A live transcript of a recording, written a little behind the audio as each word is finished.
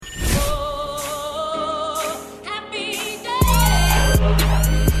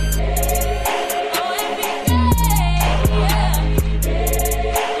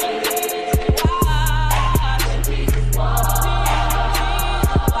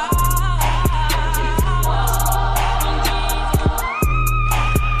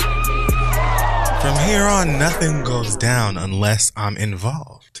here on, nothing goes down unless I'm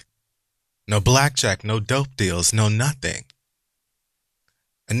involved. No blackjack, no dope deals, no nothing.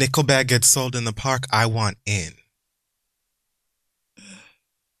 A nickel bag gets sold in the park, I want in.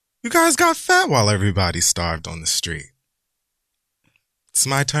 You guys got fat while everybody starved on the street. It's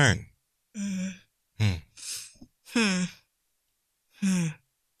my turn.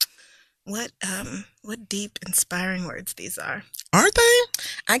 What deep, inspiring words these are. Aren't they?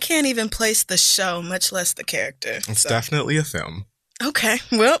 I can't even place the show, much less the character. It's definitely a film. Okay,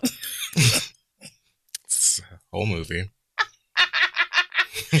 well. It's a whole movie.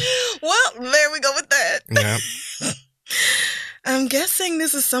 Well, there we go with that. Yeah. I'm guessing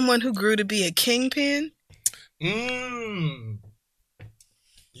this is someone who grew to be a kingpin.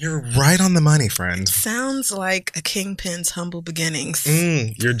 You're right on the money, friend. Sounds like a kingpin's humble beginnings.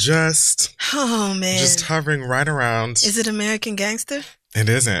 You're just... Oh, man. Just hovering right around. Is it American Gangster? It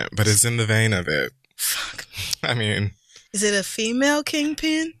isn't, but it's in the vein of it. Fuck. I mean... Is it a female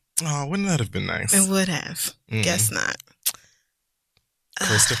kingpin? Oh, wouldn't that have been nice? It would have. Guess not.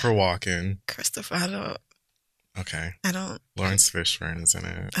 Christopher Walken. Christopher, I don't. Lawrence Fishburne is in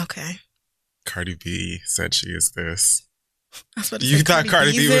it. Okay. Cardi B said she is this. I was about to You say thought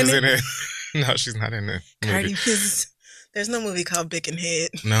Cardi B was in it? it? No, she's not in it. Cardi B's. There's no movie called Bick and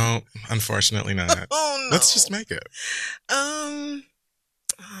Head. No, unfortunately not. Oh, no. Let's just make it.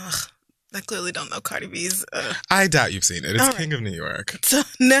 I clearly don't know Cardi B's. I doubt you've seen it. It's All right. King of New York. So,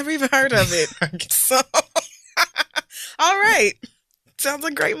 never even heard of it. So, all right. Sounds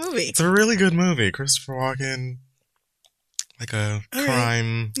like a great movie. It's a really good movie. Christopher Walken, like a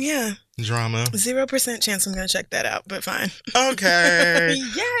crime drama. 0% chance I'm going to check that out, but fine. Okay.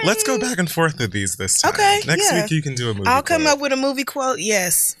 Yay. Let's go back and forth with these this time. Okay, Next yeah. week you can do a movie I'll come quote. up with a movie quote,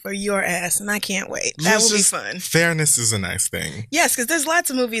 yes, for your ass, and I can't wait. That will be fun. Fairness is a nice thing. Yes, because there's lots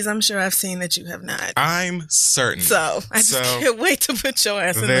of movies I'm sure I've seen that you have not. I'm certain. So, I just can't wait to put your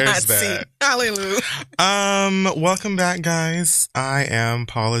ass in the there's hot that. seat. Hallelujah. Welcome back, guys. I am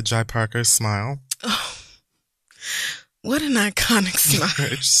Paula Jai Parker Smile. Oh, what an iconic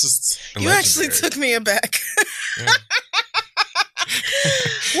smile. It's just You actually took me aback. Yeah.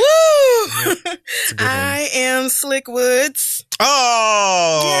 Woo! Yeah, it's a good one. I am Slick Woods.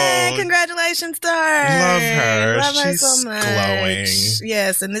 Oh! Yay, congratulations, Star. Love her. Love her She's so much. glowing.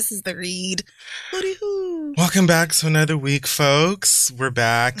 Yes, and this is the read. Hooty-hoo. Welcome back to another week, folks. We're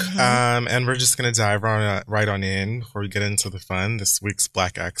back, and we're just going to dive right on in before we get into the fun. This week's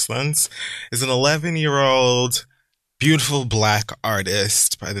Black Excellence is an 11-year-old beautiful Black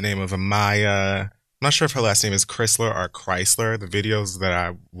artist by the name of Amaya. I'm not sure if her last name is Chrysler or Chrysler. The videos that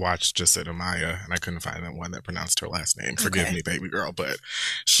I watched just said Amaya, and I couldn't find that one that pronounced her last name. Forgive me, baby girl. But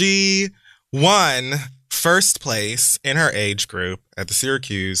she won first place in her age group at the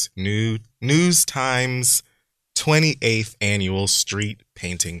Syracuse News Times 28th Annual Street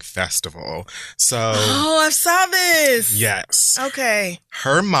Painting Festival. So, I saw this. yes. Okay.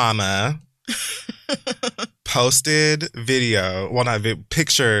 Her mama posted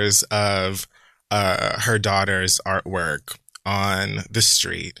pictures of her daughter's artwork on the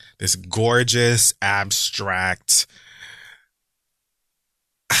street. This gorgeous, abstract.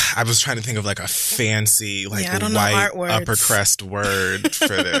 I was trying to think of like a fancy, like white upper crest word for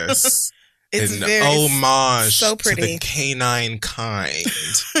this. It's an very homage so to pretty. the canine kind.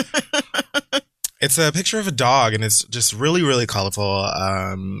 It's a picture of a dog, and it's just really, really colorful.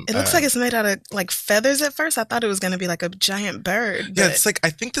 It looks like it's made out of like feathers at first. I thought it was going to be like a giant bird. Yeah, it's like,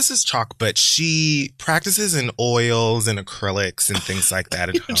 I think this is chalk, but she practices in oils and acrylics and things like that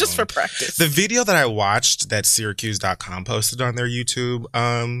at home. Just for practice. The video that I watched that Syracuse.com posted on their YouTube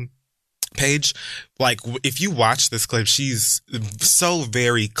page, like, if you watch this clip, she's so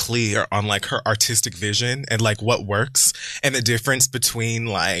very clear on like her artistic vision and like what works and the difference between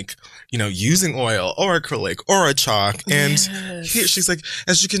like, you know, using oil or acrylic or a chalk. And here she's like,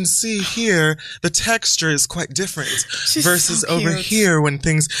 as you can see here, the texture is quite different versus over here when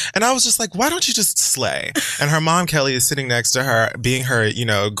things, and I was just like, why don't you just slay? And her mom, Kelly, is sitting next to her, being her, you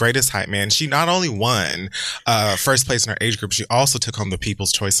know, greatest hype man. She not only won first place in her age group, she also took home the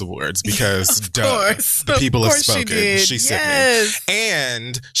People's Choice Awards because the people have spoken. She's sickening.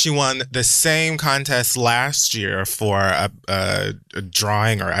 And she won the same contest last year for a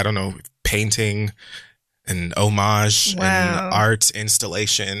drawing, or I don't know, painting, an homage, an art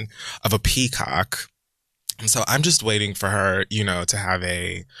installation of a peacock. And so I'm just waiting for her, you know, to have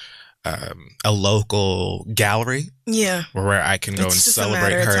a local gallery. Yeah. Where I can go and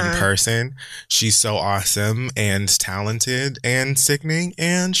celebrate her in person. She's so awesome and talented and sickening,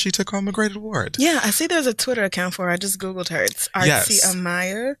 and she took home a great award. Yeah, I see there's a Twitter account for her. I just Googled her. It's Artsy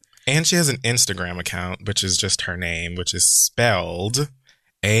Amaya. And she has an Instagram account, which is just her name, which is spelled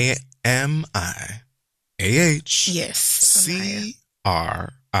AMIAH. Yes. CRISLER.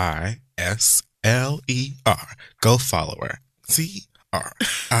 Go follow her. CRISLER.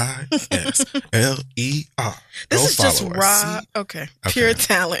 This is just raw. Okay. Pure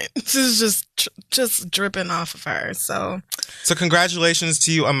talent. This is just dripping off of her. So congratulations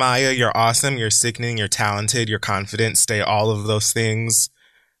to you, Amaya. You're awesome. You're sickening. You're talented. You're confident. Stay all of those things.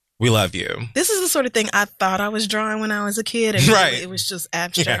 We love you. This is the sort of thing I thought I was drawing when I was a kid, and it was just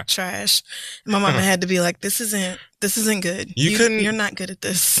abstract trash. My mama had to be like, "This isn't good. You're not good at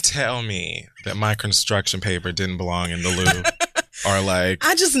this." Tell me that my construction paper didn't belong in the Louvre, or like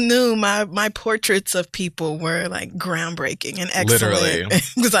I just knew my portraits of people were like groundbreaking and excellent. Literally,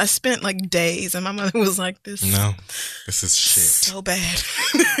 because I spent like days, and my mother was like, "This is shit, so bad.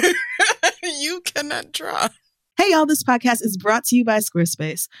 You cannot draw." Hey, y'all, this podcast is brought to you by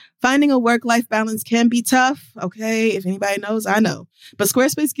Squarespace. Finding a work-life balance can be tough, okay? If anybody knows, I know. But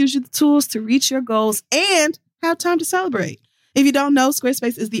Squarespace gives you the tools to reach your goals and have time to celebrate. If you don't know,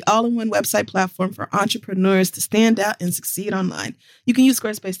 Squarespace is the all-in-one website platform for entrepreneurs to stand out and succeed online. You can use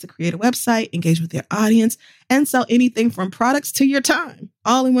Squarespace to create a website, engage with your audience, and sell anything from products to your time,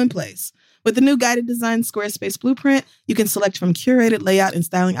 all in one place. With the new guided design Squarespace Blueprint, you can select from curated layout and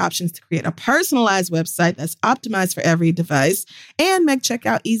styling options to create a personalized website that's optimized for every device and make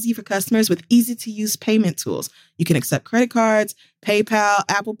checkout easy for customers with easy-to-use payment tools. You can accept credit cards, PayPal,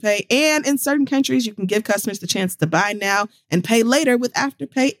 Apple Pay, and in certain countries, you can give customers the chance to buy now and pay later with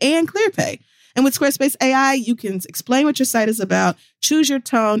Afterpay and ClearPay. And with Squarespace AI, you can explain what your site is about, choose your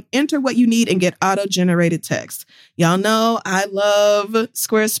tone, enter what you need, and get auto-generated text. Y'all know I love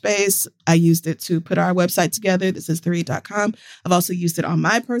Squarespace. I used it to put our website together. This is theread.com. I've also used it on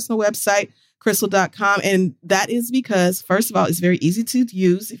my personal website, crystal.com. And that is because, first of all, it's very easy to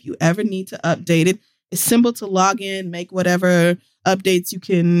use if you ever need to update it. It's simple to log in, make whatever updates you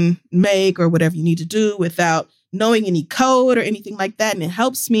can make or whatever you need to do without knowing any code or anything like that. And it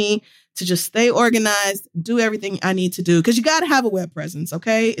helps me to just stay organized, do everything I need to do. Because you got to have a web presence,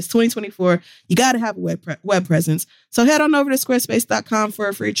 okay? It's 2024. You got to have a web presence. So head on over to squarespace.com for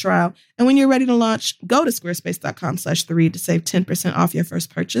a free trial. And when you're ready to launch, go to squarespace.com/theread to save 10% off your first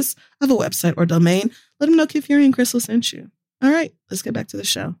purchase of a website or domain. Let them know Kid Fury and Crystal sent you. All right, let's get back to the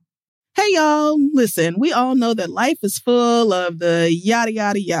show. Hey, y'all, listen, we all know that life is full of the yada,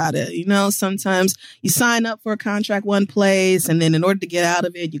 yada, yada. You know, sometimes you sign up for a contract one place, and then in order to get out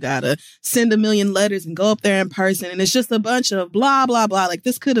of it, you got to send a million letters and go up there in person. And it's just a bunch of blah, blah, blah. Like,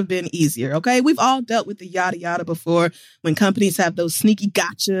 this could have been easier, okay? We've all dealt with the yada, yada before when companies have those sneaky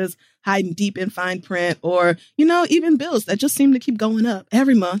gotchas hiding deep in fine print, or, you know, even bills that just seem to keep going up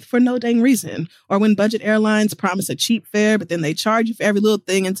every month for no dang reason. Or when budget airlines promise a cheap fare, but then they charge you for every little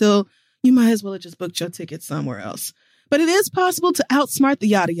thing until you might as well have just booked your ticket somewhere else. But it is possible to outsmart the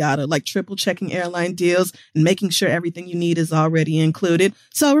yada yada, like triple checking airline deals and making sure everything you need is already included.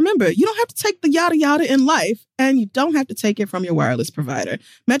 So remember, you don't have to take the yada yada in life, and you don't have to take it from your wireless provider.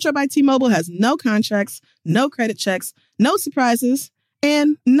 Metro by T-Mobile has no contracts, no credit checks, no surprises,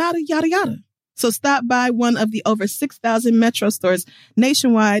 and not a yada yada. So stop by one of the over 6,000 Metro stores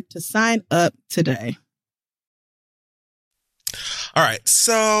nationwide to sign up today. All right,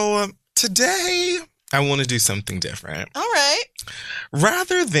 so today I want to do something different. All right.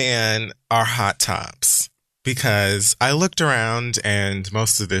 Rather than our hot tops, because I looked around and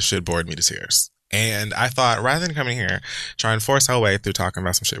most of this shit bored me to tears. And I thought, rather than coming here, try and force our way through talking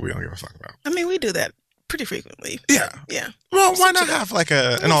about some shit we don't give a fuck about. I mean, we do that pretty frequently. Yeah. Yeah. Well, why not have like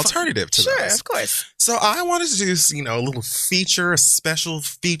an alternative to Sure, those? of course. So I wanted to do, a little feature, a special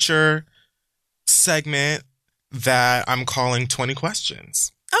feature segment that I'm calling 20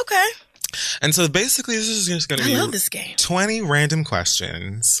 Questions. Okay. And so basically this is just going to be I love this game. 20 random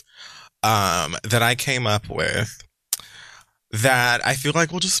questions that I came up with that I feel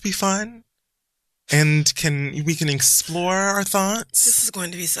like will just be fun and we can explore our thoughts. This is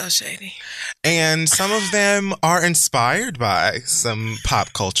going to be so shady. And some of them are inspired by some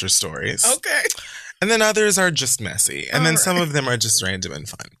pop culture stories. Okay. And then others are just messy. And then some of them are just random and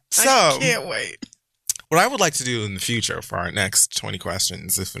fun. So I can't wait. What I would like to do in the future for our next 20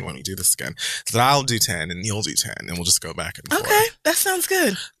 questions, if and when we do this again, is that I'll do 10 and you'll do 10 and we'll just go back and forth. Okay, that sounds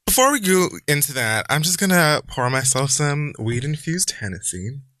good. Before we go into that, I'm just going to pour myself some weed-infused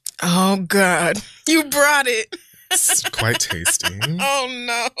Hennessy. Oh, God. You brought it. It's quite tasty. Oh,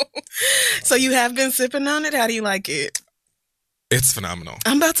 no. So you have been sipping on it? How do you like it? It's phenomenal.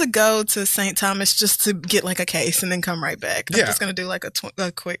 I'm about to go to St. Thomas just to get like a case and then come right back. I'm just going to do like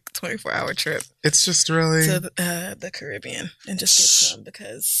a quick 24-hour trip. It's just really to the Caribbean and just get some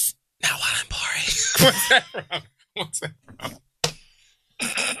because Now while I'm pouring. What's that from? What's that from?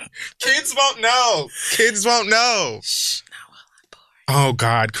 Kids won't know. Kids won't know. Shh, now while I'm pouring. Oh,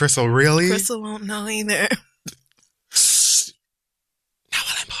 God. Crystal, really? Crystal won't know either. Now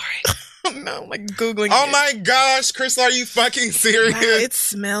while I'm pouring. No, I'm like Googling Oh, my gosh. Crystal, are you fucking serious? Wow, it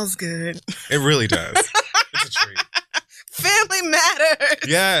smells good. It really does. It's a treat. Family Matters.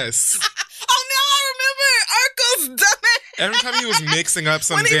 Yes. Oh, now I remember Urkel's done it. Every time he was mixing up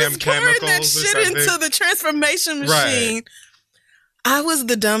some when he damn was pouring chemicals that or shit something. into the transformation machine. Right. I was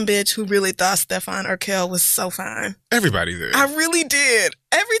the dumb bitch who really thought Stefan Urkel was so fine. Everybody did. I really did.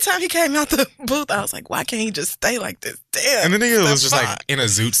 Every time he came out the booth, I was like, why can't he just stay like this? Damn. And then he was just like in a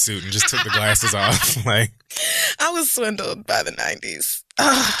zoot suit and just took the glasses off. Like, I was swindled by the 90s.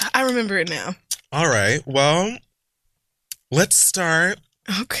 I remember it now. All right. Well, let's start.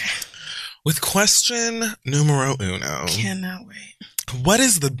 Okay. With question numero uno. Cannot wait. What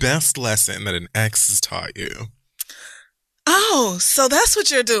is the best lesson that an ex has taught you? Oh, so that's what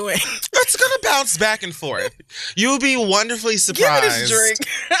you're doing. It's going to bounce back and forth. You'll be wonderfully surprised Give me this drink.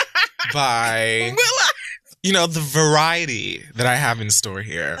 by, the variety that I have in store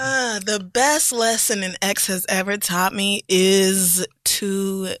here. The best lesson an ex has ever taught me is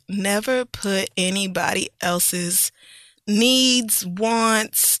to never put anybody else's needs,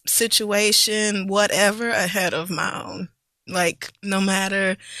 wants, situation, whatever ahead of my own. Like, no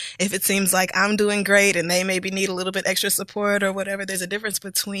matter if it seems like I'm doing great and they maybe need a little bit extra support or whatever, there's a difference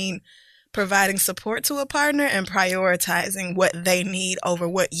between providing support to a partner and prioritizing what they need over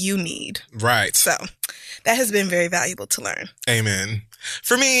what you need. Right. So that has been very valuable to learn. Amen.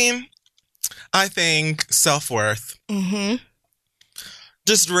 For me, I think self-worth. Mm-hmm.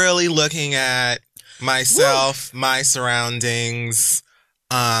 Just really looking at myself, my surroundings,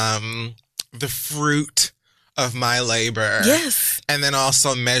 the fruit of my labor. Yes. And then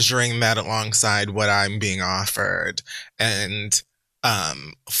also measuring that alongside what I'm being offered and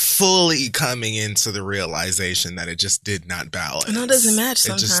fully coming into the realization that it just did not balance. No, it doesn't match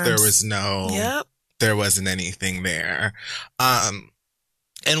sometimes. There wasn't anything there.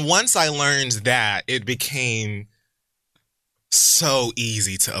 And once I learned that, it became so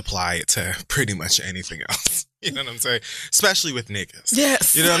easy to apply it to pretty much anything else. You know what I'm saying? Especially with niggas.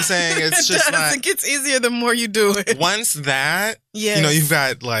 Yes. You know what I'm saying? It's just like, it gets easier the more you do it. Once that, you've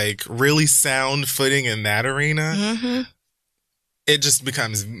got like really sound footing in that arena, mm-hmm. It just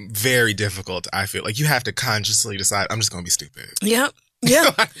becomes very difficult. I feel like you have to consciously decide, I'm just going to be stupid. Yep. Yeah.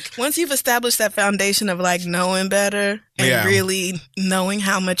 Once you've established that foundation of like knowing better and really knowing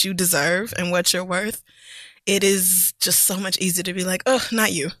how much you deserve and what you're worth, it is just so much easier to be like, oh,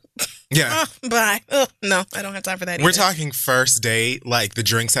 not you. Yeah. Bye. Oh, no, I don't have time for that. We're talking first date, like the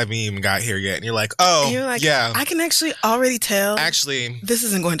drinks haven't even got here yet. And you're like, yeah. I can actually already tell. Actually, this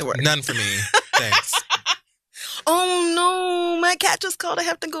isn't going to work. None for me. Thanks. Oh, no. My cat just called. I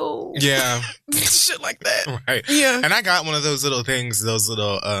have to go. Yeah. Shit like that. Right. Yeah. And I got one of those little things, those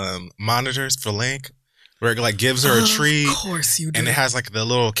little monitors for Link, where it like gives her a treat. Of course you do. And it has like the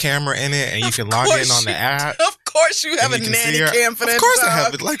little camera in it, and you can log in on the app. Of course you have a nanny cam for that. Of course dog. I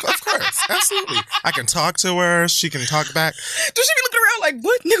have it. Like, of course. Absolutely. I can talk to her. She can talk back. Does she be looking around like,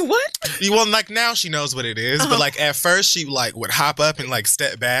 what? Nigga, what? Well, like now she knows what it is. But like at first she like would hop up and like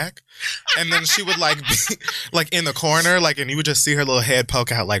step back. And then she would like be like in the corner, like, and you would just see her little head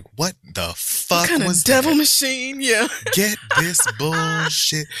poke out, like, what the fuck what kind was of devil that? Machine? Yeah. Get this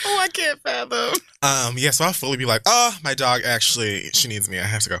bullshit. Oh, I can't fathom. Yeah, so I'll fully be like, oh, my dog actually, she needs me. I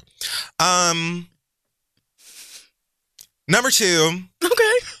have to go. Number 2.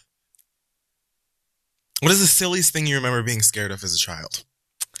 Okay. What is the silliest thing you remember being scared of as a child?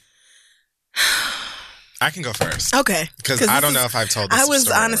 I can go first. Okay. Because I don't know if I've told this I was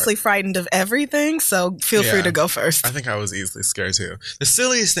story honestly frightened of everything, so feel free to go first. I think I was easily scared too. The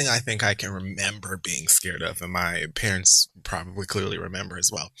silliest thing I think I can remember being scared of, and my parents probably clearly remember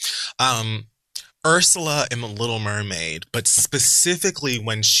as well, Ursula in The Little Mermaid, but specifically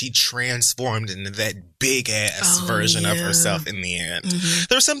when she transformed into that big-ass version of herself in the end. Mm-hmm.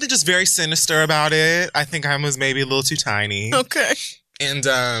 There was something just very sinister about it. I think I was maybe a little too tiny. Okay. And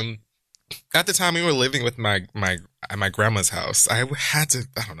at the time we were living with my grandma's house, I had to,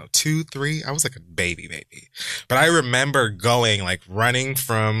 2, 3, I was like a baby. But I remember going, like, running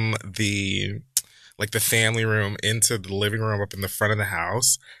from the family room into the living room up in the front of the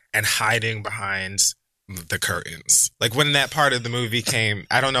house and hiding behind the curtains. Like, when that part of the movie came,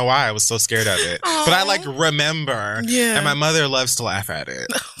 I don't know why I was so scared of it. Aww. But I, like, remember. Yeah. And my mother loves to laugh at it.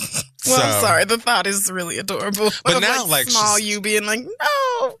 Well, So- I'm sorry. The thought is really adorable. But Of, now, like, small she's- you being like,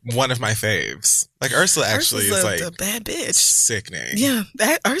 no. One of my faves. Like Ursula actually Ursula's is like a bad bitch. sickening. Yeah,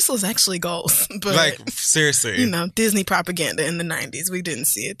 Ursula's actually goals. But, Like seriously. you know, Disney propaganda in the 90s. We didn't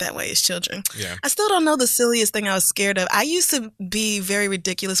see it that way as children. Yeah. I still don't know the silliest thing I was scared of. I used to be very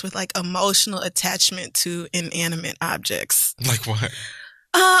ridiculous with like emotional attachment to inanimate objects. Like what?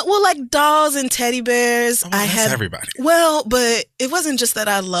 Well, like dolls and teddy bears. Oh, well, I that's had everybody. Well, but it wasn't just that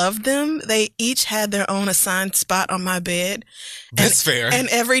I loved them. They each had their own assigned spot on my bed. That's fair. And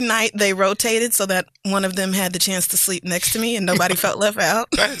every night they rotated so that one of them had the chance to sleep next to me and nobody felt left out.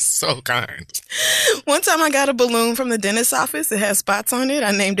 That is so kind. One time I got a balloon from the dentist's office. It had spots on it.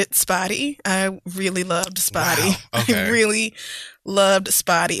 I named it Spotty. I really loved Spotty. Wow. Okay. I really loved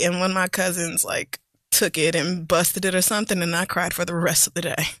Spotty. And one of my cousins like took it and busted it or something, and I cried for the rest of the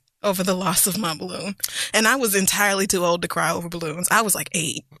day over the loss of my balloon. And I was entirely too old to cry over balloons. I was like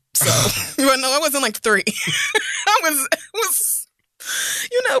 8. So, well, no, I wasn't like 3. I was,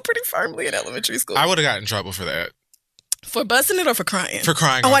 you know, pretty firmly in elementary school. I would have gotten in trouble for that. For busting it or for crying? For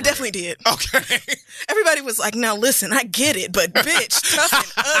crying. Oh, over I it. definitely did. Okay. Everybody was like, now listen, I get it, but bitch,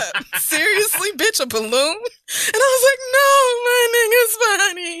 toughen up. Seriously, bitch, a balloon? And I was like, no, my name is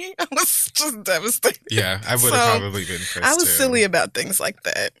Bonnie. I was just devastated. Yeah, I would So, have probably been pissed I was too. silly about things like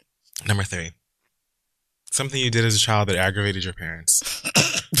that. Number 3. Something you did as a child that aggravated your parents.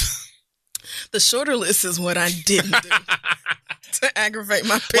 The shorter list is what I didn't do to aggravate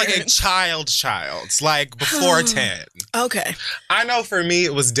my Like a parents. child. Like before 10. Okay. I know for me,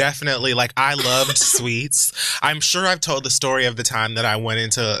 it was definitely like I loved sweets. I'm sure I've told the story of the time that I went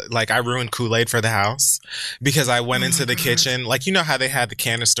into, like, I ruined Kool-Aid for the house because I went into the kitchen. Like, you know how they had the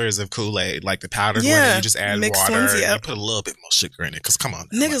canisters of Kool-Aid, like the powdered one, and you just add mixed water ones, and yeah. you put a little bit more sugar in it because come on.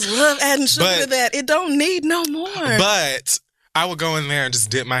 Niggas love adding sugar But- to that. It don't need no more. But I would go in there and just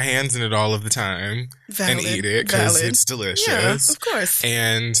dip my hands in it all of the time and eat it because Valid. it's delicious. Yeah, of course.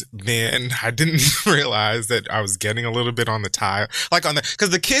 And then I didn't realize that I was getting a little bit on the tile, like on the,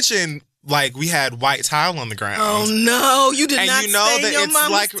 because the kitchen, like we had white tile on the ground. Oh no, you did And not you know stain that your it's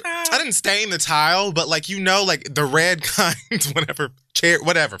mama's like, tile. I didn't stain the tile, but like, you know, like the red kind, whatever,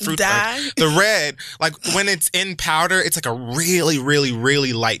 fruit Dye? punch. The red, like when it's in powder, it's like a really, really,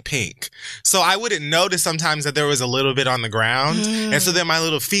 really light pink. So I wouldn't notice sometimes that there was a little bit on the ground. Mm. And so then my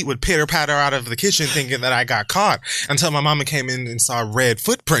little feet would pitter patter out of the kitchen thinking that I got caught until my mama came in and saw red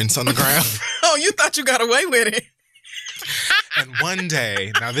footprints on the ground. Oh, you thought you got away with it. And one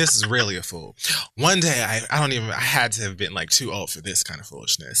day, now this is really a fool. One day, I had to have been like too old for this kind of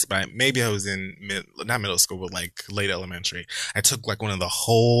foolishness, but maybe I was in not middle school, but like late elementary. I took like one of the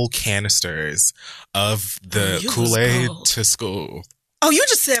whole canisters of the you was Kool-Aid bold. to school. Oh, you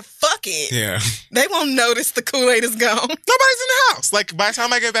just said fuck it. Yeah. They won't notice the Kool-Aid is gone. Nobody's in the house. Like by the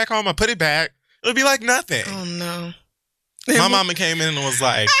time I get back home, I put it back. It'll be like nothing. Oh no. My mama came in and was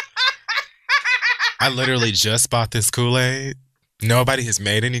like, I literally just bought this Kool-Aid. Nobody has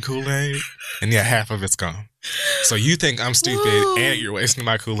made any Kool-Aid, and yet half of it's gone. So you think I'm stupid Whoa. and you're wasting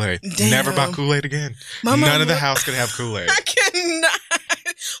my Kool-Aid. Damn. Never bought Kool-Aid again. My None mama- of the house could have Kool-Aid. I cannot.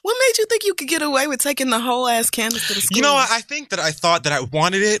 What made you think you could get away with taking the whole ass canister to school? You know what? I think that I thought that I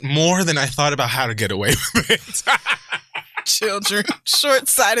wanted it more than I thought about how to get away with it. Children,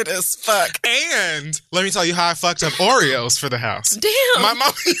 short-sighted as fuck. And let me tell you how I fucked up Oreos for the house. Damn. My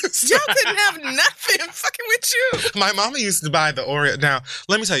mama used to, Y'all couldn't have nothing fucking with you. my mama used to buy the Oreo. Now,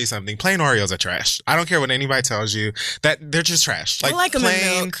 let me tell you something. Plain Oreos are trash. I don't care what anybody tells you. That they're just trash. I like 'em in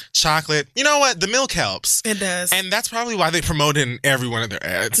plain milk. chocolate. You know what? The milk helps. It does. And that's probably why they promote it in every one of their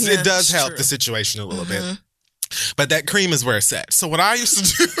ads. Yeah, It does it's help true. the situation a little Mhm. bit. But that cream is where it's at. So what I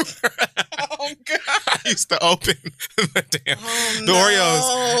used to do, Oh, God. I used to open the no.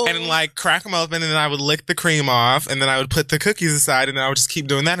 Oreos and like crack them open, and then I would lick the cream off, and then I would put the cookies aside, and then I would just keep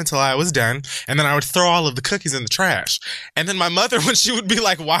doing that until I was done, and then I would throw all of the cookies in the trash. And then my mother, when she would be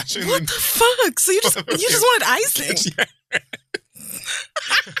like watching, What the fuck? So you just wanted icing?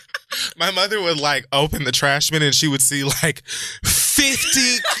 my mother would like open the trash bin, and she would see like 50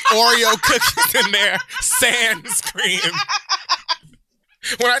 Oreo cookies in there, sans cream.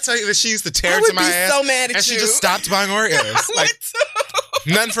 When I tell you that she used to tear I it would to my be ass, so mad at and you. she just stopped buying Oreos. I Like would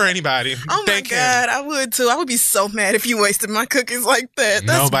too. none for anybody. Oh my Thank him. God, I would too. I would be so mad if you wasted my cookies like that.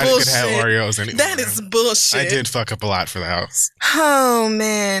 That's Nobody bullshit. could have Oreos anymore. That is bullshit. I did fuck up a lot for the house. Oh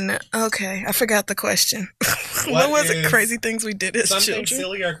man. Okay, I forgot the question. What What was it? is Crazy things we did as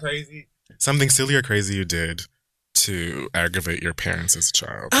children. or crazy? Something silly or crazy you did to aggravate your parents as a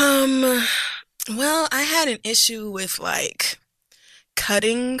child. Well, I had an issue with like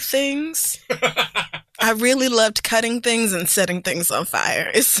cutting things. I really loved cutting things and setting things on fire.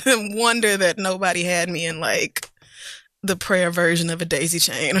 It's a wonder that nobody had me in like the prayer version of a daisy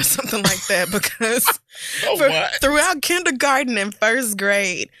chain or something like that, because throughout kindergarten and first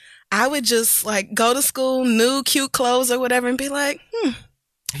grade, I would just like go to school, new cute clothes or whatever, and be like,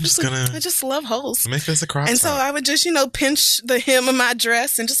 I just love holes. Make this a crop And top. so I would just, pinch the hem of my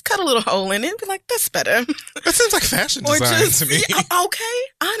dress and just cut a little hole in it and be like, that's better. That seems like fashion design to me. Yeah, okay.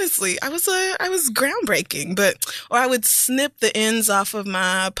 Honestly, I was groundbreaking, or I would snip the ends off of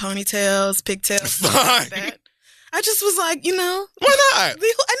my ponytails, pigtails, stuff like that. I just was like, why not? I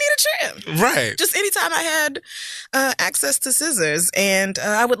need a trim. Right. Just anytime I had access to scissors, and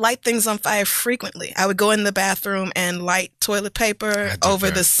I would light things on fire frequently. I would go in the bathroom and light toilet paper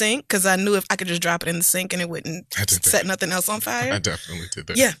over the sink, because I knew if I could just drop it in the sink and it wouldn't set nothing else on fire. I definitely did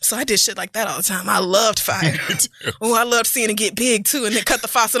that. Yeah, so I did shit like that all the time. I loved fire. Oh, I loved seeing it get big too, and then cut the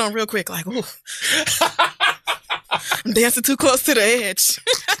faucet on real quick. Like, ooh, I'm dancing too close to the edge.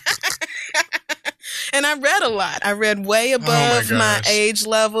 And I read a lot. I read way above my age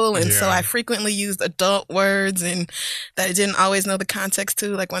level. And so I frequently used adult words and that I didn't always know the context to.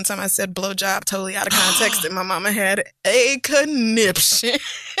 Like one time I said blowjob totally out of context and my mama had a conniption.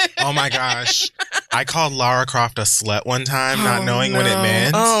 Oh my gosh. I called Lara Croft a slut one time, not knowing what it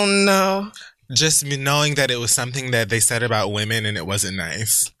meant. Oh no. Just knowing that it was something that they said about women and it wasn't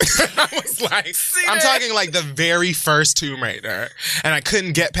nice. I was like, I'm talking like the very first Tomb Raider. And I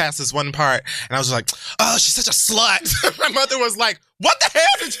couldn't get past this one part. And I was like, oh, she's such a slut. My mother was like, what the hell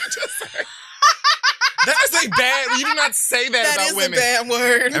did you just say? That is a bad, you do not say that about women. That is a bad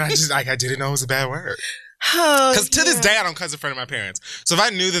word. And I didn't know it was a bad word. Because to this day, I don't cuss in front of my parents. So if I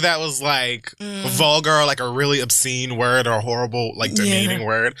knew that was like vulgar or like a really obscene word or a horrible, like demeaning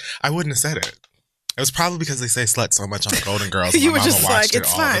word, I wouldn't have said it. It was probably because they say slut so much on Golden Girls. You my were just mama like, watched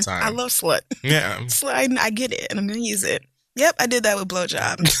it's it fine. all the time. I love slut. Yeah. Slut, I get it, and I'm going to use it. Yep, I did that with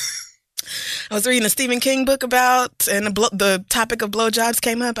blowjob. I was reading a Stephen King book about, and the topic of blowjobs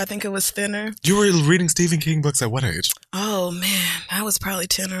came up. I think it was Thinner. You were reading Stephen King books at what age? Oh, man. I was probably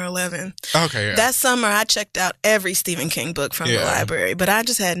 10 or 11. Okay, yeah. That summer, I checked out every Stephen King book from the library, but I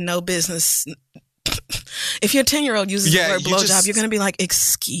just had no business. If your 10-year-old uses the word blowjob, you're going to be like,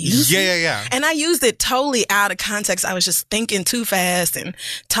 excuse me? Yeah. And I used it totally out of context. I was just thinking too fast and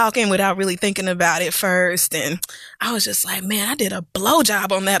talking without really thinking about it first. And I was just like, man, I did a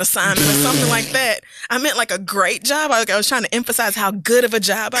blowjob on that assignment or something like that. I meant like a great job. I was trying to emphasize how good of a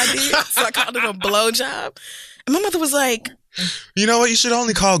job I did. So I called it a blowjob. And my mother was like, you know what? You should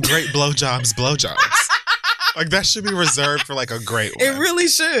only call great blowjobs blowjobs. Like, that should be reserved for, like, a great one. It really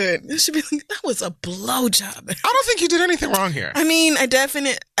should. It should be like, that was a blowjob. I don't think you did anything wrong here. I mean, I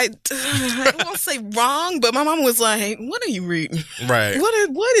won't say wrong, but my mom was like, what are you reading? Right.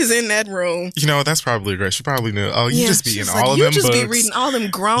 What is in that room? You know, that's probably great. She probably knew. Oh, you just be in all of you them books. You just be reading all them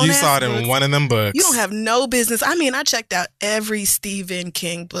grown-ass You saw it in books. one of them books. You don't have no business. I mean, I checked out every Stephen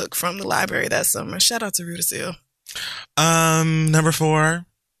King book from the library that summer. Shout out to Ruta Seal. Number 4,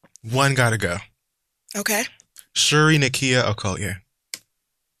 One Gotta Go. Okay. Shuri Nakia Okoye.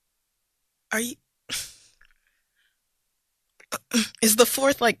 Are you? Is the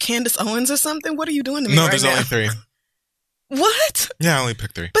 4th like Candace Owens or something? What are you doing to me right now? No, there's only 3. What? Yeah, I only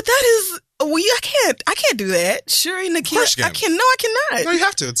picked 3. But that is, I can't do that. Shuri Nakia. I cannot. No, you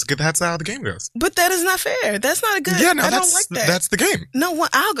have to. It's good. That's how the game goes. But that is not fair. That's not a good. Yeah, no, I don't like that. That's the game. No,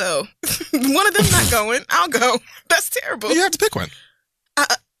 I'll go. One of them not going. I'll go. That's terrible. You have to pick one.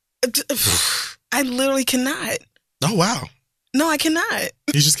 I literally cannot. Oh, wow. No, I cannot.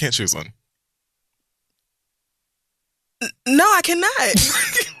 You just can't choose one. No, I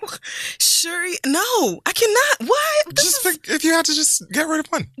cannot. Shuri, no, I cannot. What? Just pick, if you had to just get rid of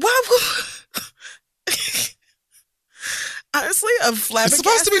one. Why? Honestly, I'm flabbergasted. It's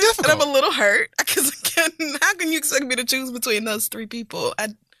supposed to be difficult. And I'm a little hurt because how can you expect me to choose between those 3 people?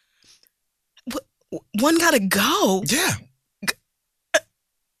 One gotta go. Yeah.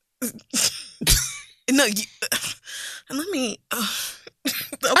 No, let me. Okay,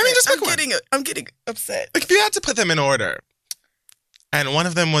 I mean, just pick one. I'm getting upset. Like, if you had to put them in order, and one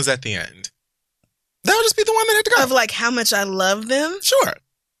of them was at the end, that would just be the one that had to go. Of like how much I love them. Sure,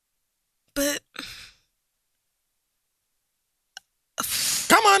 but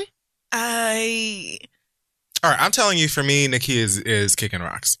come on. All right, I'm telling you, for me, Nakia is kicking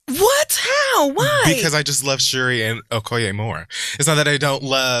rocks. What? How? Why? Because I just love Shuri and Okoye more. It's not that I don't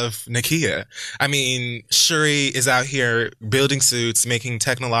love Nakia. I mean, Shuri is out here building suits, making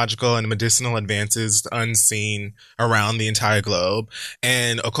technological and medicinal advances unseen around the entire globe.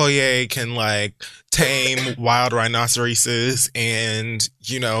 And Okoye can, like, tame wild rhinoceroses and,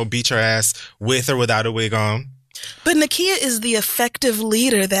 you know, beat your ass with or without a wig on. But Nakia is the effective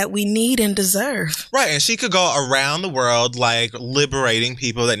leader that we need and deserve. Right, and she could go around the world, like, liberating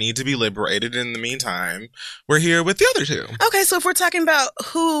people that need to be liberated. In the meantime, we're here with the other two. Okay, so if we're talking about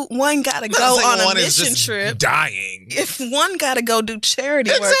who one got to go on a mission trip, dying. If one got to go do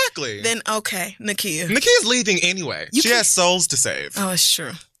charity exactly. work, then okay, Nakia. Nakia's leaving anyway. She has souls to save. Oh, it's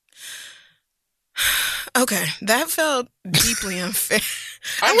true. Okay, that felt deeply unfair.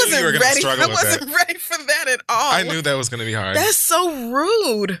 I wasn't ready. I wasn't ready for that at all. I knew that was going to be hard. That's so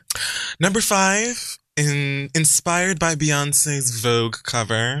rude. Number 5, inspired by Beyonce's Vogue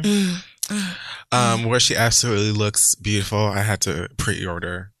cover, where she absolutely looks beautiful. I had to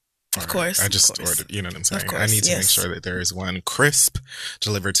pre-order. Of course. I just ordered. You know what I'm saying? Course, I need to make sure that there is one crisp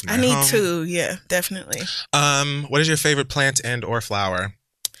delivered to my home. I need 2. Yeah, definitely. What is your favorite plant and or flower?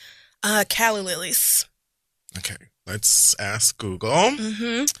 Calla lilies. Okay, let's ask Google.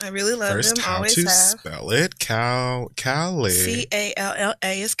 I really love First, them. how Always to have. spell it? Calla. Calla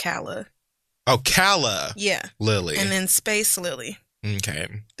is Calla. Oh, Calla. Yeah. Lily. And then space lily. Okay.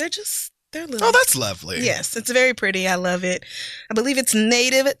 They're little. Oh, that's lovely. Yes, it's very pretty. I love it. I believe it's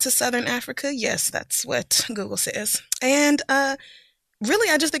native to Southern Africa. Yes, that's what Google says. And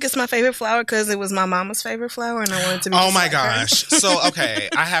really, I just think it's my favorite flower because it was my mama's favorite flower, and I wanted to be. Oh my gosh! So okay,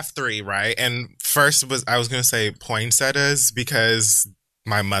 I have 3, right? And first I was going to say poinsettias because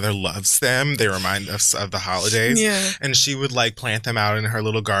my mother loves them. They remind us of the holidays. Yeah. And she would like plant them out in her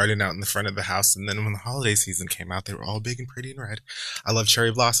little garden out in the front of the house. And then when the holiday season came out, they were all big and pretty and red. I love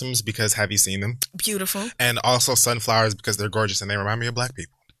cherry blossoms because have you seen them? Beautiful. And also sunflowers because they're gorgeous and they remind me of Black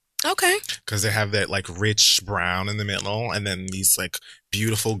people. Okay. Because they have that like rich brown in the middle and then these like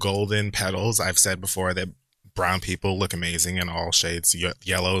beautiful golden petals. I've said before that brown people look amazing in all shades,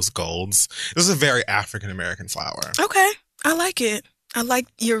 yellows, golds. This is a very African-American flower. Okay. I like it. I like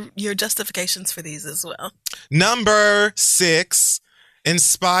your justifications for these as well. Number 6,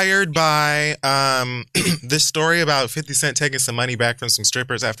 inspired by this story about 50 Cent taking some money back from some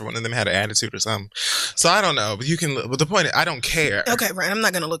strippers after one of them had an attitude or something. So I don't know, but the point is, I don't care. Okay, right. I'm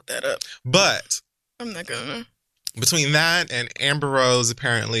not going to look that up. But I'm not going to. Between that and Amber Rose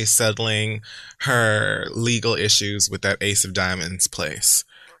apparently settling her legal issues with that Ace of Diamonds place.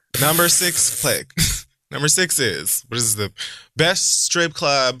 Number 6 Number 6 is, what is the best strip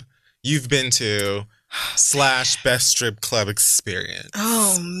club you've been to / best strip club experience?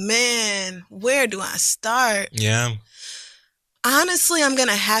 Oh, man. Where do I start? Yeah. Honestly, I'm going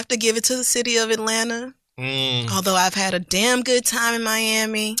to have to give it to the city of Atlanta. Although I've had a damn good time in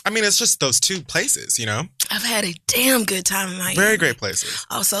Miami. I mean, it's just those 2 places, you know? I've had a damn good time in Miami. Very great places.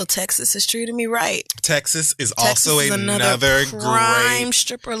 Also, Texas has treated me right. Texas is also another prime great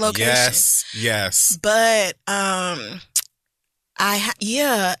stripper location. Yes. But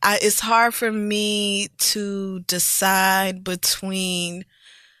it's hard for me to decide between.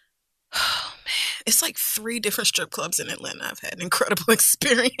 Oh man, it's like 3 different strip clubs in Atlanta. I've had an incredible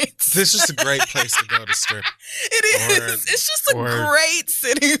experience. This is just a great place to go to strip. It is. It's just a great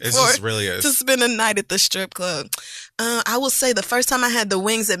city to spend a night at the strip club. I will say the first time I had the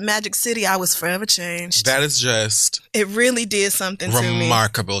wings at Magic City, I was forever changed. That is just... It really did something to me.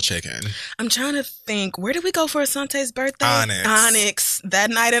 Remarkable chicken. I'm trying to think. Where did we go for Asante's birthday? Onyx. That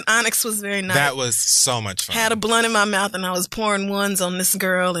night at Onyx was very nice. That was so much fun. Had a blunt in my mouth and I was pouring ones on this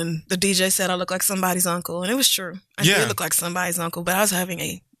girl and the DJ said I look like somebody's uncle. And it was true. I did look like somebody's uncle, but I was having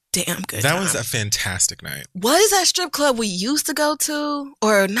a damn good time. That was a fantastic night. What is that strip club we used to go to?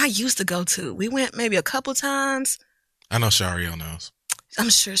 Or not used to go to? We went maybe a couple times. I know Shariel knows. I'm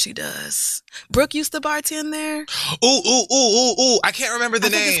sure she does. Brooke used to bartend there. Ooh. I can't remember the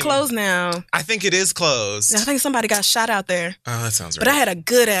name. I think it's closed now. I think it is closed. I think somebody got shot out there. Oh, that sounds right. But I had a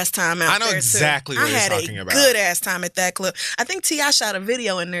good-ass time out there, I know exactly what you're talking about. I had a good-ass time at that club. I think T.I. shot a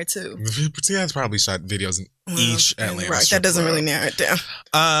video in there, too. T.I.'s probably shot videos in each Atlanta Right, that doesn't really narrow it down.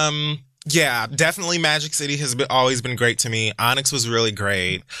 Yeah, definitely Magic City has always been great to me. Onyx was really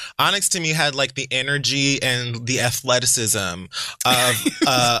great. Onyx to me had like the energy and the athleticism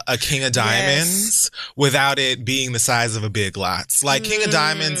of a King of Diamonds without it being the size of a Big Lots. Like King of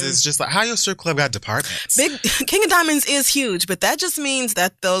Diamonds is just like, how your strip club got departments? King of Diamonds is huge, but that just means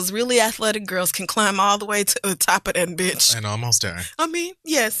that those really athletic girls can climb all the way to the top of that bitch. And almost die. I mean,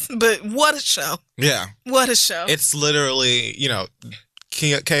 yes, but what a show. Yeah. What a show. It's literally, you know,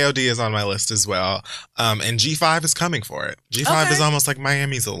 KOD is on my list as well. And G5 is coming for it. G5 is almost like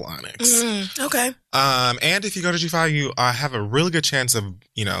Miami's little Onyx. Okay. And if you go to G5, you have a really good chance of,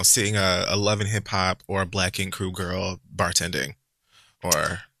 you know, seeing a Love and Hip Hop or a Black Ink Crew girl bartending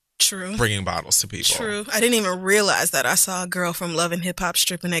or bringing bottles to people. True. I didn't even realize that I saw a girl from Love and Hip Hop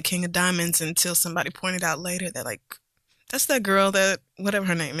stripping at King of Diamonds until somebody pointed out later that, like, that's that girl that, whatever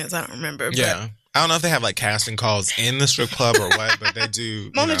her name is, I don't remember. Yeah. I don't know if they have like casting calls in the strip club or what, but they do.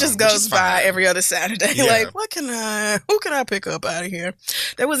 Mona just goes by every other Saturday. Yeah. Like, who can I pick up out of here?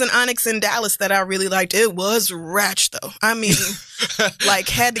 There was an Onyx in Dallas that I really liked. It was ratchet though. I mean, like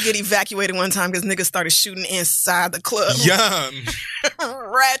had to get evacuated one time because niggas started shooting inside the club. Yum.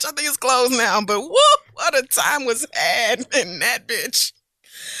 Ratchet. I think it's closed now, but woo, what a time was had in that bitch.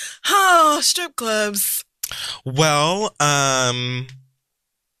 Oh, strip clubs. Well,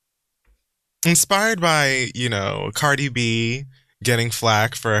 inspired by, you know, Cardi B getting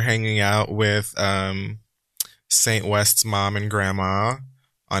flack for hanging out with Saint West's mom and grandma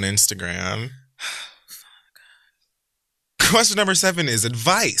on Instagram. Question number 7 is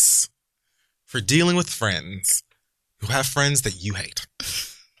advice for dealing with friends who have friends that you hate.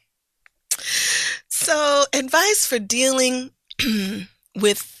 So, advice for dealing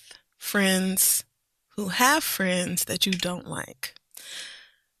with friends who have friends that you don't like.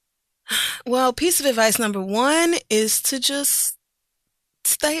 Well, piece of advice number 1 is to just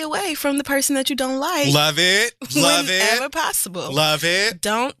stay away from the person that you don't like. Love it. Love whenever it. possible. Love it.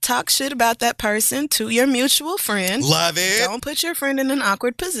 Don't talk shit about that person to your mutual friend. Love it. Don't put your friend in an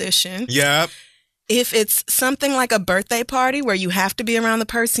awkward position. Yep. If it's something like a birthday party where you have to be around the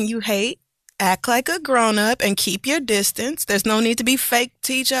person you hate, act like a grown-up and keep your distance. There's no need to be fake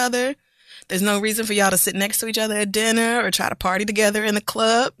to each other. There's no reason for y'all to sit next to each other at dinner or try to party together in the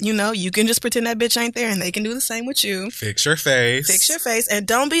club. You know, you can just pretend that bitch ain't there and they can do the same with you. Fix your face. Fix your face. And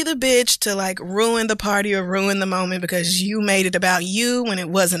don't be the bitch to like ruin the party or ruin the moment because you made it about you when it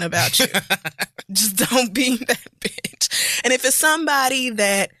wasn't about you. Just don't be that bitch. And if it's somebody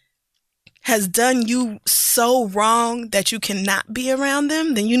that has done you so wrong that you cannot be around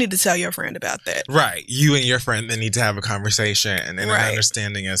them, then you need to tell your friend about that. Right. You and your friend then need to have a conversation and an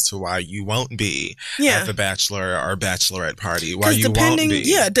understanding as to why you won't be at the bachelor or bachelorette party. Why you won't be.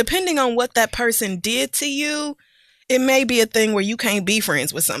 Yeah, depending on what that person did to you, it may be a thing where you can't be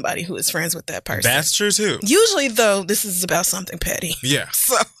friends with somebody who is friends with that person. That's true too. Usually though, this is about something petty. Yeah.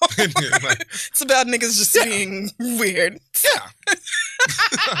 So it's about niggas just being weird. Yeah.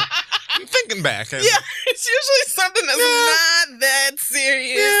 I'm thinking back. Yeah, it's usually something that's not that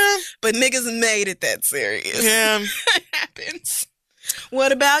serious. Yeah. But niggas made it that serious. Yeah. It happens.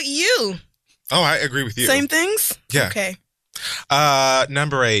 What about you? Oh, I agree with you. Same things? Yeah. Okay.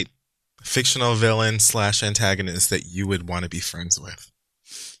 Number 8, fictional villain / antagonist that you would want to be friends with.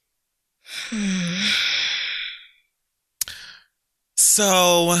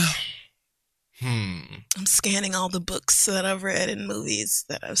 So, I'm scanning all the books that I've read and movies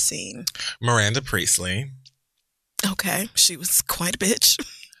that I've seen. Miranda Priestley. Okay. She was quite a bitch.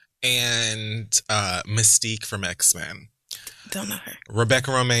 And Mystique from X-Men. Don't know her.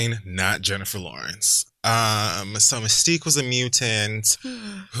 Rebecca Romaine, not Jennifer Lawrence. So Mystique was a mutant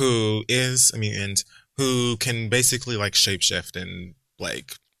who is a mutant who can basically like shapeshift and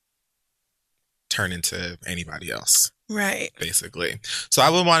like turn into anybody else. Right. Basically. So I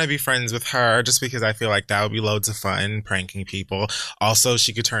would want to be friends with her just because I feel like that would be loads of fun pranking people. Also,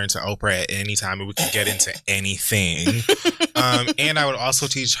 she could turn into Oprah at any time and we could get into anything. And I would also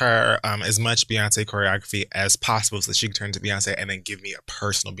teach her as much Beyonce choreography as possible so that she could turn into Beyonce and then give me a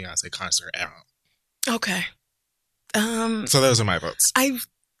personal Beyonce concert out. Okay. So those are my votes. I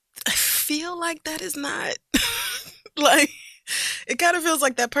feel like that is not like it kind of feels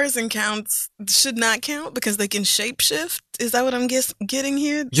like that person should not count because they can shapeshift. Is that what I'm getting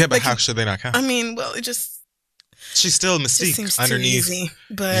here? Yeah, but how should they not count? I mean, well, she's still Mystique underneath, easy,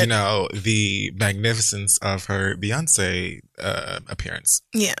 but you know, the magnificence of her Beyonce appearance.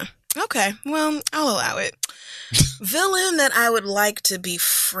 Yeah. Okay, well, I'll allow it. Villain that I would like to be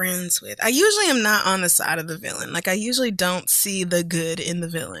friends with. I usually am not on the side of the villain. Like, I usually don't see the good in the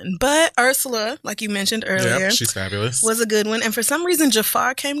villain. But Ursula, like you mentioned earlier, Yep, she's fabulous. was a good one. And for some reason,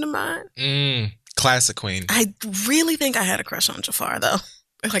 Jafar came to mind. Classic queen. I really think I had a crush on Jafar, though.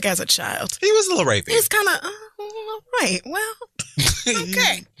 Like, as a child. He was a little rapey. He's kind of, right, well,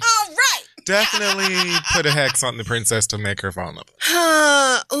 okay, all right. Definitely put a hex on the princess to make her fall in love.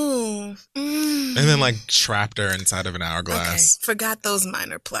 And then, like, trapped her inside of an hourglass. Okay, forgot those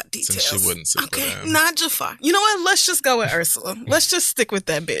minor plot details. Since she wouldn't sleep with him. Not Jafar. You know what? Let's just go with Ursula. Let's just stick with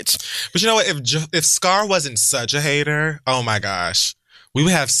that bitch. But you know what? If Scar wasn't such a hater, oh my gosh, we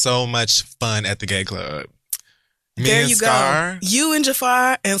would have so much fun at the gay club. There you Scar. go. You and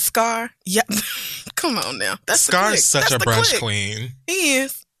Jafar and Scar. Yeah. Come on now. That's Scar is such That's a brunch clique. queen. He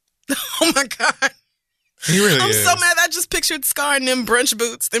is. Oh my God. He really I'm is. so mad. I just pictured Scar in them brunch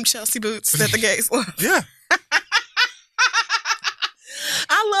boots, them Chelsea boots that the gays love. Yeah.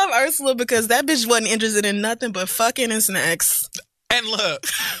 I love Ursula because that bitch wasn't interested in nothing but fucking and snacks. And look.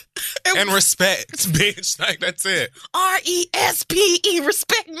 And respect, bitch. Like, that's it. RESPE.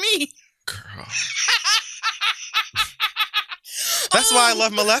 Respect me. Girl. That's why I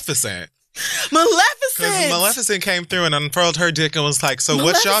love Maleficent. Maleficent. Because Maleficent came through and unfurled her dick and was like, so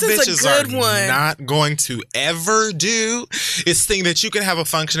what y'all bitches are not going to ever do is think that you can have a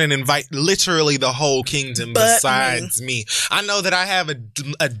function and invite literally the whole kingdom besides me. I know that I have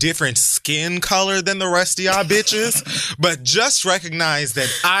a different skin color than the rest of y'all bitches, but just recognize that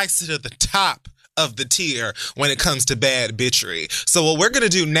I sit at the top of the tier when it comes to bad bitchery. So what we're gonna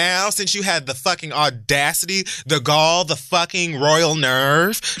do now, since you had the fucking audacity, the gall, the fucking royal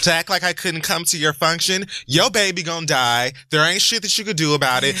nerve to act like I couldn't come to your function, your baby gonna die. There ain't shit that you could do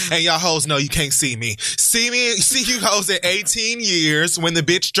about it, and y'all hoes know you can't see me. See you hoes at 18 years when the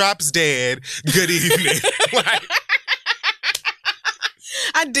bitch drops dead. Good evening. Like,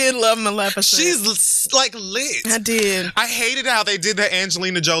 I did love Maleficent. she's like lit. I did. I hated how they did the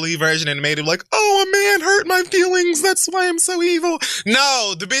Angelina Jolie version and made it like, oh, a man hurt my feelings. That's why I'm so evil.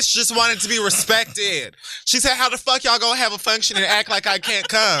 No, the bitch just wanted to be respected. She said, how the fuck y'all gonna have a function and act like I can't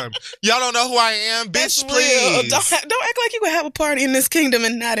come? Y'all don't know who I am? Bitch, That's please. real. Don't act like you can have a party in this kingdom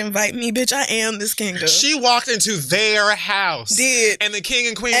and not invite me, bitch. I am this kingdom. She walked into their house. Did. And the king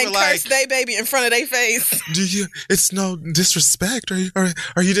and queen And were like, cursed they baby in front of their face. it's no disrespect.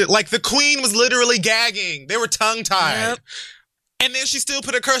 Are you like, the queen was literally gagging. They were tongue tied. Yep. And then she still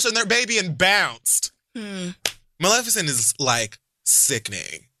put a curse on their baby and bounced. Maleficent is like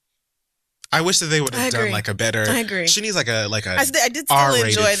sickening. I wish that they would have done like a better. I agree. She needs like a I did still R-rated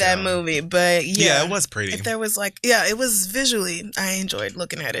enjoy that film. movie, but Yeah, it was pretty. If there was like, it was visually, I enjoyed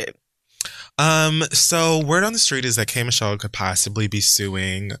looking at it. So word on the street is that K. Michelle could possibly be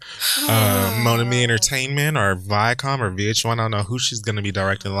suing Mona Me Entertainment or Viacom or VH1. I don't know who she's going to be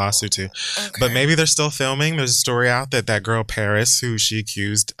directing the lawsuit to. Okay. But maybe they're still filming. There's a story out that girl Paris, who she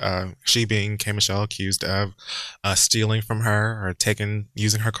accused, she being K. Michelle, accused of stealing from her or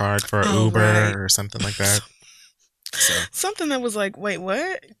using her card for Uber or something like that. So. Something that was like, wait,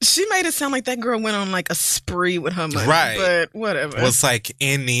 what? She made it sound like that girl went on like a spree with her money. Right. But whatever. Well, it's like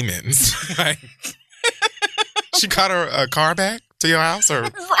Ann Neiman's. Like, she caught her car back to your house? Or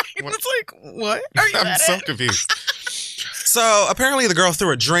right. It's like, what? Are you I'm so confused. So apparently the girl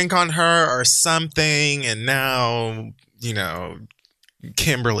threw a drink on her or something, and now,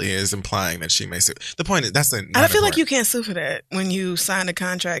 Kimberly is implying that she may sue. The point is, that's I feel like you can't sue for that when you sign a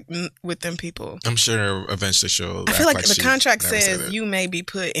contract with them people. I'm sure eventually she'll. I feel like the contract says you may be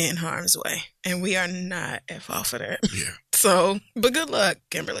put in harm's way, and we are not at fault for that. Yeah. So, but good luck,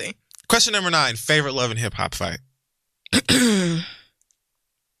 Kimberly. Question number 9: favorite love and hip hop fight. I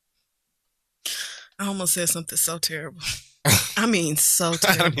almost said something so terrible. I mean, so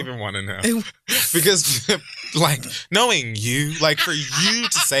terrible. I don't even want to know. Because, like, knowing you, like, for you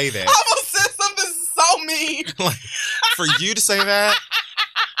to say that. I almost said something so mean. Like, for you to say that,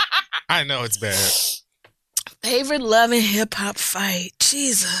 I know it's bad. Favorite love and hip hop fight.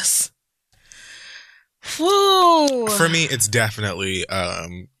 Jesus. Woo. For me, it's definitely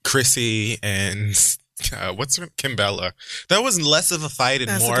Chrissy and what's her Kimbella. That was less of a fight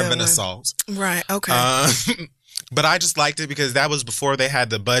and more of an assault. Right. Okay. But I just liked it because that was before they had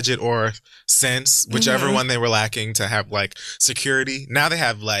the budget or sense, whichever one they were lacking to have like security. Now they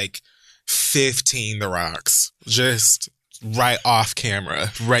have like 15 The Rocks just right off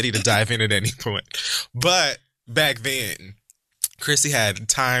camera, ready to dive in at any point. But back then, Chrissy had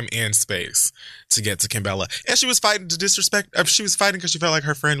time and space to get to Kimbella. And she was fighting to disrespect. She was fighting because she felt like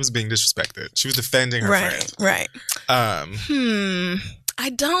her friend was being disrespected. She was defending her friend. Right. I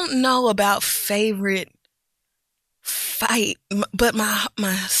don't know about favorite fight, but my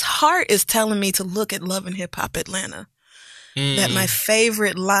heart is telling me to look at Love and Hip Hop Atlanta. That my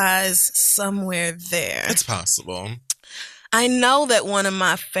favorite lies somewhere there. It's possible. I know that one of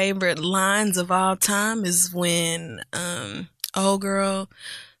my favorite lines of all time is when old girl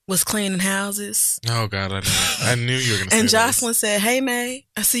was cleaning houses. Oh God, I knew you were gonna say and this. Jocelyn said, "Hey May,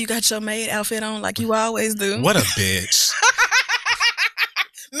 I see you got your maid outfit on like you always do." What a bitch.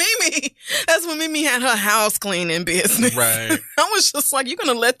 Mimi, that's when Mimi had her house cleaning business. Right. I was just like, you're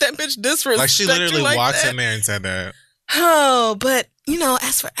gonna let that bitch disrespect Like she literally you like walked that? in there and said that. Oh, but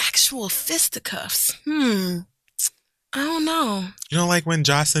as for actual fisticuffs, I don't know. You know, like when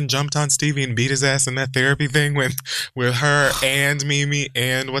Jocelyn jumped on Stevie and beat his ass in that therapy thing with her and Mimi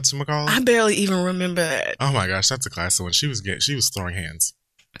and whatchamacallit? I barely even remember that. Oh my gosh, that's a classic one. She was throwing hands.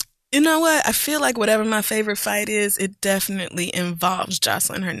 You know what? I feel like whatever my favorite fight is, it definitely involves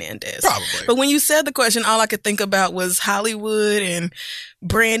Jocelyn Hernandez. Probably. But when you said the question, all I could think about was Hollywood and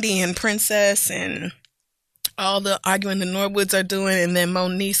Brandy and Princess and all the arguing the Norwoods are doing, and then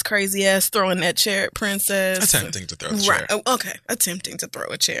Monique's crazy ass throwing that chair at Princess. Attempting to throw a chair. Right. Okay. Attempting to throw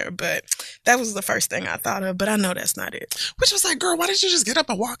a chair. But that was the first thing I thought of. But I know that's not it. Which was like, girl, why didn't you just get up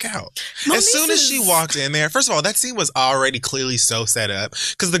and walk out? Monique as soon as she walked in there, first of all, that scene was already clearly so set up.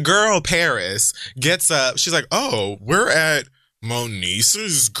 Because the girl, Paris, gets up. She's like, oh, we're at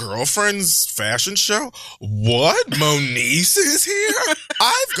Monique's girlfriend's fashion show? What? Monique is here?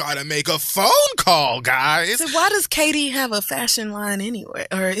 I've got to make a phone call, guys. So why does Katie have a fashion line anyway?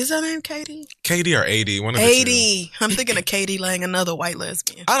 Or is her name Katie? Katie or 80, one of the 80. two. I'm thinking of Katie Lang, another white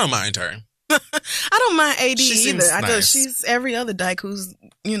lesbian. I don't mind her. I don't mind AD She either. seems nice. She's every other dyke who's,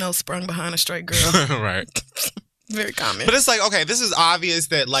 sprung behind a straight girl. Right. Very common. But it's like, okay, this is obvious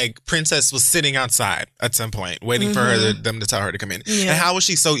that like Princess was sitting outside at some point waiting for them to tell her to come in. Yeah. And how was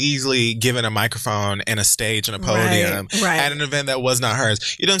she so easily given a microphone and a stage and a podium at an event that was not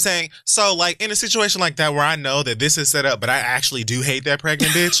hers? You know what I'm saying? So like in a situation like that where I know that this is set up, but I actually do hate that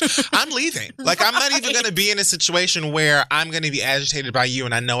pregnant bitch, I'm leaving. Like I'm not even going to be in a situation where I'm going to be agitated by you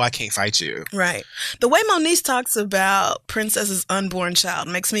and I know I can't fight you. Right. The way Monique talks about Princess's unborn child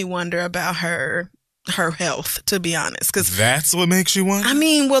makes me wonder about her health, to be honest. Because that's what makes you wonder? I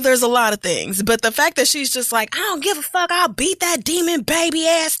mean, well, there's a lot of things. But the fact that she's just like, I don't give a fuck, I'll beat that demon baby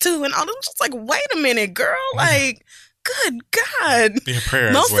ass too. And all, I'm just like, wait a minute, girl. Like, good God. Your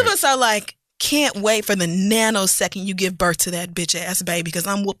prayers, most of us are like, can't wait for the nanosecond you give birth to that bitch ass baby because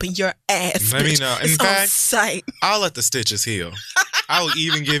I'm whooping your ass. Let me know. In fact, on sight. I'll let the stitches heal. I will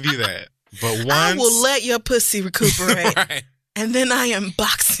even give you that. But once I will let your pussy recuperate. Right. And then I am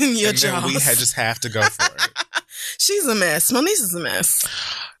boxing your jaws. And then we just have to go for it. She's a mess. Monique is a mess.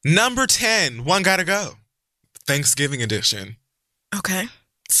 Number 10, one gotta go. Thanksgiving edition. Okay.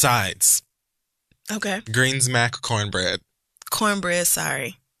 Sides. Okay. Greens, mac, cornbread. Cornbread,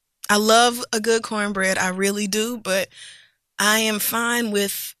 sorry. I love a good cornbread. I really do, but I am fine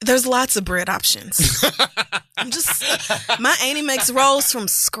with, there's lots of bread options. My auntie makes rolls from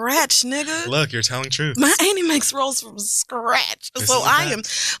scratch, nigga. Look, you're telling truth. My auntie makes rolls from scratch. This so is a I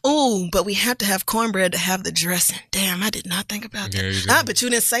fact. am, but we have to have cornbread to have the dressing. Damn, I did not think about Yeah, that. you did. But you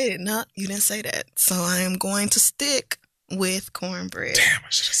didn't say it. No, you didn't say that. So I am going to stick with cornbread. Damn, I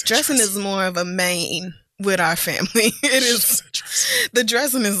should have said Dressing is more of a main with our family. It is. The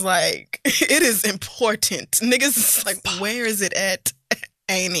dressing is like, it is important. Niggas is like, where is it at,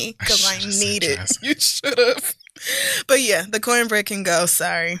 Amy? Because I need it. dressing. You should have. But yeah, the cornbread can go.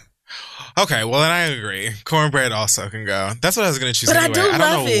 Sorry. Okay, well, then I agree. Cornbread also can go. That's what I was going to choose But I anyway. do don't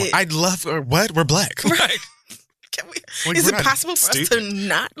love know. it. I'd love, what? We're black. Right. Like, Can we, Like, is we're it not possible for us to stupid.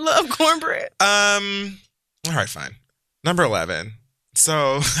 not love cornbread? all right, fine. Number 11.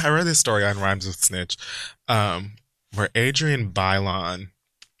 So I read this story on Rhymes with Snitch, where Adrienne Bailon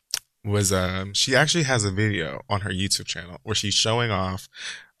was, she actually has a video on her YouTube channel where she's showing off,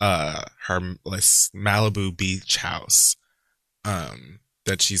 her like, Malibu beach house,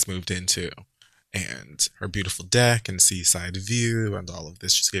 that she's moved into, and her beautiful deck and seaside view and all of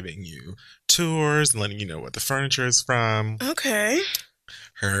this. She's giving you tours and letting you know what the furniture is from. Okay.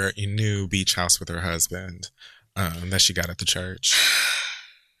 Her new beach house with her husband, that she got at the church.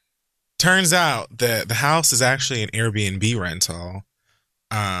 Turns out that the house is actually an Airbnb rental,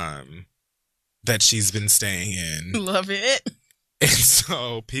 that she's been staying in. Love it. And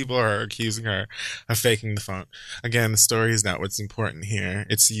so people are accusing her of faking the funk. Again, the story is not what's important here.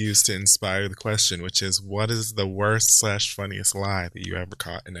 It's used to inspire the question, which is, what is the worst / funniest lie that you ever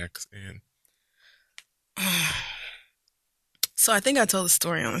caught an ex in? So I think I told the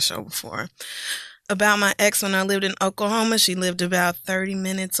story on the show before. about my ex when I lived in Oklahoma. She lived about 30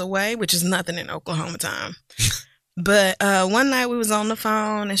 minutes away, which is nothing in Oklahoma time. But one night we was on the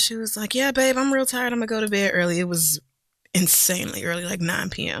phone and she was like, yeah, babe, I'm real tired. I'm going to go to bed early. It was insanely early, like 9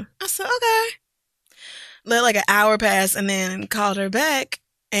 p.m. I said, okay. Let like an hour pass and then called her back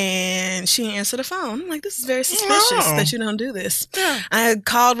and she didn't answer the phone. I'm like, this is very suspicious that you don't do this. Yeah. I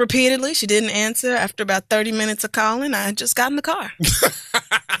called repeatedly. She didn't answer. After about 30 minutes of calling, I just got in the car.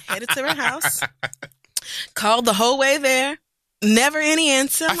 Headed to her house. Called the whole way there. Never any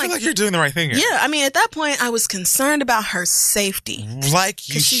answer. I feel like you're doing the right thing here. Yeah, I mean, at that point, I was concerned about her safety. Like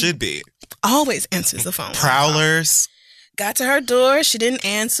you should be. Always answers the phone. Prowlers. Got to her door. She didn't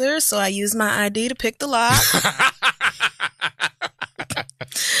answer, so I used my ID to pick the lock.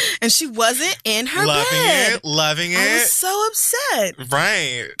 And she wasn't in her bed. Loving it. I was so upset.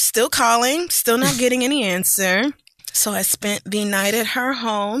 Right. Still calling, still not getting any answer. So I spent the night at her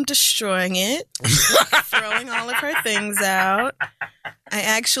home destroying it, throwing all of her things out. I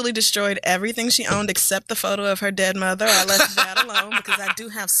actually destroyed everything she owned except the photo of her dead mother. I left that alone because I do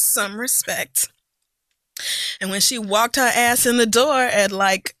have some respect. And when she walked her ass in the door at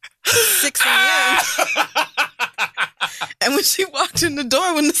like 6 a.m., and when she walked in the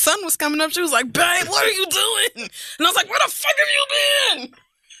door when the sun was coming up, she was like, babe, what are you doing? And I was like, where the fuck have you been?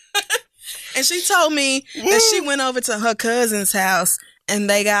 And she told me that she went over to her cousin's house and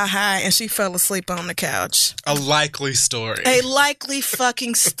they got high and she fell asleep on the couch. A likely story. A likely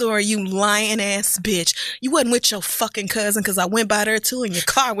fucking story, you lying ass bitch. You wasn't with your fucking cousin because I went by there too and your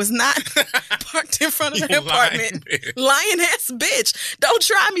car was not parked in front of her apartment. Lying ass bitch. Don't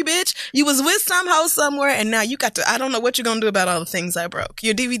try me, bitch. You was with some hoe somewhere and now you got to, I don't know what you're going to do about all the things I broke.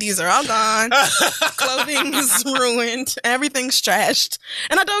 Your DVDs are all gone. Clothing is ruined. Everything's trashed.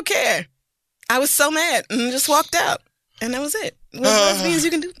 And I don't care. I was so mad and just walked out. And that was it. What lesbians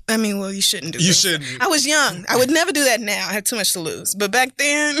you can do? I mean, well, you shouldn't do that. You shouldn't. I was young. I would never do that now. I had too much to lose. But back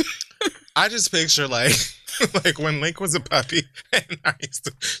then... I just picture like when Link was a puppy and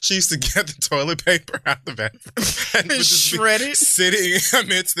she used to get the toilet paper out the bathroom and would just shred it. Sitting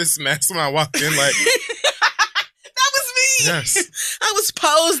amidst this mess when I walked in like... That was me. Yes. I was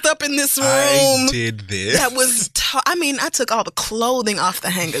posed up in this room. I did this. That was... I took all the clothing off the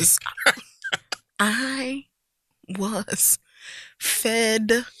hangers. I was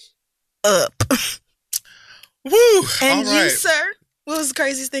fed up. Woo! And all you, right. sir? What was the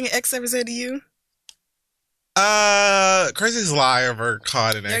craziest thing an ex ever said to you? Craziest lie I ever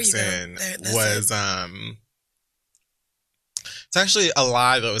caught an There ex you go. in That's was it's actually a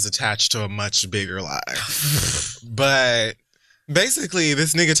lie that was attached to a much bigger lie. But basically,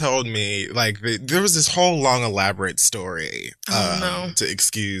 this nigga told me, like, there was this whole long, elaborate story to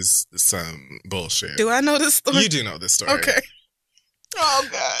excuse some bullshit. Do I know this story? You do know this story. Okay. Oh,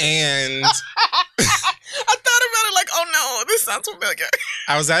 God. And I thought about it like, oh, no, this sounds familiar.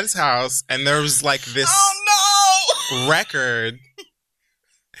 I was at his house, and there was, like, this record.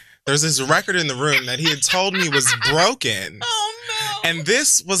 There's this record in the room that he had told me was broken. Oh, no. And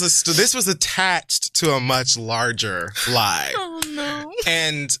this was attached to a much larger lie. Oh, no.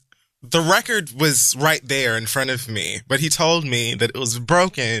 And the record was right there in front of me, but he told me that it was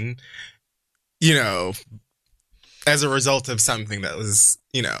broken, you know, as a result of something that was,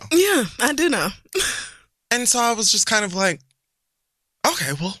 you know. Yeah, I do know. And so I was just kind of like,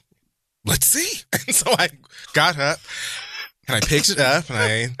 okay, well, let's see. And so I got up and I picked it up and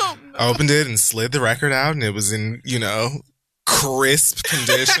I opened it and slid the record out and it was in, you know, crisp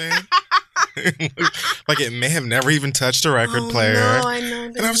condition. Like it may have never even touched a record player. No, I know.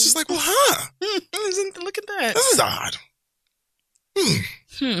 And I was just like, well, Look at that. This is odd.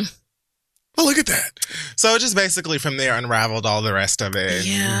 Well, look at that. So it just basically from there unraveled all the rest of it.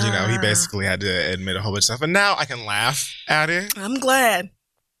 Yeah. And, you know, he basically had to admit a whole bunch of stuff. And now I can laugh at it I'm glad.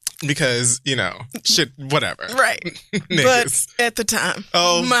 because, you know, shit, whatever. Right. Niggas. But at the time,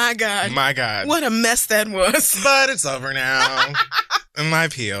 Oh, my God. My God. What a mess that was. But it's over now. And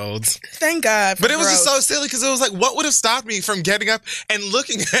I've healed. Thank God. But it was just so silly because it was like, what would have stopped me from getting up and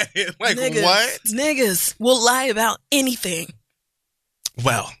looking at it? Like, what? Niggas will lie about anything.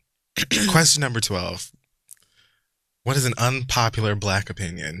 Well, question number 12. What is an unpopular black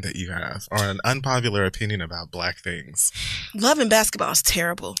opinion that you have? Or an unpopular opinion about black things? Loving basketball is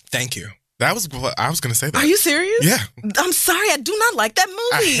terrible. Thank you. That was what I was going to say. That. Are you serious? Yeah. I'm sorry. I do not like that movie.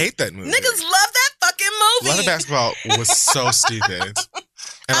 I hate that movie. Niggas love that fucking movie. Loving basketball was so stupid.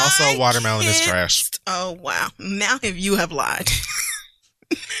 And also, Watermelon is trash. Oh, wow. Now you have lied.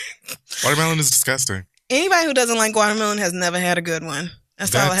 Watermelon is disgusting. Anybody who doesn't like watermelon has never had a good one.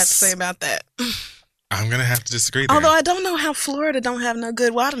 That's all I have to say about that. I'm going to have to disagree there. Although I don't know how Florida don't have no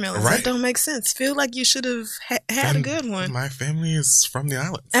good watermelons. Right. That don't make sense. Feel like you should have had a good one. My family is from the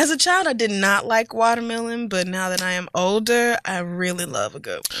islands. As a child, I did not like watermelon, but now that I am older, I really love a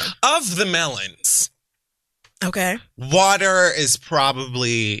good one. Of the melons, Okay. water is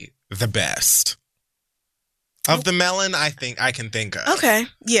probably the best. Of the melon, I think I can think of. Okay.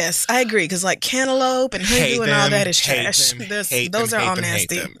 Yes, I agree. Because like cantaloupe and honeydew and all that is hate trash. them, Those hate are them, all hate them, hate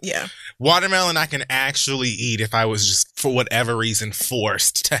nasty. them. Yeah. Watermelon I can actually eat if I was just, for whatever reason,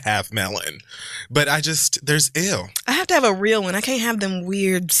 forced to have melon. But there's ill. I have to have a real one. I can't have them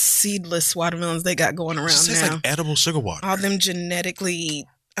weird seedless watermelons they got going It around just tastes now. like edible sugar water. All them genetically.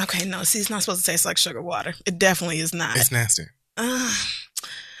 Okay, no. See, it's not supposed to taste like sugar water. It definitely is not. It's nasty.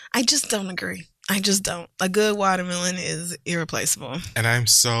 I just don't agree. I just don't. A good watermelon is irreplaceable. And I'm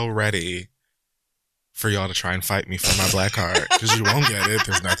so ready for y'all to try and fight me for my black card because you won't get it.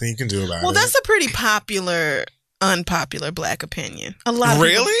 There's nothing you can do about it. Well, that's a pretty popular, unpopular black opinion. A lot of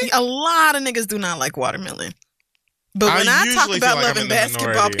Really? people, a lot of niggas do not like watermelon. But when I I talk usually about feel like I'm loving in the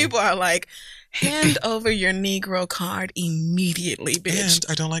basketball, minority. people are like, hand over your Negro card immediately, bitch.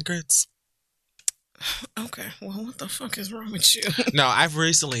 And I don't like grits. Okay, well, what the fuck is wrong with you? No, I've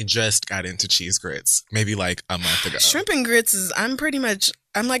recently just got into cheese grits, maybe like a month ago. Shrimp and grits is, I'm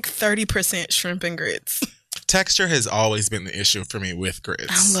like 30% shrimp and grits. Texture has always been the issue for me with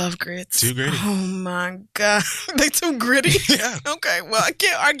grits. I love grits. Too gritty. Oh my God. They too gritty? Yeah. Okay, well, I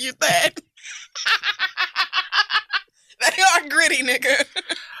can't argue that. They are gritty, nigga.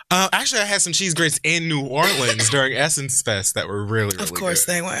 Actually, I had some cheese grits in New Orleans during Essence Fest that were really, really Of course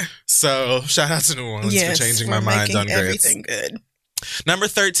good. they were. So, shout out to New Orleans Yes, for changing we're my mind making on grits. everything good. Number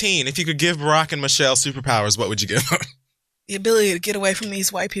 13, if you could give Barack and Michelle superpowers, what would you give them? The ability to get away from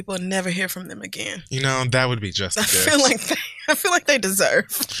these white people and never hear from them again. You know, that would be just I as good. feel like they deserve.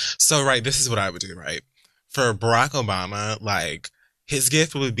 So, right, this is what I would do, right? For Barack Obama, like, his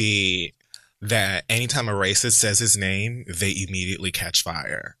gift would be that anytime a racist says his name, they immediately catch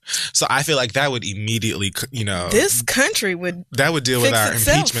fire. So I feel like that would immediately, This country would that would deal with fix our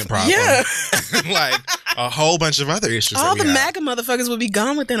itself. impeachment problem. Yeah. Like a whole bunch of other issues. All that the we have. MAGA motherfuckers would be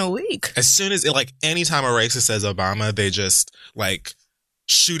gone within a week. As soon as anytime a racist says Obama, they just like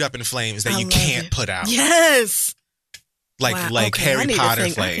shoot up in flames that I you love can't it. put out. Yes. Like Wow, okay, I Harry need to Potter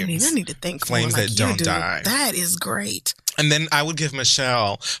think- flames. I need to think Flames more that like don't you do. die. That is great. And then I would give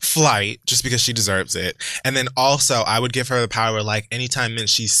Michelle flight just because she deserves it. And then also I would give her the power, like anytime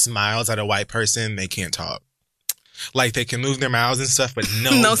she smiles at a white person, they can't talk. Like they can move their mouths and stuff, but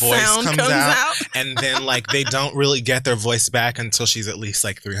no voice sound comes out. And then like they don't really get their voice back until she's at least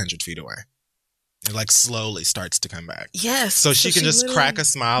like 300 feet away. It like slowly starts to come back. Yes. So she can just literally crack a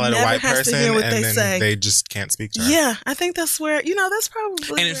smile at a never white has to person hear what and they then say. they just can't speak to her. Yeah, I think that's where, that's probably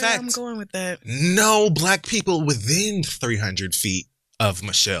And in where fact- I'm going with that. No black people within 300 feet of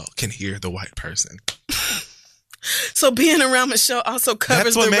Michelle can hear the white person. So being around Michelle also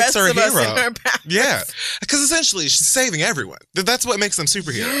covers That's what the makes rest her a of us hero. in her power. Yeah, because essentially she's saving everyone. That's what makes them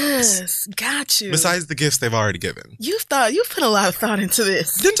superheroes. Yes, got you. Besides the gifts they've already given. You've put a lot of thought into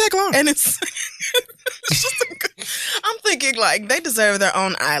this. Didn't take long. And it's just I'm thinking like they deserve their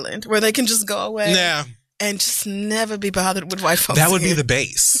own island where they can just go away Yeah, and just never be bothered with white folks. that would be again. the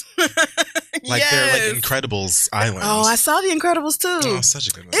base. Like they're Yes. like Incredibles island. Oh, I saw The Incredibles too. Oh, such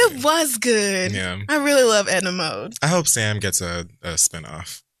a good movie. It was good. Yeah. I really love Edna Mode. I hope Sam gets a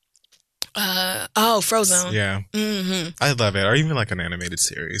spinoff. Frozen. Yeah, Mm-hmm. I love it. Or even like an animated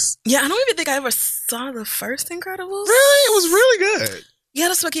series. Yeah, I don't even think I ever saw the first Incredibles. Really? It was really good. Yeah,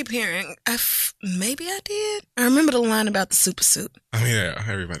 that's what I keep hearing. Maybe I did. I remember the line about the super suit. I mean, yeah,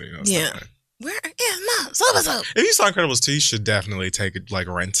 everybody knows Yeah. that. Where is my super suit? If you saw Incredibles 2, you should definitely take it, like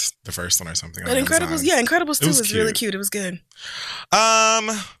rent the first one or something. But on Incredibles, Amazon. yeah, Incredibles 2 was was really cute. cute. It was good.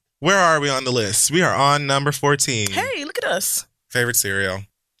 Where are we on the list? We are on number 14. Hey, look at us. Favorite cereal.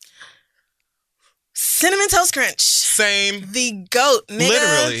 Cinnamon Toast Crunch. Same. The GOAT, nigga.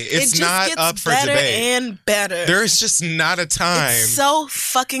 Literally, It it's just not gets up for better debate. and better. There's just not a time It's so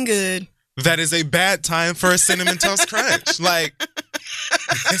fucking good. that is a bad time for a Cinnamon Toast Crunch. Like,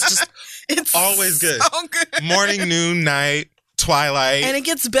 it's just It's always good. So good. morning, noon, night, twilight. And it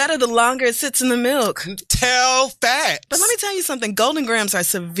gets better the longer it sits in the milk. Tell facts. But let me tell you something. Golden Grams are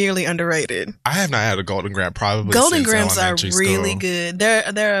severely underrated. I have not had a Golden Graham probably Golden since Grams are elementary really school. good.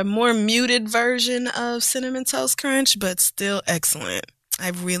 They're a more muted version of Cinnamon Toast Crunch, but still excellent. I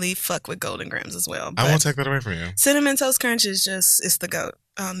really fuck with Golden Grams as well. I but won't take that away from you. Cinnamon Toast Crunch is it's the GOAT.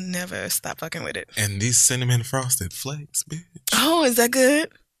 I'll never stop fucking with it. And these cinnamon frosted flakes, bitch. Oh, is that good?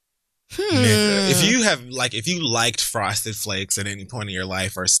 Nigga, if you liked Frosted Flakes at any point in your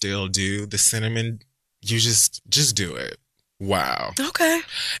life or still do, the cinnamon You just do it. Wow. Okay.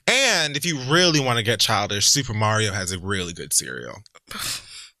 And if you really want to get childish, Super Mario has a really good cereal.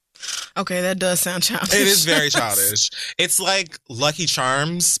 Okay, that does sound childish. It is very childish. It's like Lucky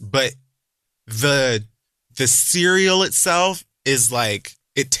Charms, but the cereal itself is like,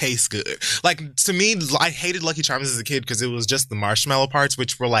 it tastes good. Like, to me, I hated Lucky Charms as a kid because it was just the marshmallow parts,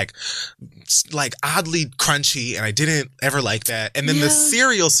 which were like oddly crunchy, and I didn't ever like that. And then the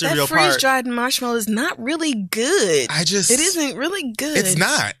cereal that part, freeze-dried marshmallow is not really good. it isn't really good. It's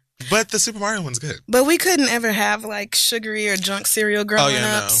not. But the Super Mario one's good. But we couldn't ever have like sugary or junk cereal growing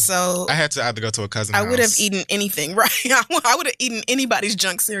up. No. So I had to either go to a cousin's house. I would have eaten anything, right? I would have eaten anybody's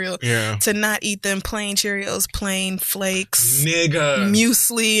junk cereal. Yeah. To not eat them plain Cheerios, plain flakes, Nigga.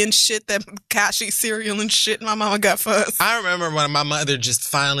 muesli and shit, that Kashi cereal and shit my mama got for us. I remember when my mother just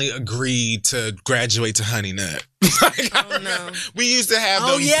finally agreed to graduate to Honey Nut. No. We used to have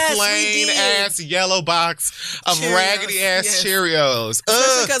those plain ass yellow box of Cheerios, raggedy ass Cheerios.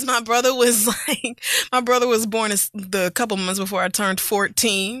 Especially because my brother was born the couple months before I turned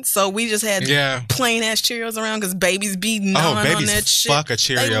 14, so we just had plain ass Cheerios around because babies be gnawing on that shit. Fuck a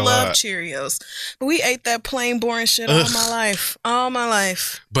Cheerio. They love Cheerios, but we ate that plain boring shit all my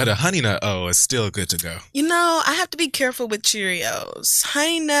life. But a Honey Nut is still good to go. You know, I have to be careful with Cheerios,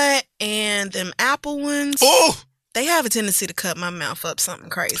 Honey Nut, and them apple ones. Oh. They have a tendency to cut my mouth up something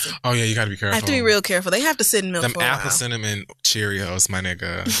crazy. Oh, yeah, you got to be careful. I have to be real careful. They have to sit in milk for a while. Them apple cinnamon Cheerios, my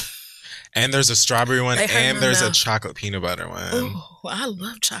nigga. And there's a strawberry one, and there's a chocolate peanut butter one. Oh, I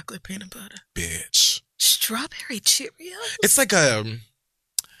love chocolate peanut butter. Bitch. Strawberry Cheerios? It's like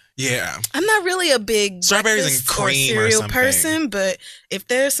yeah. I'm not really a big strawberries and cream or cereal or person, but if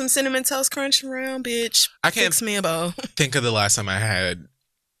there's some Cinnamon Toast Crunch around, bitch, fix me a bowl. Think of the last time I had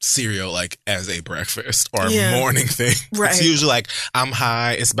cereal like as a breakfast or morning thing. Right. It's usually like, I'm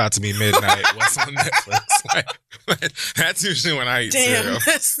high, it's about to be midnight, what's on Netflix? Like, that's usually when I eat cereal.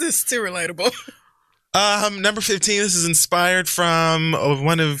 This is too relatable. Number 15, this is inspired from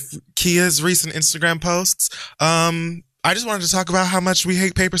one of Kia's recent Instagram posts. I just wanted to talk about how much we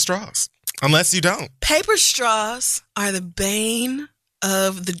hate paper straws. Unless you don't. Paper straws are the bane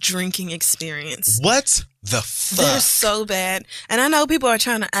of the drinking experience. What the fuck? They're so bad. And I know people are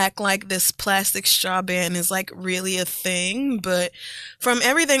trying to act like this plastic straw ban is like really a thing, but from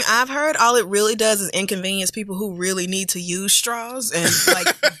everything I've heard, all it really does is inconvenience people who really need to use straws and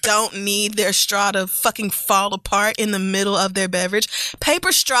like don't need their straw to fucking fall apart in the middle of their beverage.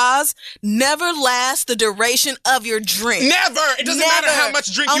 Paper straws never last the duration of your drink. Never! It doesn't matter how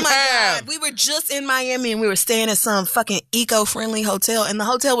much drink you have. God. We were just in Miami and we were staying at some fucking eco-friendly hotel, and the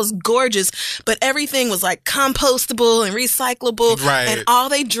hotel was gorgeous, but everything was like compostable and recyclable. Right. And all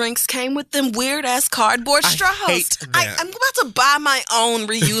they drinks came with them weird ass cardboard straws. I hate them. I'm about to buy my own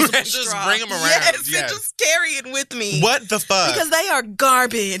reusable just straw. Bring them around. Yes, and just carry it with me. What the fuck? Because they are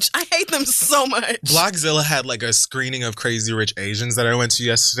garbage. I hate them so much. Blockzilla had like a screening of Crazy Rich Asians that I went to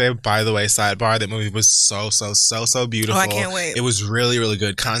yesterday. By the way, sidebar, that movie was so beautiful. Oh, I can't wait. It was really, really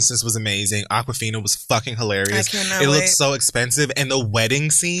good. Constance was amazing. Aquafina was fucking hilarious. I cannot wait. It looked so expensive. And the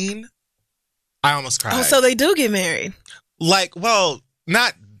wedding scene, I almost cried. Oh, so they do get married? Like, well, I'm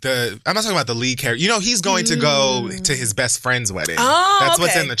not talking about the lead character. You know, he's going to go to his best friend's wedding. Oh, that's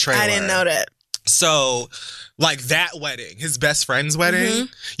what's in the trailer. I didn't know that. So, like that wedding, his best friend's wedding,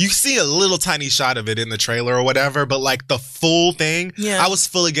 you see a little tiny shot of it in the trailer or whatever, but like the full thing, I was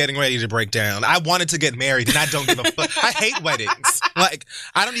fully getting ready to break down. I wanted to get married and I don't give a fuck. I hate weddings. Like,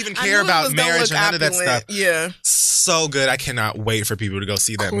 I don't even care about marriage or none of that stuff. Yeah. So good. I cannot wait for people to go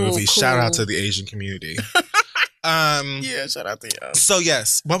see that movie. Cool. Shout out to the Asian community. Yeah, shout out to y'all. So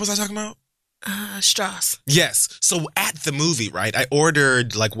yes, what was I talking about? Straws. Yes. So at the movie, right, I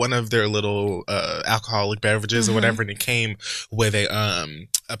ordered like one of their little alcoholic beverages or whatever, and it came with a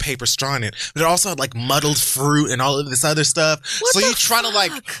paper straw in it. But it also had like muddled fruit and all of this other stuff. So you're trying to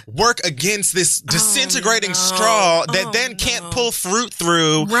like work against this disintegrating straw that then can't pull fruit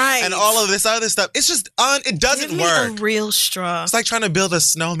through, right? And all of this other stuff. It's just it doesn't work. A real straw. It's like trying to build a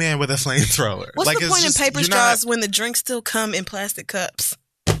snowman with a flamethrower. What's the point in paper straws when the drinks still come in plastic cups?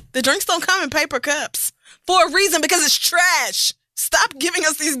 The drinks don't come in paper cups for a reason, because it's trash. Stop giving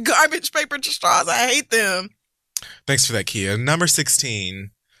us these garbage paper straws. I hate them. Thanks for that, Kia. Number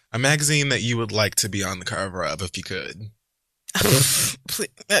 16, a magazine that you would like to be on the cover of if you could.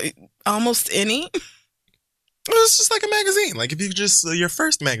 Almost any. Well, it's just like a magazine. Like if you could just, your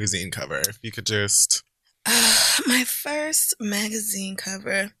first magazine cover, if you could just. My first magazine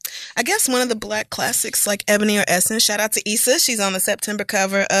cover. I guess one of the black classics like Ebony or Essence. Shout out to Issa. She's on the September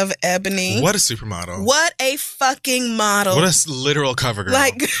cover of Ebony. What a supermodel. What a fucking model. What a literal cover girl.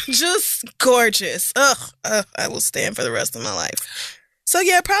 Like, just gorgeous. Ugh, I will stand for the rest of my life. So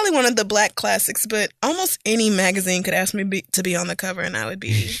yeah, probably one of the black classics, but almost any magazine could ask me to be on the cover and I would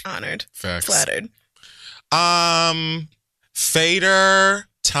be honored. Facts. Flattered. Fader,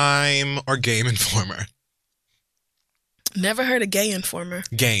 Time, or Game Informer? Never heard of Gay Informer.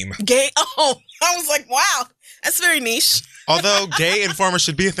 Game. Gay? Oh, I was like, wow, that's very niche. Although Gay Informer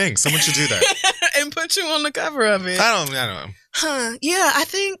should be a thing. Someone should do that. And put you on the cover of it. I don't know. Huh. Yeah, I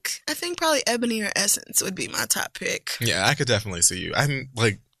think probably Ebony or Essence would be my top pick. Yeah, I could definitely see you. I'm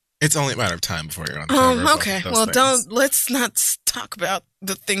like, it's only a matter of time before you're on the cover. Okay. Well, let's not talk about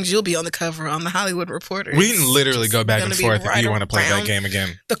the things you'll be on the cover on the Hollywood Reporter. We can literally go back and forth right if you want to play that game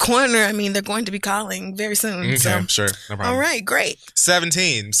again. The corner, I mean, they're going to be calling very soon. Okay, so. sure. No problem. All right, great.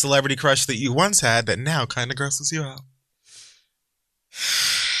 17, celebrity crush that you once had that now kind of grosses you out.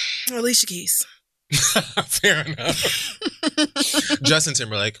 Alicia Keys. Fair enough. Justin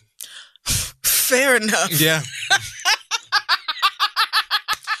Timberlake. Fair enough. Yeah.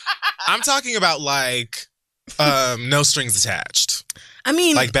 I'm talking about like no strings attached. I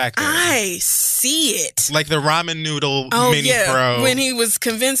mean, like back then. I see it. Like the ramen noodle mini yeah. pro. When he was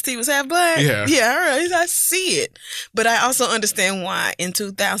convinced he was half black. Yeah. Yeah, all right. I see it. But I also understand why in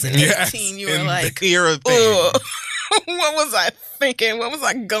 2018 you were in like, the era of oh, what was I thinking? What was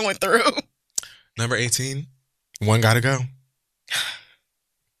I going through? Number 18, One Gotta Go.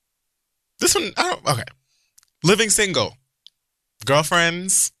 This one, okay. Living Single.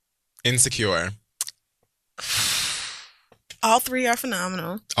 Girlfriends. Insecure. All three are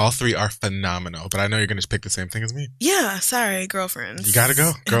phenomenal. All three are phenomenal, but I know you're going to pick the same thing as me. Yeah, sorry, Girlfriends. You gotta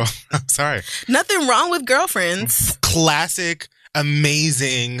go, girl. I'm sorry. Nothing wrong with Girlfriends. Classic,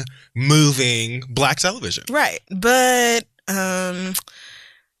 amazing, moving black television. Right, but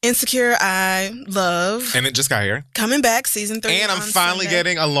Insecure I love. And it just got here. Coming back, season 3. And I'm finally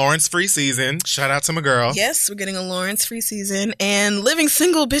getting a Lawrence free season. Shout out to my girl. Yes, we're getting a Lawrence free season. And Living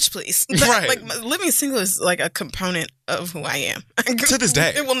Single, bitch, please. Right. Like, Living Single is like a component of who I am. To this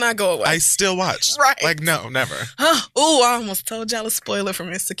day. It will not go away. I still watch. Right. Like, no, never. Oh, I almost told y'all a spoiler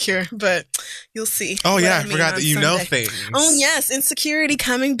from Insecure, but you'll see. Oh, yeah. I mean forgot that you Sunday. know things. Oh, yes. Insecurity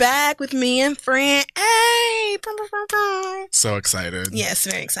coming back with me and friend. Hey. So excited. Yes,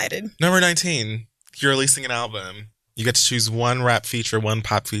 very excited. Number 19. You're releasing an album. You get to choose one rap feature, one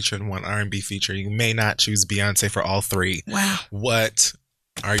pop feature, and one R&B feature. You may not choose Beyonce for all three. Wow. What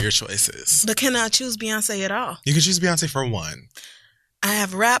are your choices? But can I choose Beyonce at all? You can choose Beyonce for one. I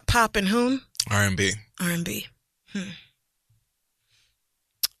have rap, pop, and whom? R&B. R&B.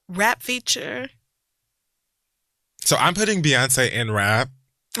 Rap feature. So I'm putting Beyonce in rap.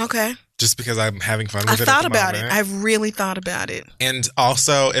 Okay. Just because I'm having fun with I it. thought about it. I've really thought about it. And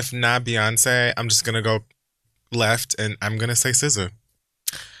also, if not Beyonce, I'm just going to go left and I'm going to say SZA.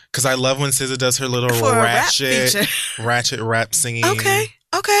 Because I love when SZA does her little ratchet rap singing Okay.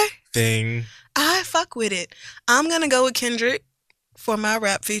 thing. I fuck with it. I'm going to go with Kendrick for my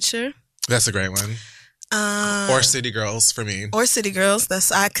rap feature. That's a great one. Or City Girls for me. Or City Girls.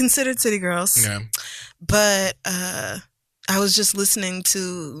 I considered City Girls. Yeah. But I was just listening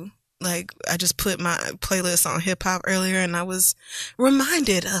to, like, I just put my playlist on hip hop earlier and I was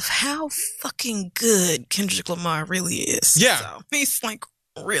reminded of how fucking good Kendrick Lamar really is. Yeah. So he's like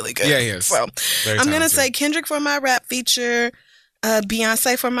really good. Yeah, he is. So Very I'm going to talented. say Kendrick for my rap feature,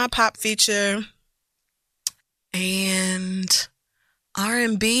 Beyonce for my pop feature, and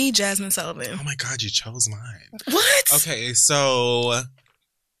R&B, Jasmine Sullivan. Oh my God, you chose mine. What? Okay, so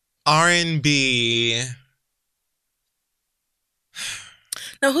R&B.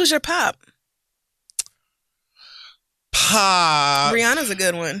 Now, who's your pop? Pop. Rihanna's a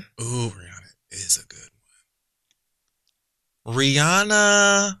good one. Ooh, Rihanna is a good one.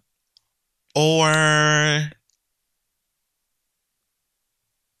 Rihanna or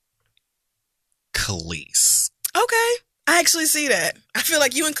Khalees. Okay. I actually see that. I feel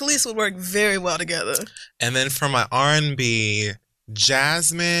like you and Khalees would work very well together. And then for my R&B,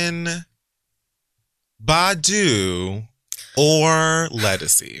 Jasmine, Badu, or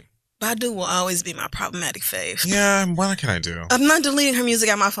Ledisi. Badu will always be my problematic fave. Yeah, what can I do? I'm not deleting her music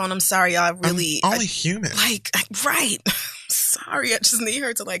on my phone. I'm sorry, y'all. Really, I'm only human. Right. Sorry, I just need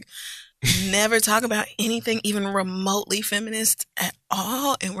her to never talk about anything even remotely feminist at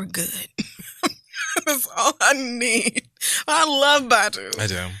all, and we're good. That's all I need. I love Badu. I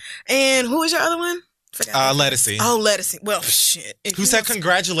do. And who was your other one? Lettucey. Oh, Lettucey. Well, shit. Who said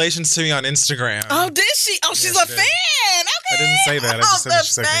congratulations to me on Instagram? Oh, did she? Oh, she's a fan. Okay. I didn't say that. I just said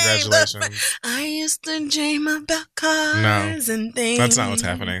she said congratulations. I used to dream about cars and things. That's not what's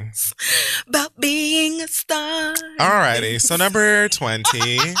happening. About being a star. Alrighty. So number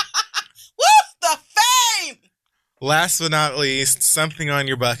 20. Woo! The fame! Last but not least, something on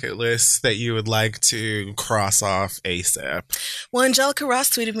your bucket list that you would like to cross off ASAP. Well, Angelica Ross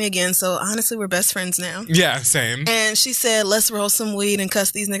tweeted me again, so honestly, we're best friends now. Yeah, same. And she said, let's roll some weed and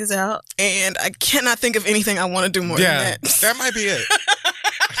cuss these niggas out. And I cannot think of anything I want to do more than that. That might be it.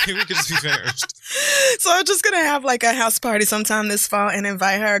 I think we could just be finished. So I'm just going to have like a house party sometime this fall and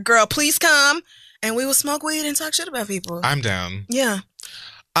invite her. Girl, please come. And we will smoke weed and talk shit about people. I'm down. Yeah.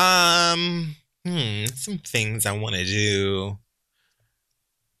 Some things I want to do.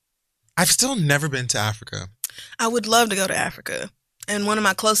 I've still never been to Africa. I would love to go to Africa. And one of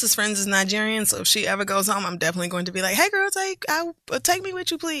my closest friends is Nigerian, so if she ever goes home, I'm definitely going to be like, hey, girl, take me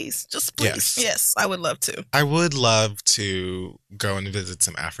with you, please. Just please. Yes, I would love to. I would love to go and visit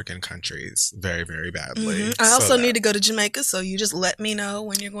some African countries very, very badly. Mm-hmm. I also need to go to Jamaica, so you just let me know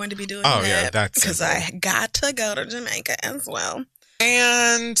when you're going to be doing that. Oh, yeah, that's because I got to go to Jamaica as well.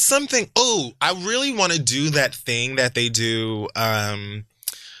 And I really want to do that thing that they do,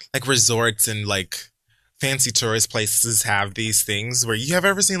 like resorts and like fancy tourist places have these things where you have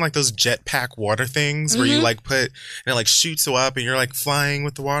ever seen like those jetpack water things where you like put, and it like shoots you up and you're like flying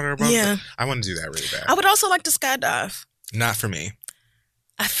with the water above. Yeah. I want to do that really bad. I would also like to skydive. Not for me.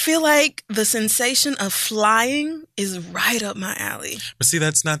 I feel like the sensation of flying is right up my alley. But see,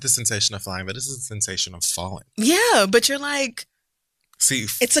 that's not the sensation of flying, but it's the sensation of falling. Yeah, but you're like, see,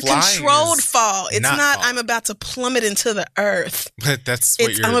 it's a controlled fall. It's not I'm about to plummet into the earth. But that's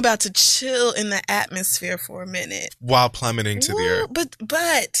I'm about to chill in the atmosphere for a minute. While plummeting to the earth.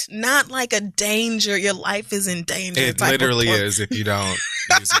 But not like a danger. Your life is in danger. It literally is if you don't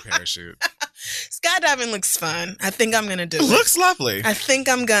use a parachute. Skydiving looks fun. I think I'm going to do it. It looks lovely. I think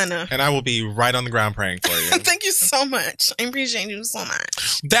I'm gonna. And I will be right on the ground praying for you. Thank you so much. I appreciate you so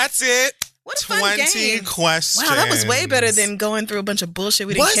much. That's it. What a fun game. 20 questions. Wow, that was way better than going through a bunch of bullshit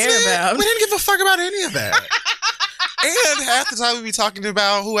we didn't care about. We didn't give a fuck about any of that. And half the time we be talking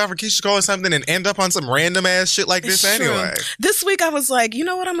about whoever Keisha Cole or something and end up on some random ass shit like this anyway. This week I was like, you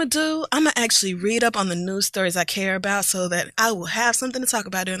know what I'm going to do? I'm going to actually read up on the news stories I care about so that I will have something to talk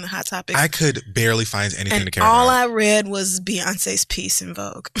about during the Hot Topics. I could barely find anything to care all about. I read was Beyonce's piece in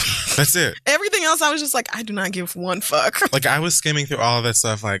Vogue. That's it. Everything else I was just like, I do not give one fuck. Like I was skimming through all of that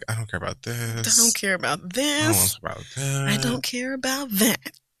stuff like, I don't care about this. I don't care about this. I don't care about that. I don't care about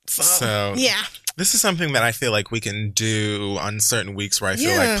that. So yeah. This is something that I feel like we can do on certain weeks where I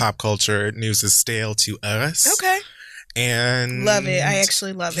feel like pop culture news is stale to us. Okay. And love it. I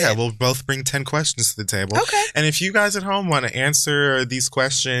actually love it. Yeah, we'll both bring 10 questions to the table. Okay. And if you guys at home want to answer these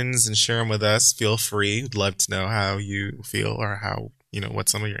questions and share them with us, feel free. We'd love to know how you feel or how, what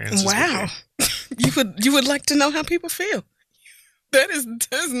some of your answers Wow. You would like to know how people feel. That's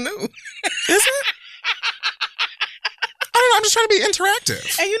new. Is it? I don't know. I'm just trying to be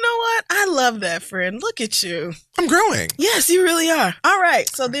interactive. And you know what? I love that, friend. Look at you. I'm growing. Yes, you really are. All right.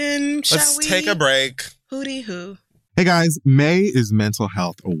 So then, let's take a break. Hootie hoo. Hey guys, May is Mental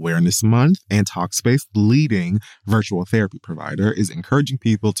Health Awareness Month, and Talkspace, the leading virtual therapy provider, is encouraging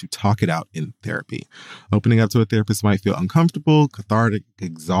people to talk it out in therapy. Opening up to a therapist might feel uncomfortable, cathartic,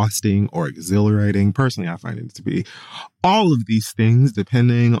 exhausting, or exhilarating. Personally, I find it to be all of these things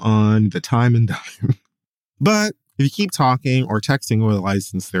depending on the time and dime. But if you keep talking or texting with a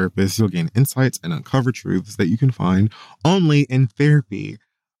licensed therapist, you'll gain insights and uncover truths that you can find only in therapy.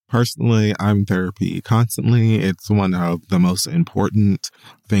 Personally, I'm in therapy constantly. It's one of the most important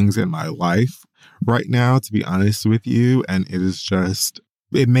things in my life right now, to be honest with you. And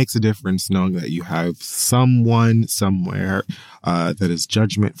it makes a difference knowing that you have someone somewhere that is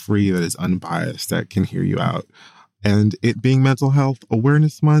judgment-free, that is unbiased, that can hear you out. And it being Mental Health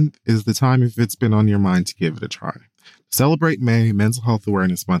Awareness Month is the time, if it's been on your mind, to give it a try. Celebrate May, Mental Health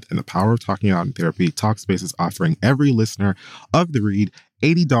Awareness Month, and the power of talking out in therapy. Talkspace is offering every listener of The Read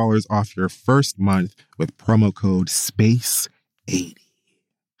 $80 off your first month with promo code SPACE80.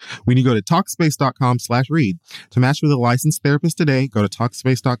 When you go to Talkspace.com/read to match with a licensed therapist today, go to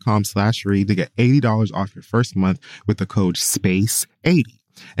Talkspace.com/read to get $80 off your first month with the code SPACE80.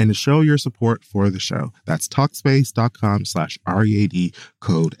 And to show your support for the show, that's Talkspace.com/READ,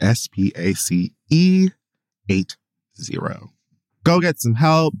 code SPACE80. Go get some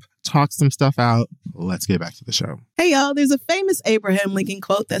help, talk some stuff out. Let's get back to the show. Hey, y'all, there's a famous Abraham Lincoln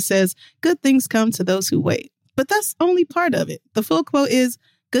quote that says, good things come to those who wait. But that's only part of it. The full quote is,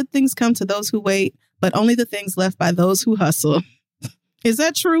 good things come to those who wait, but only the things left by those who hustle. Is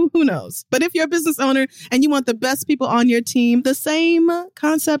that true? Who knows? But if you're a business owner and you want the best people on your team, the same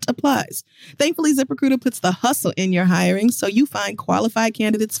concept applies. Thankfully, ZipRecruiter puts the hustle in your hiring so you find qualified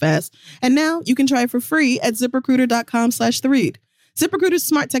candidates fast. And now you can try it for free at ZipRecruiter.com/theread. ZipRecruiter's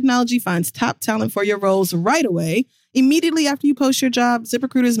smart technology finds top talent for your roles right away. Immediately after you post your job,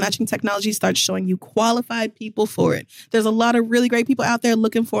 ZipRecruiter's matching technology starts showing you qualified people for it. There's a lot of really great people out there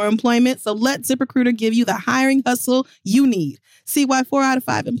looking for employment, so let ZipRecruiter give you the hiring hustle you need. See why 4 out of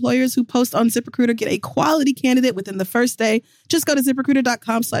 5 employers who post on ZipRecruiter get a quality candidate within the first day. Just go to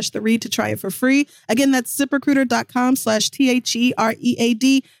ZipRecruiter.com/theread to try it for free. Again, that's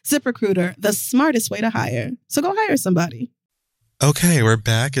ZipRecruiter.com/THEREAD. ZipRecruiter, the smartest way to hire. So go hire somebody. Okay, we're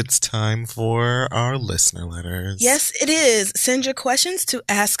back. It's time for our listener letters. Yes, it is. Send your questions to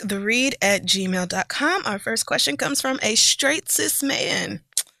asktheread@gmail.com. Our first question comes from a straight cis man.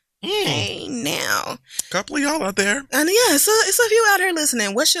 Hey, now. Couple of y'all out there. And yeah, it's a few out here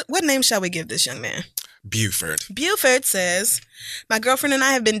listening. What name shall we give this young man? Buford. Buford says, my girlfriend and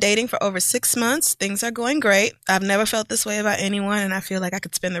I have been dating for over 6 months. Things are going great. I've never felt this way about anyone, and I feel like I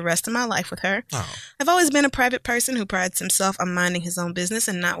could spend the rest of my life with her. Oh. I've always been a private person who prides himself on minding his own business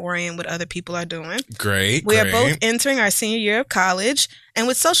and not worrying what other people are doing. Great. We are both entering our senior year of college, and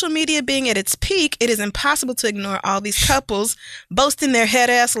with social media being at its peak, it is impossible to ignore all these couples boasting their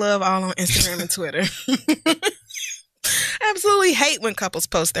head-ass love all on Instagram and Twitter. I absolutely hate when couples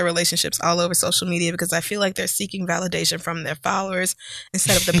post their relationships all over social media because I feel like they're seeking validation from their followers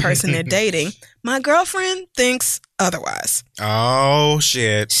instead of the person they're dating. My girlfriend thinks otherwise. Oh,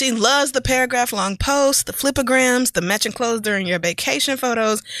 shit. She loves the paragraph-long posts, the flipograms, the matching clothes during your vacation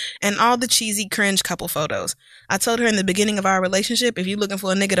photos, and all the cheesy cringe couple photos. I told her in the beginning of our relationship, if you're looking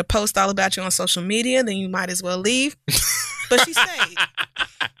for a nigga to post all about you on social media, then you might as well leave. But she stayed.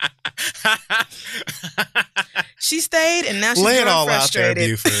 She stayed, and now she's growing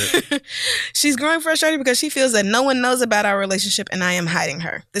frustrated. She's growing frustrated because she feels that no one knows about our relationship and I am hiding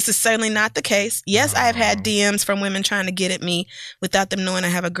her. This is certainly not the case. Yes, I have had DMs from women trying to get at me without them knowing I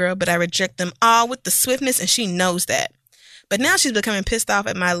have a girl, but I reject them all with the swiftness, and she knows that. But now she's becoming pissed off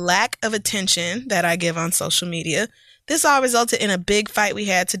at my lack of attention that I give on social media. This all resulted in a big fight we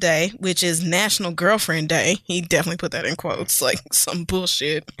had today, which is National Girlfriend Day. He definitely put that in quotes, like some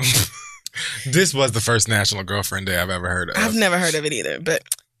bullshit. This was the first National Girlfriend Day I've ever heard of. I've never heard of it either, but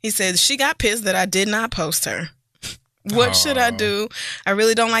he says she got pissed that I did not post her. What should I do? I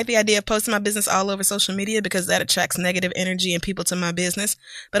really don't like the idea of posting my business all over social media because that attracts negative energy and people to my business.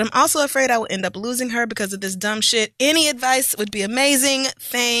 But I'm also afraid I will end up losing her because of this dumb shit. Any advice would be amazing.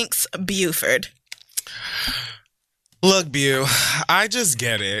 Thanks, Buford. Look, Bu, I just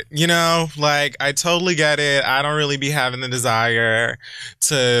get it. You know, like, I totally get it. I don't really be having the desire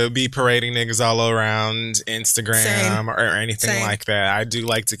to be parading niggas all around Instagram or anything like that. I do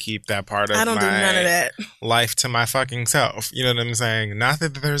like to keep that part of I don't do none of that. Life to my fucking self. You know what I'm saying? Not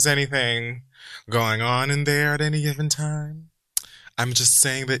that there's anything going on in there at any given time. I'm just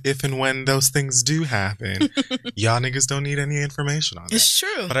saying that if and when those things do happen, y'all niggas don't need any information on it. It's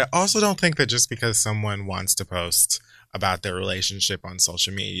true. But I also don't think that just because someone wants to post about their relationship on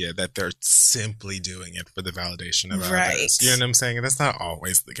social media that they're simply doing it for the validation of others. You know what I'm saying? And that's not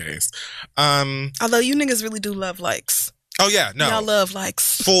always the case. Although you niggas really do love likes. Oh, yeah. No. Y'all love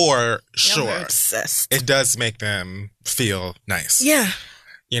likes. For sure. Y'all are obsessed. It does make them feel nice. Yeah.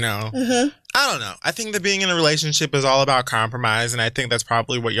 You know? Mm-hmm. I don't know. I think that being in a relationship is all about compromise, and I think that's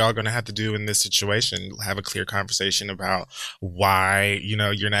probably what y'all are going to have to do in this situation. Have a clear conversation about why, you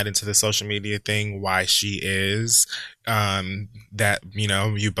know, you're not into the social media thing, why she is, that, you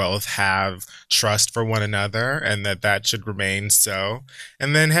know, you both have trust for one another and that should remain so.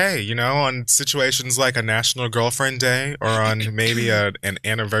 And then, hey, you know, on situations like a National Girlfriend Day or on maybe an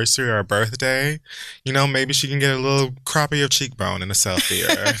anniversary or a birthday, you know, maybe she can get a little croppy of cheekbone in a selfie,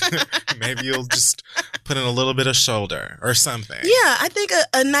 or maybe you'll just put in a little bit of shoulder or something. Yeah, I think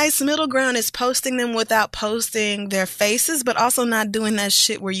a nice middle ground is posting them without posting their faces, but also not doing that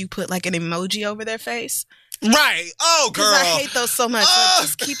shit where you put like an emoji over their face. Right. Oh, girl. I hate those so much. Oh. Like,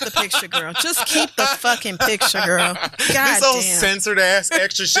 just keep the picture, girl. Just keep the fucking picture, girl. God this old damn. censored ass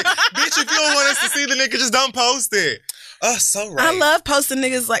extra shit. Bitch, if you don't want us to see the nigga, just don't post it. Oh, so right. I love posting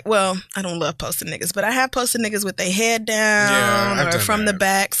niggas like, well, I don't love posting niggas, but I have posted niggas with their head down or from the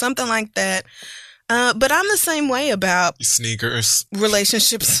back, something like that. But I'm the same way about sneakers.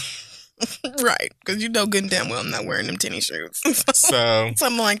 relationships. Right, because you know good and damn well I'm not wearing them tennis shoes. So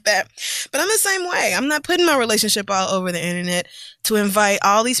Something like that. But I'm the same way. I'm not putting my relationship all over the internet to invite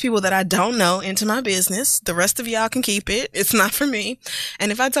all these people that I don't know into my business. The rest of y'all can keep it. It's not for me.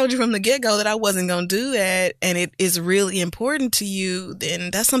 And if I told you from the get-go that I wasn't going to do that and it is really important to you,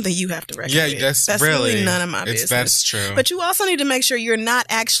 then that's something you have to reckon with. that's really none of my business. That's true. But you also need to make sure you're not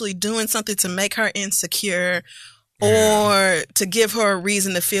actually doing something to make her insecure or to give her a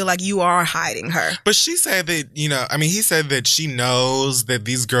reason to feel like you are hiding her. But she said that, he said that she knows that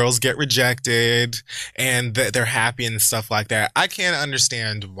these girls get rejected and that they're happy and stuff like that. I can't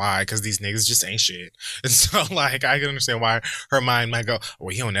understand why, because these niggas just ain't shit. And so, like, I can understand why her mind might go, well,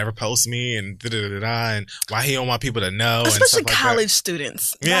 he don't never post me and da-da-da-da, and why he don't want people to know. Especially and stuff college like that.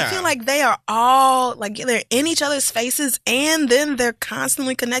 students. Yeah. I feel like they are all, like, they're in each other's faces and then they're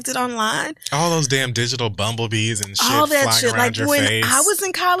constantly connected online. All those damn digital bumblebees and shit all that flying shit. around Like your when face. I was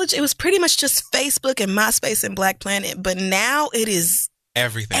in college, it was pretty much just Facebook and MySpace and Black Planet. But now it is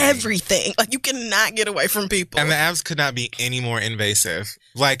everything. Like you cannot get away from people. And the apps could not be any more invasive.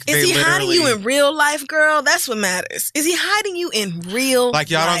 Like is he hiding you in real life, girl? That's what matters. Is he hiding you in real like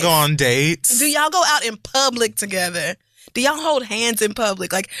y'all life? don't go on dates? Do y'all go out in public together? Do y'all hold hands in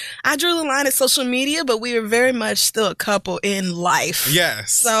public? Like, I drew the line at social media, but we are very much still a couple in life.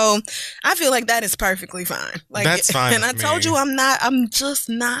 Yes. So I feel like that is perfectly fine. Like, that's fine. And I told you I'm just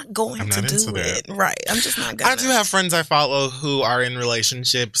not going to do it. Right. I'm just not going to. I do have friends I follow who are in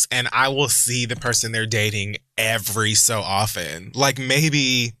relationships, and I will see the person they're dating every so often. Like,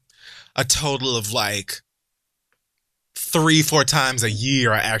 maybe a total of like 3-4 times a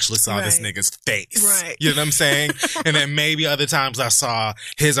year I actually saw this nigga's face. Right. You know what I'm saying? And then maybe other times I saw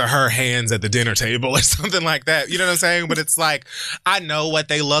his or her hands at the dinner table or something like that. You know what I'm saying? But it's like, I know what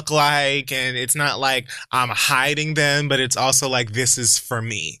they look like, and it's not like I'm hiding them, but it's also like, this is for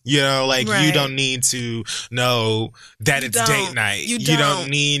me. You know, like you don't need to know that it's date night. You don't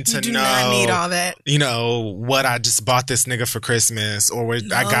need to know. You do not need all that. You know, what I just bought this nigga for Christmas or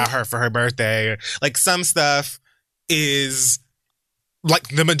what I got her for her birthday. Like some stuff is like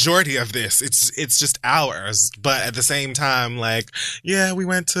the majority of this. It's just ours. But at the same time, like, yeah, we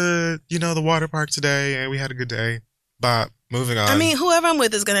went to, the water park today and we had a good day. But moving on. I mean, whoever I'm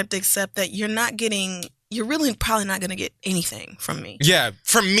with is going to have to accept that you're really probably not going to get anything from me. Yeah,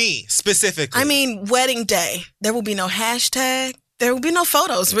 from me specifically. I mean, wedding day, there will be no hashtag. There will be no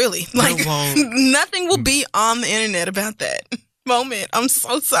photos, really. Like, nothing will be on the internet about that moment. I'm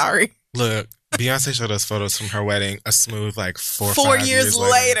so sorry. Look, Beyonce showed us photos from her wedding, a smooth, like, 4 years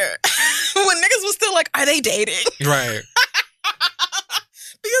later. When niggas was still like, are they dating? Right.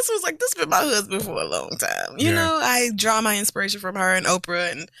 Beyonce was like, this has been my husband for a long time. You know, I draw my inspiration from her and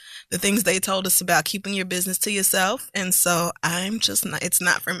Oprah and the things they told us about keeping your business to yourself. And so I'm just not, it's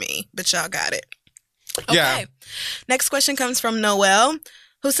not for me, but y'all got it. Okay. Yeah. Next question comes from Noelle,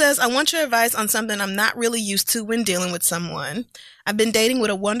 who says, I want your advice on something I'm not really used to when dealing with someone. I've been dating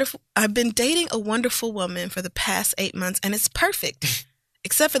a wonderful woman for the past 8 months, and it's perfect,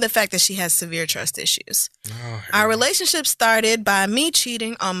 except for the fact that she has severe trust issues. Our relationship started by me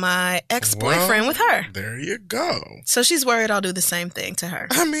cheating on my ex-boyfriend with her. There you go. So she's worried I'll do the same thing to her.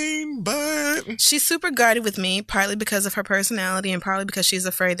 I mean, but she's super guarded with me, partly because of her personality and partly because she's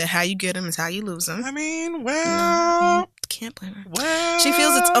afraid that how you get them is how you lose them. I mean, well... Can't blame her. Well, she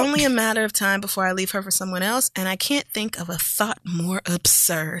feels it's only a matter of time before I leave her for someone else, and I can't think of a thought more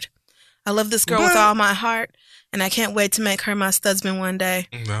absurd. I love this girl with all my heart, and I can't wait to make her my studsman one day.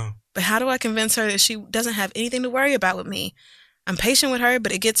 No. But how do I convince her that she doesn't have anything to worry about with me? I'm patient with her,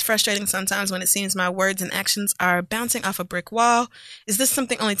 but it gets frustrating sometimes when it seems my words and actions are bouncing off a brick wall. Is this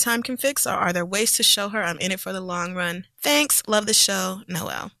something only time can fix, or are there ways to show her I'm in it for the long run? Thanks. Love the show.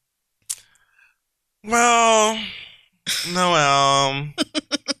 Noelle. Well... Noelle.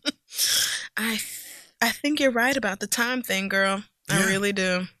 I think you're right about the time thing, girl. I really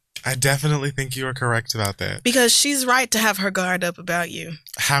do. I definitely think you are correct about that. Because she's right to have her guard up about you.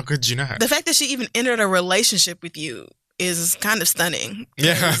 How could you not? The fact that she even entered a relationship with you is kind of stunning.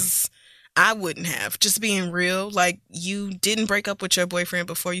 Yeah. I wouldn't have. Just being real. Like, you didn't break up with your boyfriend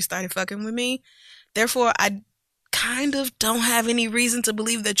before you started fucking with me. Therefore, I kind of don't have any reason to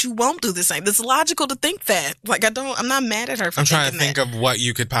believe that you won't do the same. It's logical to think that. Like, I'm not mad at her for I'm trying to think of what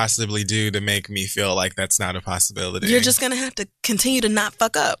you could possibly do to make me feel like that's not a possibility. You're just going to have to continue to not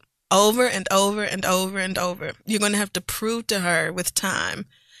fuck up over and over and over and over. You're going to have to prove to her with time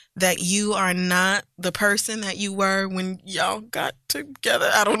that you are not the person that you were when y'all got together.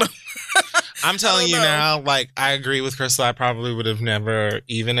 I don't know. I'm telling you know. now, like, I agree with Crystal. I probably would have never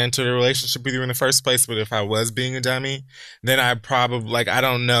even entered a relationship with you in the first place. But if I was being a dummy, then I probably, like, I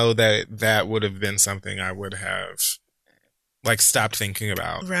don't know that would have been something I would have, like, stopped thinking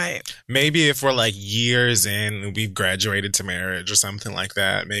about. Right. Maybe if we're, like, years in and we've graduated to marriage or something like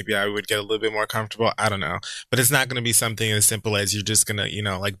that, maybe I would get a little bit more comfortable. I don't know. But it's not going to be something as simple as you're just going to, you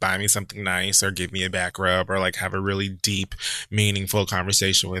know, like, buy me something nice or give me a back rub or, like, have a really deep, meaningful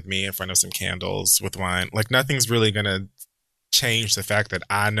conversation with me in front of some candles with wine. Like, nothing's really going to change the fact that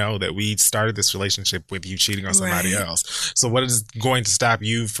I know that we started this relationship with you cheating on somebody Right. else. So what is going to stop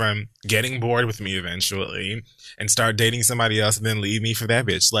you from getting bored with me eventually and start dating somebody else and then leave me for that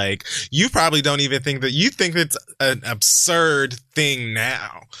bitch? Like, you probably don't even think that, you think it's an absurd thing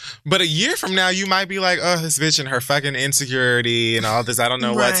now. But a year from now, you might be like, oh, this bitch and her fucking insecurity and all this, I don't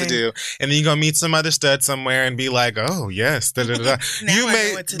know what to Right. do. And then you go meet some other stud somewhere and be like, oh, yes. Da, da, da, da. Now You I know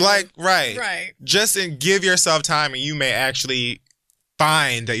may, what to do. like, right. Right. Just give yourself time and you may actually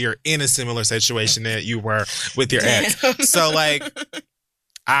find that you're in a similar situation that you were with your ex. Damn. So, like,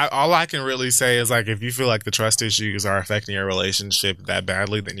 all I can really say is, like, if you feel like the trust issues are affecting your relationship that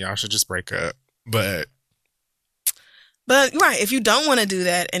badly, then y'all should just break up. But right, if you don't want to do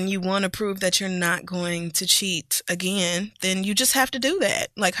that and you want to prove that you're not going to cheat again, then you just have to do that.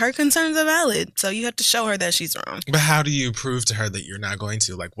 Like, her concerns are valid, so you have to show her that she's wrong. but how do you prove to her that you're not going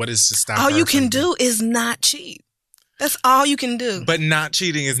to? Like, what is to stop All her you can from- do is not cheat. That's all you can do. But not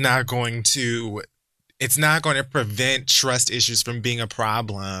cheating is not going to, it's not going to prevent trust issues from being a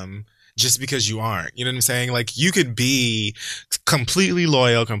problem just because you aren't. You know what I'm saying? Like, you could be completely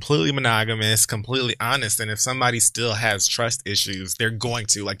loyal, completely monogamous, completely honest. And if somebody still has trust issues, they're going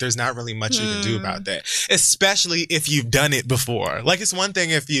to. Like, there's not really much you can do about that, especially if you've done it before. Like, it's one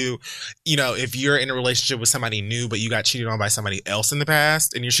thing if if you're in a relationship with somebody new, but you got cheated on by somebody else in the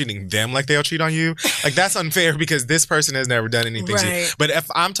past and you're treating them like they'll cheat on you. Like, that's unfair because this person has never done anything to you. Right. But if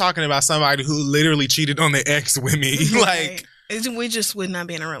I'm talking about somebody who literally cheated on their ex with me, like, We just would not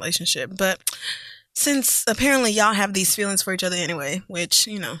be in a relationship. But since apparently y'all have these feelings for each other anyway, which,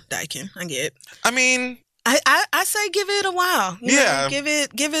 Daikin, I get. I mean, I say give it a while. You Yeah. know,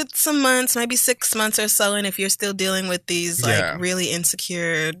 give it some months, maybe 6 months or so. And if you're still dealing with these Yeah. like really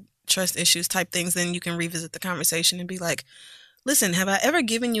insecure trust issues type things, then you can revisit the conversation and be like, listen, have I ever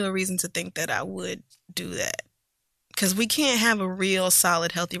given you a reason to think that I would do that? Because we can't have a real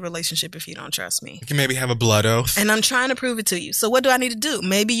solid, healthy relationship if you don't trust me. you can maybe have a blood oath. And I'm trying to prove it to you. So what do I need to do?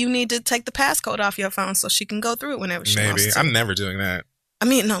 Maybe you need to take the passcode off your phone so she can go through it whenever she Maybe. wants to. I'm never doing that. I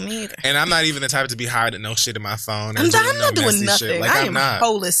mean, no, me either. And I'm not even the type to be hiding no shit in my phone. I'm not doing messy nothing. shit. Like, I I'm am not.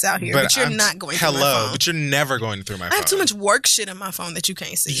 holeless out here, but you're I'm- not going through my Hello, phone. but you're never going through my phone. I have too much work shit in my phone that you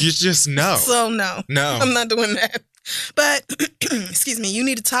can't see. You just know. So no, No. I'm not doing that. But excuse me, you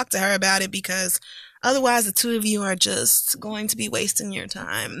need to talk to her about it because otherwise the two of you are just going to be wasting your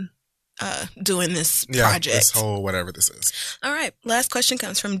time doing this project. This whole whatever this is. All right, last question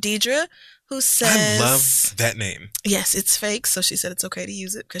comes from Deidre, who says, I love that name. yes, it's fake, so she said it's okay to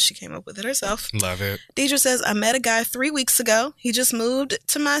use it because she came up with it herself. Love it. Deidre says, I met a guy 3 weeks ago. He just moved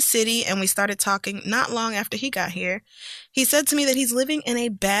to my city and we started talking not long after he got here. He said to me that he's living in a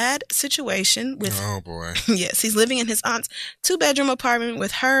bad situation with, Oh boy. yes, he's living in his aunt's 2-bedroom apartment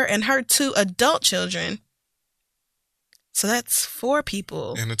with her and her 2 adult children. So that's 4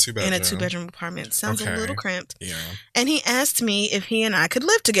 people In a 2-bedroom. in a 2-bedroom apartment. Sounds a Okay. little cramped. Yeah. And he asked me if he and I could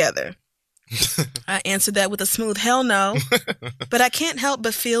live together. I answered that with a smooth hell no, but I can't help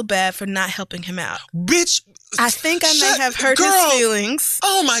but feel bad for not helping him out. Bitch. I think I may Shut- have hurt girl. his feelings,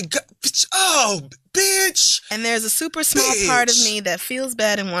 Oh my god. Bitch. Oh, bitch. and there's a super small part of Bitch. me that feels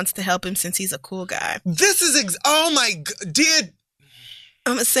bad and wants to help him since he's a cool guy. This is oh my god. Did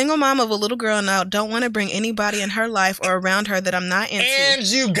I'm a single mom of a little girl and I don't want to bring anybody in her life or around her that I'm not into. and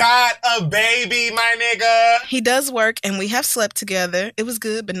you got a baby, my nigga. He does work and we have slept together. It was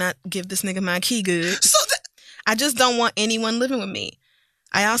good, but not give this nigga my key good. So that I just don't want anyone living with me.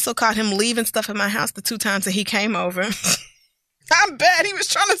 I also caught him leaving stuff in my house the 2 times that he came over. I bet he was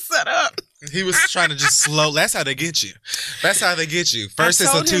trying to set up. he was trying to just slow. That's how they get you. That's how they get you. First I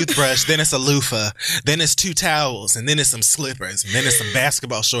it's a told him- toothbrush, then it's a loofah, then it's 2 towels, and then it's some slippers, and then it's some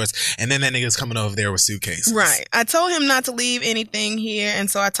basketball shorts, and then that nigga's coming over there with suitcases. Right. I told him not to leave anything here, and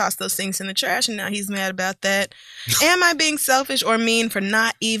so I tossed those things in the trash, and now he's mad about that. Am I being selfish or mean for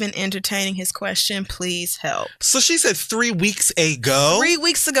not even entertaining his question? Please help. So she said 3 weeks ago. 3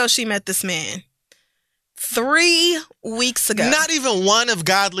 weeks ago, she met this man. 3 weeks ago. Not even one of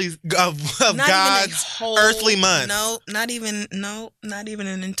God's earthly months. No, not even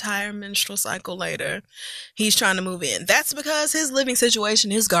an entire menstrual cycle later. He's trying to move in. That's because his living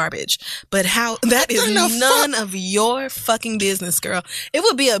situation is garbage. But that is none of your fucking business, girl. It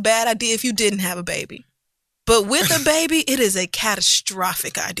would be a bad idea if you didn't have a baby. But with a baby, it is a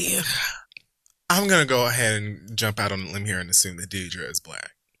catastrophic idea. I'm going to go ahead and jump out on a limb here and assume that Deidre is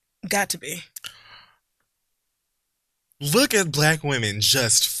black. Got to be. Look at black women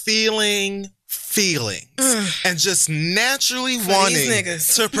just feeling feelings and just naturally wanting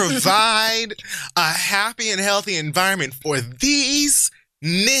to provide a happy and healthy environment for these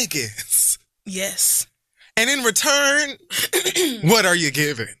niggas. Yes. And in return, what are you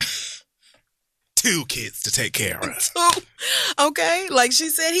giving? 2 kids to take care of. Okay, like she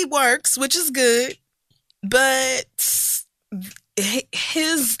said, he works, which is good, but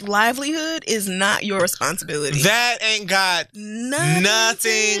his livelihood is not your responsibility. That ain't got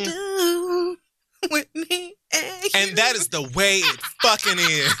nothing to do with me and that is the way it fucking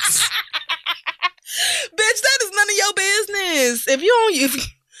is. Bitch, that is none of your business.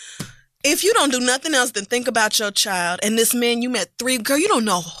 If you don't do nothing else than think about your child and this man you met 3, girl, you don't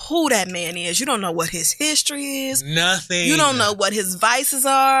know who that man is. You don't know what his history is. Nothing. You don't know what his vices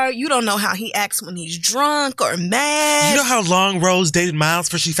are. You don't know how he acts when he's drunk or mad. You know how long Rose dated Miles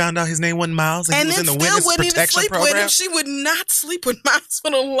before she found out his name wasn't Miles and he was in the witness protection program? With him. She would not sleep with Miles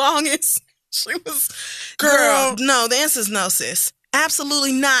for the longest. She was... Girl, no, the answer is no, sis.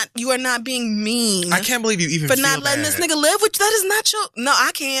 Absolutely not. You are not being mean. I can't believe you even for feel not letting bad. this nigga live with you. That is not your... No,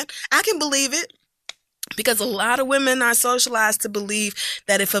 I can believe it. Because a lot of women are socialized to believe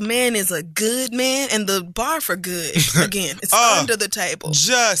that if a man is a good man, and the bar for good, again, it's under the table.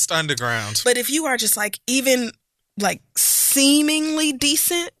 Just underground. But if you are just like, even like seemingly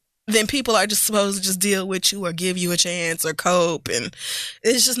decent, then people are just supposed to just deal with you or give you a chance or cope. And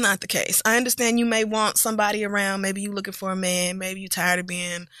it's just not the case. I understand you may want somebody around. Maybe you're looking for a man. Maybe you're tired of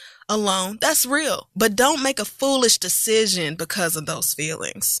being alone. That's real. But don't make a foolish decision because of those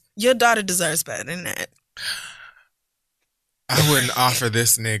feelings. Your daughter deserves better than that. I wouldn't offer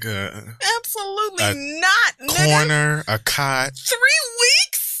this nigga absolutely not, nigga. Corner, a cot. 3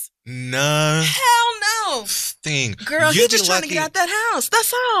 weeks? No. Hell no. Thing. Girl, he just trying to get out that house.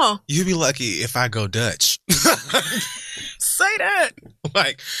 That's all. You'd be lucky if I go Dutch. Say that.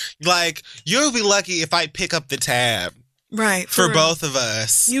 Like you'll be lucky if I pick up the tab. Right. For both of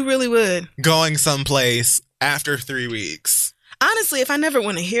us. You really would. Going someplace after 3 weeks. Honestly, if I never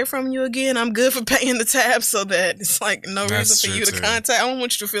want to hear from you again, I'm good for paying the tab so that it's like no reason for you to contact. I don't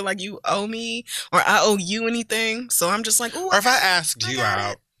want you to feel like you owe me or I owe you anything. So I'm just like, ooh. Or if I asked you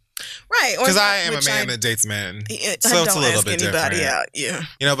out. Right. Because I am a man that dates men. So it's a little bit different. Out. Yeah.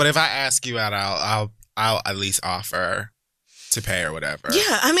 You know, but if I ask you out, I'll at least offer to pay or whatever.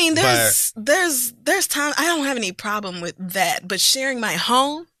 Yeah. I mean, there's time. I don't have any problem with that. But sharing my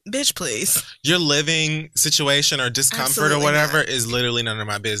home, bitch, please. Your living situation or discomfort or whatever is literally none of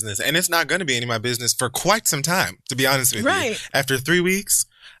my business. And it's not going to be any of my business for quite some time, to be honest with you. After 3 weeks,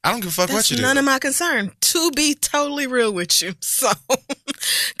 I don't give a fuck what you do. None of my concern, to be totally real with you. So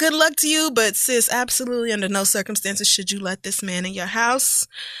good luck to you. But sis, absolutely under no circumstances should you let this man in your house.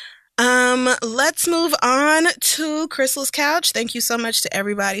 Let's move on to Crystal's couch. Thank you so much to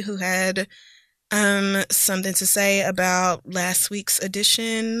everybody who had something to say about last week's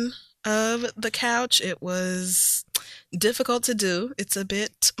edition of the couch. It was difficult to do. It's a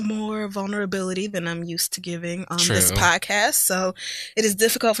bit more vulnerability than I'm used to giving on this podcast. So it is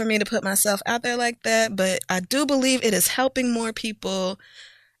difficult for me to put myself out there like that, but I do believe it is helping more people.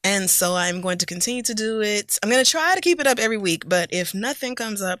 And so I'm going to continue to do it. I'm going to try to keep it up every week, but if nothing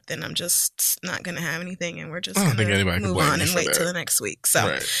comes up, then I'm just not going to have anything, and we're just going to move on and wait till the next week.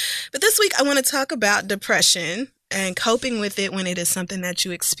 So, But this week I want to talk about depression and coping with it when it is something that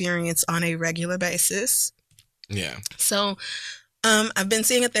you experience on a regular basis. Yeah. So I've been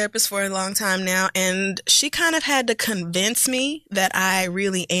seeing a therapist for a long time now, and she kind of had to convince me that I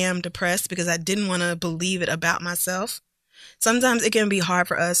really am depressed because I didn't want to believe it about myself. Sometimes it can be hard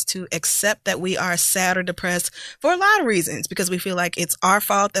for us to accept that we are sad or depressed for a lot of reasons, because we feel like it's our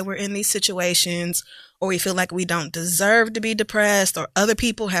fault that we're in these situations, or we feel like we don't deserve to be depressed, or other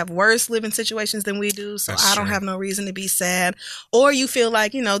people have worse living situations than we do, so I don't have no reason to be sad. Or you feel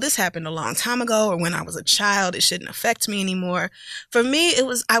like, you know, this happened a long time ago, or when I was a child, it shouldn't affect me anymore. For me,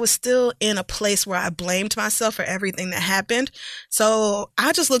 I was still in a place where I blamed myself for everything that happened. So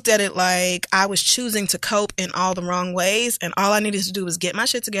I just looked at it like I was choosing to cope in all the wrong ways, and all I needed to do was get my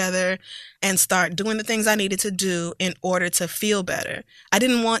shit together and start doing the things I needed to do in order to feel better. I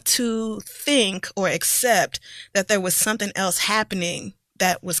didn't want to think or expect accept that there was something else happening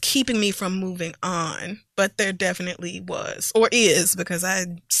that was keeping me from moving on. But there definitely was, or is, because I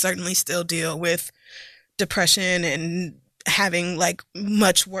certainly still deal with depression and having like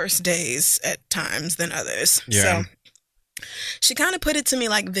much worse days at times than others. Yeah. So she kind of put it to me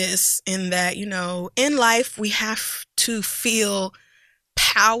like this, in that, you know, in life we have to feel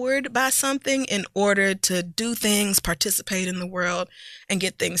powered by something in order to do things, participate in the world, and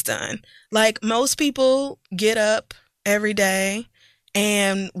get things done. Like, most people get up every day,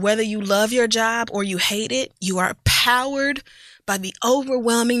 and whether you love your job or you hate it, you are powered by the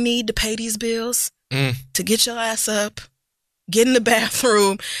overwhelming need to pay these bills, to get your ass up, get in the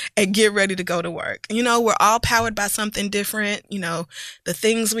bathroom, and get ready to go to work. You know, we're all powered by something different. You know, the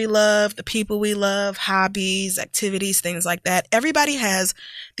things we love, the people we love, hobbies, activities, things like that. Everybody has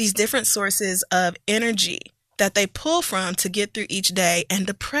these different sources of energy that they pull from to get through each day. And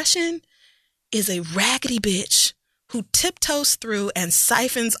depression is a raggedy bitch who tiptoes through and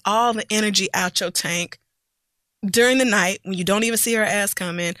siphons all the energy out your tank during the night when you don't even see her ass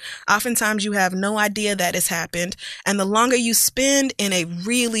coming. Oftentimes you have no idea that it's happened. And the longer you spend in a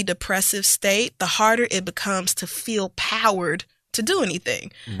really depressive state, the harder it becomes to feel powered to do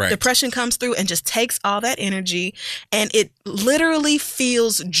anything. Right. Depression comes through and just takes all that energy, and it literally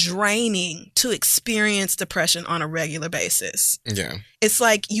feels draining to experience depression on a regular basis. Yeah. It's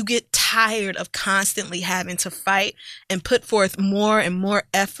like you get tired of constantly having to fight and put forth more and more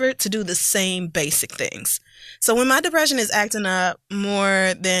effort to do the same basic things. So when my depression is acting up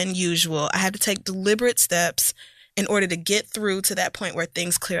more than usual, I have to take deliberate steps in order to get through to that point where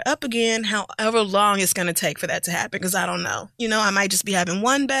things clear up again, however long it's going to take for that to happen, because I don't know. You know, I might just be having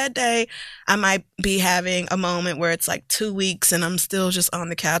one bad day. I might be having a moment where it's like 2 weeks and I'm still just on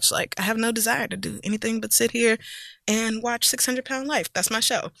the couch. Like, I have no desire to do anything but sit here and watch 600 Pound Life. That's my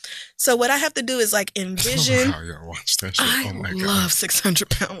show. So what I have to do is like envision. Oh, wow, you watch that shit. I Oh my God. love 600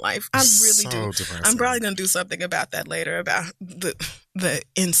 Pound Life. I really do. Depressing. I'm probably going to do something about that later, about the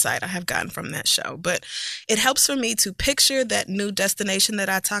insight I have gotten from that show. But it helps for me to picture that new destination that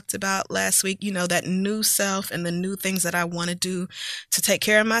I talked about last week, you know, that new self and the new things that I want to do to take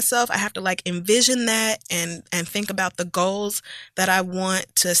care of myself. I have to like envision that and think about the goals that I want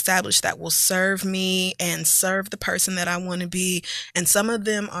to establish that will serve me and serve the person that I want to be. And some of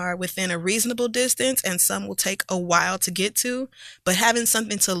them are within a reasonable distance and some will take a while to get to. But having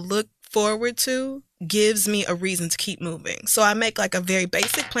something to look forward to gives me a reason to keep moving. So I make like a very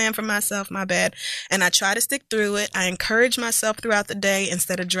basic plan for myself, and I try to stick through it. I encourage myself throughout the day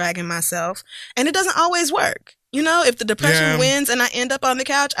instead of dragging myself. And it doesn't always work. You know, if the depression wins and I end up on the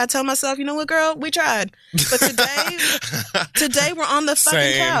couch, I tell myself, you know what, girl, we tried. But today we're on the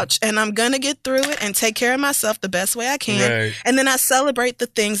fucking couch, and I'm going to get through it and take care of myself the best way I can. Right. And then I celebrate the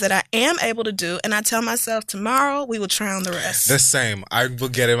things that I am able to do. And I tell myself, tomorrow we will try on the rest. The same. I will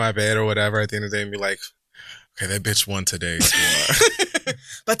get in my bed or whatever at the end of the day and be like, okay, that bitch won today.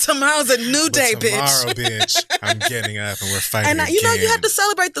 But tomorrow's a new day, tomorrow, bitch. I'm getting up and we're fighting And you know, you again. have to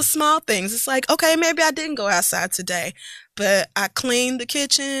celebrate the small things. It's like, okay, maybe I didn't go outside today, but I cleaned the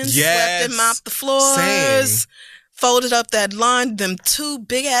kitchen, swept and mopped the floors, folded up that them 2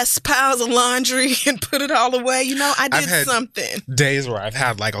 big ass piles of laundry and put it all away. You know, I did something. Days where I've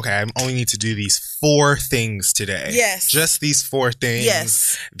had like, okay, I only need to do these 4 things today. Yes. Just these 4 things.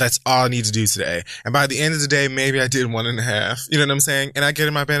 Yes. That's all I need to do today. And by the end of the day, maybe I did 1.5. You know what I'm saying? And I get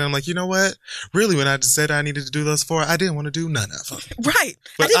in my bed and I'm like, you know what? Really, when I just said I needed to do those 4, I didn't want to do none of them. Right.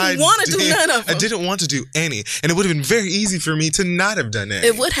 But I didn't want to do none of them. I didn't want to do any. And it would have been very easy for me to not have done any.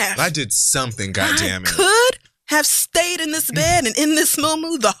 It would have. I did something, goddammit. I could have stayed in this bed and in this smooth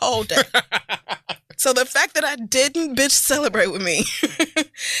mood the whole day. So the fact that I didn't, bitch, celebrate with me.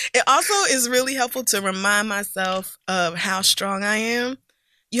 It also is really helpful to remind myself of how strong I am.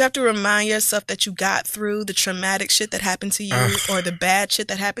 You have to remind yourself that you got through the traumatic shit that happened to you or the bad shit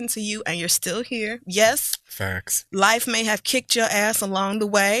that happened to you, and you're still here. Yes. Facts. Life may have kicked your ass along the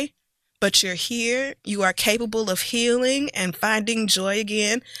way, but you're here. You are capable of healing and finding joy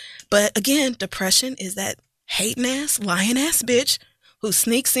again. But again, depression is that hating ass, lying ass bitch who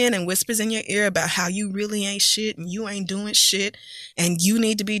sneaks in and whispers in your ear about how you really ain't shit and you ain't doing shit and you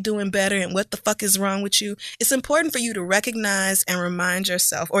need to be doing better and what the fuck is wrong with you. It's important for you to recognize and remind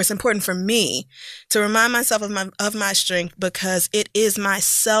yourself, or it's important for me to remind myself of my strength, because it is my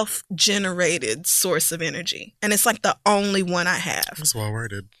self-generated source of energy. And it's like the only one I have. That's well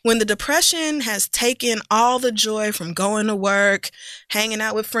worded. When the depression has taken all the joy from going to work, hanging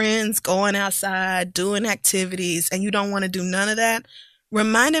out with friends, going outside, doing activities, and you don't want to do none of that,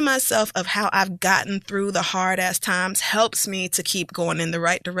 reminding myself of how I've gotten through the hard ass times helps me to keep going in the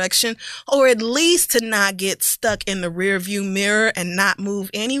right direction, or at least to not get stuck in the rear view mirror and not move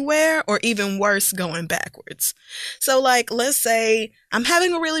anywhere, or even worse, going backwards. So like, let's say I'm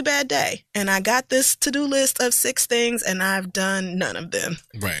having a really bad day and I got this to-do list of 6 things and I've done none of them.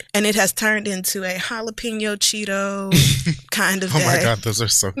 Right. And it has turned into a jalapeno Cheeto kind of day. Oh my God, those are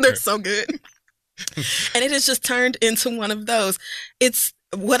so good. They're so good. And it has just turned into one of those. It's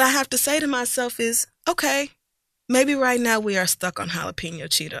what I have to say to myself is, okay, maybe right now we are stuck on jalapeno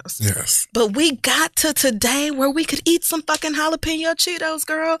Cheetos. Yes. But we got to today where we could eat some fucking jalapeno Cheetos,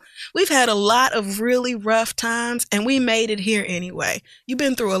 girl. We've had a lot of really rough times and we made it here anyway. You've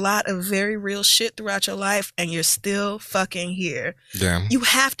been through a lot of very real shit throughout your life and you're still fucking here. Yeah. You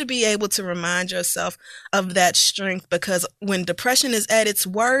have to be able to remind yourself of that strength, because when depression is at its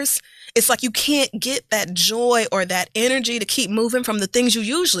worst, it's like you can't get that joy or that energy to keep moving from the things you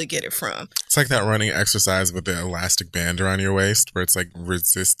usually get it from. It's like that running exercise with the elastic band around your waist where it's like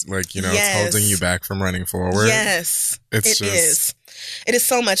resist, like, you know, Yes. it's holding you back from running forward. Yes, It's it just- is. It is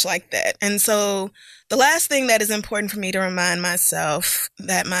so much like that. And so the last thing that is important for me to remind myself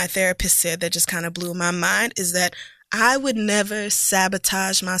that my therapist said that just kind of blew my mind is that I would never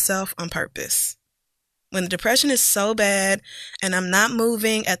sabotage myself on purpose. When the depression is so bad and I'm not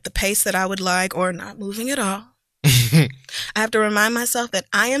moving at the pace that I would like, or not moving at all, I have to remind myself that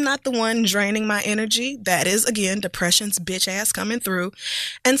I am not the one draining my energy. That is, again, depression's bitch ass coming through.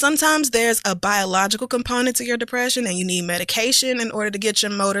 And sometimes there's a biological component to your depression and you need medication in order to get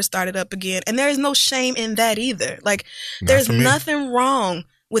your motor started up again. And there is no shame in that either. Like, there's for me. nothing wrong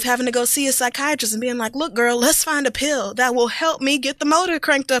with having to go see a psychiatrist and being like, look, girl, let's find a pill that will help me get the motor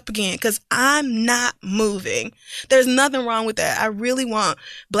cranked up again because I'm not moving. There's nothing wrong with that. I really want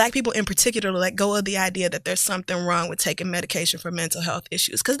Black people in particular to let go of the idea that there's something wrong with taking medication for mental health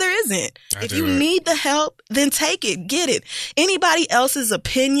issues, because there isn't. I If do you it. need the help, then take it, get it. Anybody else's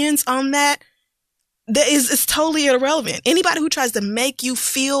opinions on that, it's totally irrelevant. Anybody who tries to make you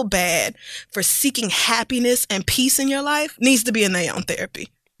feel bad for seeking happiness and peace in your life needs to be in their own therapy.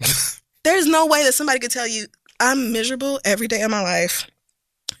 There's no way that somebody could tell you, I'm miserable every day of my life.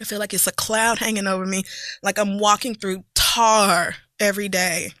 I feel like it's a cloud hanging over me, like I'm walking through tar every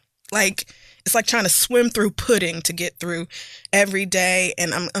day. Like, it's like trying to swim through pudding to get through every day.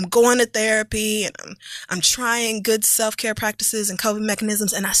 And I'm going to therapy and I'm trying good self-care practices and coping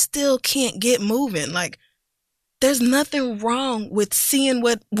mechanisms, and I still can't get moving. Like, there's nothing wrong with seeing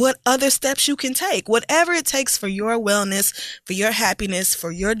what other steps you can take. Whatever it takes for your wellness, for your happiness,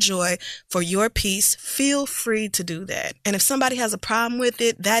 for your joy, for your peace, feel free to do that. And if somebody has a problem with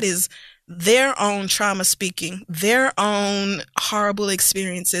it, that is their own trauma speaking, their own horrible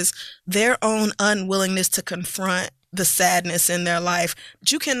experiences, their own unwillingness to confront the sadness in their life.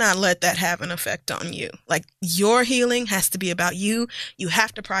 But you cannot let that have an effect on you. Like, your healing has to be about you. You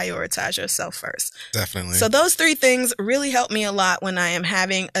have to prioritize yourself first. Definitely. So those 3 things really help me a lot when I am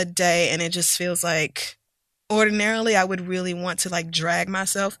having a day and it just feels like ordinarily I would really want to like drag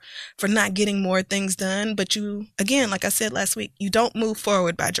myself for not getting more things done. But you, again, like I said last week, you don't move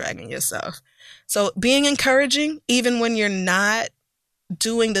forward by dragging yourself. So being encouraging, even when you're not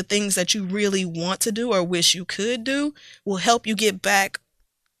doing the things that you really want to do or wish you could do, will help you get back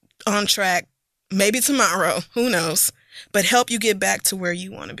on track. Maybe tomorrow, who knows, but help you get back to where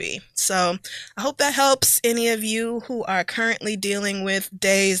you want to be. So I hope that helps any of you who are currently dealing with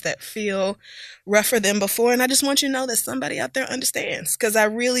days that feel rougher than before. And I just want you to know that somebody out there understands, because I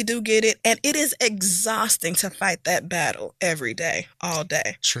really do get it. And it is exhausting to fight that battle every day, all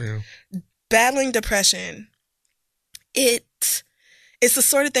day. True. Battling depression, it's the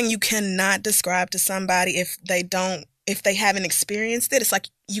sort of thing you cannot describe to somebody if they haven't experienced it. It's like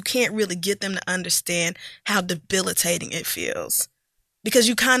you can't really get them to understand how debilitating it feels. Because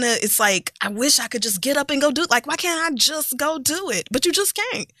it's like, I wish I could just get up and go do it. Like, why can't I just go do it? But you just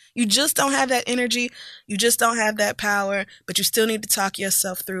can't. You just don't have that energy. You just don't have that power. But you still need to talk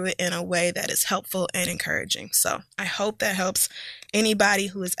yourself through it in a way that is helpful and encouraging. So I hope that helps anybody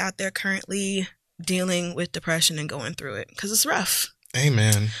who is out there currently dealing with depression and going through it, because it's rough.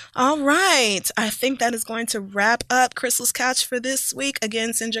 Amen. All right. I think that is going to wrap up Crystal's Couch for this week.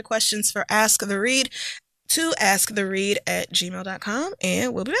 Again, send your questions for Ask the Read to asktheread@gmail.com,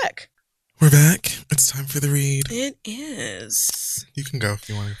 and we'll be back. We're back. It's time for the read. It is. You can go if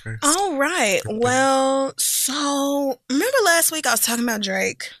you want to first. All right. Well, so remember last week I was talking about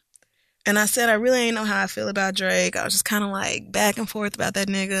Drake, and I said I really ain't know how I feel about Drake. I was just kind of like back and forth about that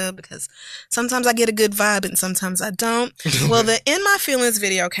nigga, because sometimes I get a good vibe and sometimes I don't. Well, the In My Feelings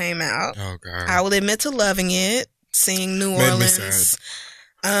video came out. Oh, God. I will admit to loving it. seeing New Made me Orleans.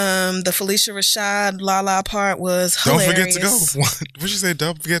 The Felicia Rashad La part was hilarious. Don't forget to go. What'd you say?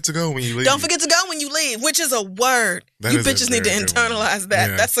 Don't forget to go when you leave. Don't forget to go when you leave, which is a word. That you is a bitches need to very good internalize one. that.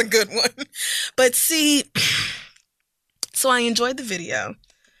 Yeah. That's a good one. But see, so I enjoyed the video.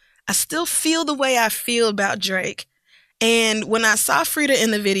 I still feel the way I feel about Drake. And when I saw Frida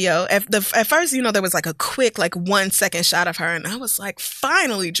in the video, at first, you know, there was like a quick, like 1 second shot of her. And I was like,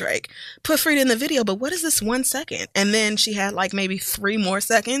 finally, Drake, put Frida in the video. But what is this 1 second? And then she had like maybe 3 more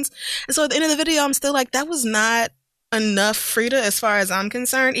seconds. And so at the end of the video, I'm still like, that was not enough Frida as far as I'm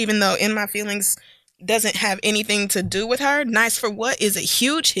concerned, even though In My Feelings doesn't have anything to do with her. Nice for What is a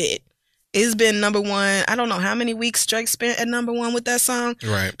huge hit. It's been number 1. I don't know how many weeks Drake spent at number 1 with that song.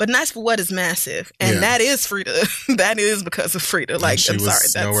 Right. But Nice for What is massive. And Yeah. that is Frida. That is because of Frida. Like, And she I'm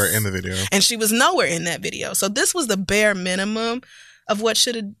was sorry. nowhere in the video. And she was nowhere in that video. So this was the bare minimum of what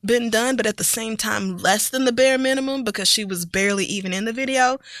should have been done, but at the same time, less than the bare minimum because she was barely even in the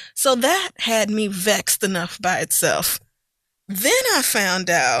video. So that had me vexed enough by itself. Then I found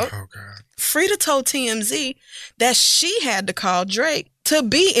out Oh, God. Frida told TMZ that she had to call Drake to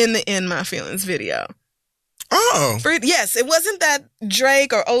be in the In My Feelings video. Oh. Frida, yes, it wasn't that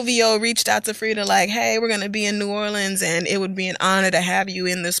Drake or OVO reached out to Frida like, hey, we're going to be in New Orleans and it would be an honor to have you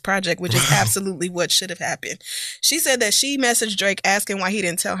in this project, which is absolutely what should have happened. She said that she messaged Drake asking why he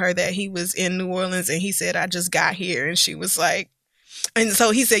didn't tell her that he was in New Orleans, and he said, I just got here. And she was like, and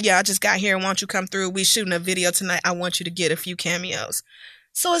so he said, yeah, I just got here. Why don't you come through? We shooting a video tonight. I want you to get a few cameos.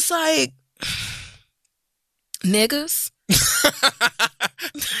 So it's like, niggas.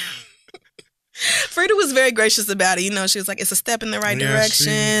 Frida was very gracious about it. You know, she was like, it's a step in the right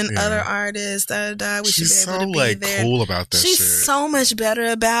direction. Other artists, we She's should be able to be like there. cool about that She's shit. so much better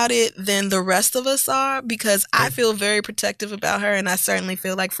about it than the rest of us are, because I feel very protective about her, and I certainly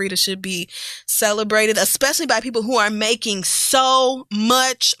feel like Frida should be celebrated, especially by people who are making so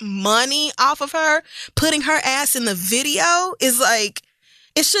much money off of her. Putting her ass in the video is like,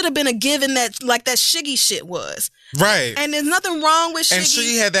 it should have been a given that like that Shiggy shit was. Right. And there's nothing wrong with Shiggy. And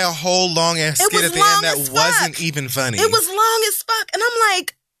she had that whole long ass It skit was at the long end that as wasn't fuck. even funny. It was long as fuck. And I'm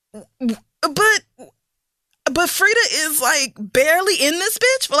like, but Frida is like barely in this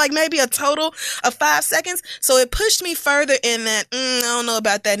bitch for like maybe a total of 5 seconds. So it pushed me further in that, I don't know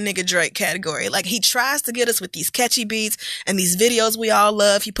about that nigga Drake category. Like, he tries to get us with these catchy beats and these videos we all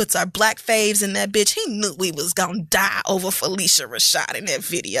love. He puts our black faves in that bitch. He knew we was gonna die over Felicia Rashad in that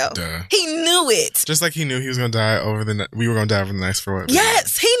video. Duh. He knew it. Just like he knew he was gonna die over we were gonna die over the Nice for What video.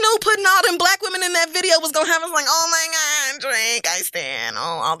 Yes, he knew putting all them black women in that video was gonna have us like, oh my God, Drake, I stand.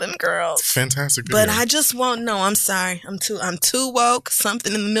 Oh, all them girls. Fantastic video. But I just won't know. I'm sorry. I'm too woke.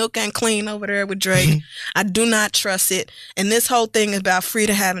 Something in the milk ain't clean over there with Drake. I do not trust it. And this whole thing about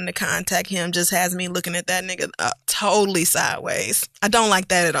Frida having to contact him just has me looking at that nigga totally sideways. I don't like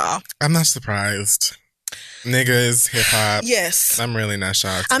that at all. I'm not surprised. Nigga is hip hop. Yes. I'm really not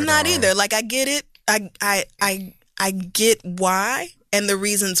shocked. I'm at not all. either. Like, I get it. I get why, and the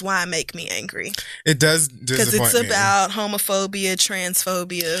reasons why make me angry. It does Because disappoint it's me. about homophobia,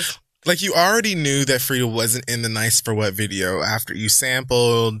 transphobia. Like, you already knew that Frida wasn't in the Nice for What video after you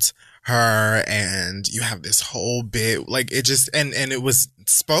sampled her, and you have this whole bit. Like, it just and it was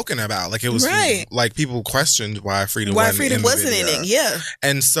spoken about. Like, it was Right. like people questioned why Frida Why wasn't Frida in wasn't the in video. it? Yeah.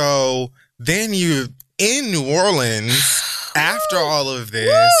 And so then you in New Orleans after all of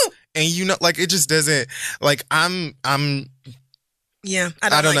this, Woo! and you know, like, it just doesn't. Like, Yeah. I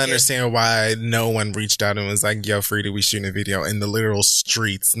don't like it. understand why no one reached out and was like, yo, Frida, we shooting a video in the literal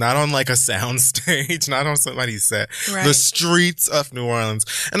streets, not on like a sound stage, not on somebody's set, Right. the streets of New Orleans.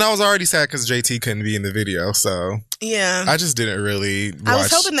 And I was already sad because JT couldn't be in the video. So Yeah. I just didn't really watch. I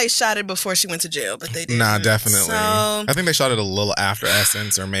was hoping they shot it before she went to jail, but they didn't. Nah, definitely. So, I think they shot it a little after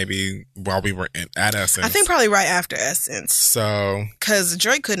Essence, or maybe while we were at Essence. I think probably right after Essence. So Because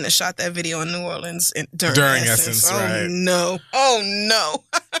Drake couldn't have shot that video in New Orleans during Essence. Oh, right. no. Oh, no.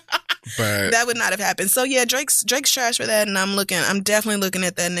 but That would not have happened. So, yeah, Drake's trash for that, and I'm definitely looking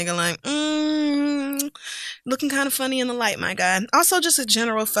at that nigga like, looking kind of funny in the light, my guy. Also, just a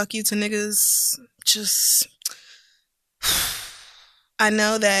general fuck you to niggas. Just... I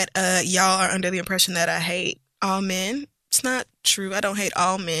know that y'all are under the impression that I hate all men. It's not true. I don't hate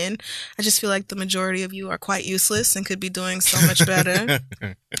all men. I just feel like the majority of you are quite useless and could be doing so much better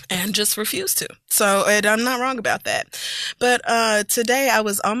and just refuse to. So, and I'm not wrong about that. But today I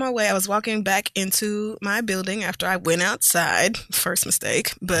was on my way. I was walking back into my building after I went outside. First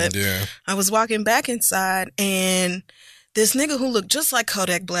mistake. But yeah. I was walking back inside, and this nigga who looked just like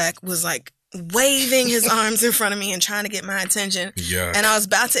Kodak Black was like waving his arms in front of me and trying to get my attention. Yeah. And I was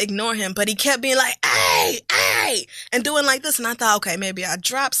about to ignore him, but he kept being like, hey, hey, and doing like this. And I thought, okay, maybe I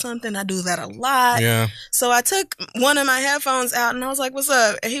dropped something. I do that a lot. Yeah. So I took one of my headphones out and I was like, what's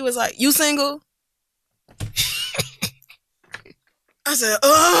up? And he was like, you single? I said,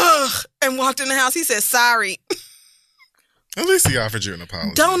 ugh, and walked in the house. He said, sorry. At least he offered you an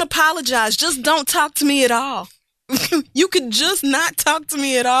apology. Don't apologize. Just don't talk to me at all. You could just not talk to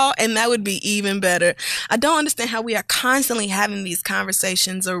me at all, and that would be even better. I don't understand how we are constantly having these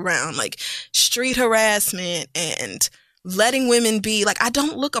conversations around like street harassment and letting women be. Like, I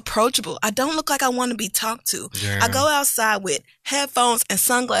don't look approachable. I don't look like I want to be talked to. Yeah. I go outside with headphones and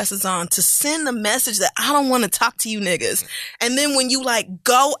sunglasses on to send the message that I don't want to talk to you niggas. And then when you like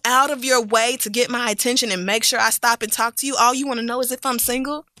go out of your way to get my attention and make sure I stop and talk to you, all you want to know is if I'm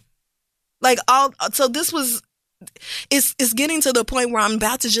single. Like, so this was, it's getting to the point where I'm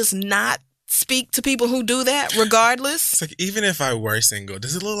about to just not speak to people who do that regardless. It's like, even if I were single,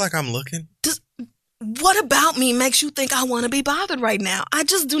 does it look like I'm looking? What about me makes you think I want to be bothered right now? I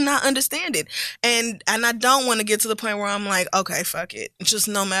just do not understand it. And I don't want to get to the point where I'm like, okay, fuck it. Just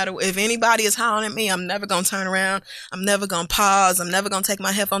no matter if anybody is hollering at me, I'm never going to turn around. I'm never going to pause. I'm never going to take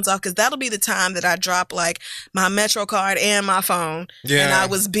my headphones off, because that'll be the time that I drop like my Metro card and my phone. Yeah. And I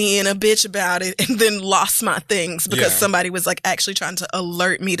was being a bitch about it and then lost my things because somebody was like actually trying to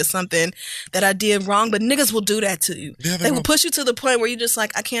alert me to something that I did wrong. But niggas will do that to you. Yeah, they will push you to the point where you're just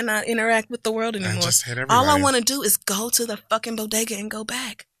like, I cannot interact with the world anymore. Just hit everybody. All I want to do is go to the fucking bodega and go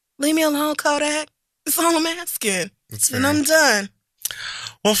back. Leave me alone, Kodak. That's all I'm asking. And I'm done.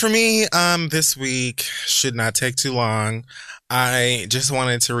 Well, for me, this week should not take too long. I just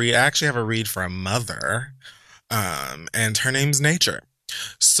wanted to read. I actually have a read from Mother, and her name's Nature.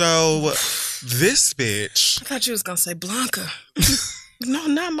 So this bitch. I thought you was gonna say Blanca. No,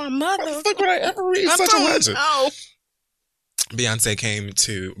 not my mother. What the fuck would I ever read such a legend? Oh. Beyonce came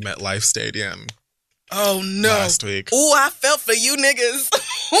to MetLife Stadium. Oh no! Last week. Ooh, I felt for you niggas.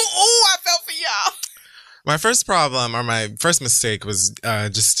 Ooh, I felt for y'all. My first problem, or my first mistake, was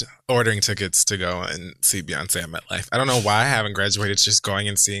just ordering tickets to go and see Beyonce at MetLife. I don't know why I haven't graduated just going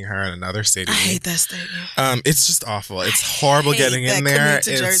and seeing her in another stadium. I hate that stadium. It's just awful. It's horrible getting in there.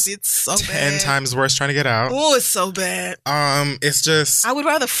 To Jersey. It's so 10 bad. times worse trying to get out. Oh, it's so bad. It's just... I would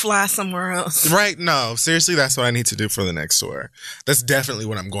rather fly somewhere else. Right? No. Seriously, that's what I need to do for the next tour. That's definitely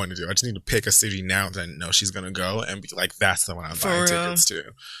what I'm going to do. I just need to pick a city now that I know she's going to go and be like, that's the one I'm buying tickets to.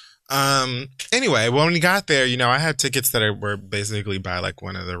 Anyway, when we got there, I had tickets that were basically by like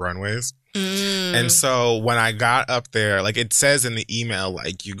one of the runways. And so when I got up there, like it says in the email,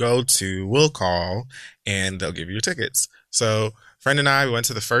 like you go to Will Call and they'll give you your tickets. So friend and I, we went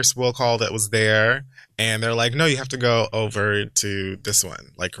to the first Will Call that was there, and they're like, no, you have to go over to this one,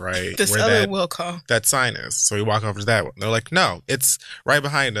 like right this where other Will Call. That sign is. So we walk over to that one. They're like, no, it's right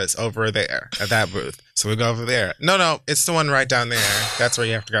behind us over there at that booth. So we go over there. No, it's the one right down there. That's where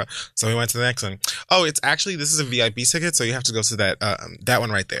you have to go. So we went to the next one. Oh, it's actually, this is a VIP ticket, so you have to go to that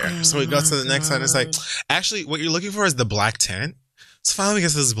one right there. So we go to the next one. It's like, actually, what you're looking for is the black tent. So finally we get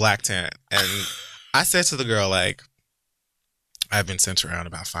to this black tent. And I said to the girl, like, I've been sent around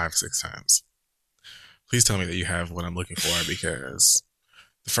about 5-6 times. Please tell me that you have what I'm looking for, because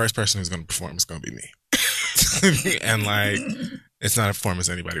the first person who's going to perform is going to be me. And like, it's not a performance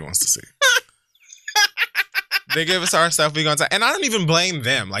anybody wants to see. They give us our stuff, we go inside. And I don't even blame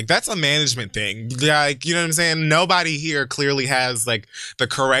them. Like, that's a management thing. Like, you know what I'm saying? Nobody here clearly has like the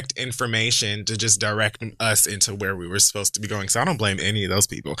correct information to just direct us into where we were supposed to be going. So I don't blame any of those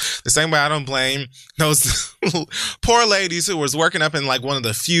people. The same way I don't blame those poor ladies who was working up in like one of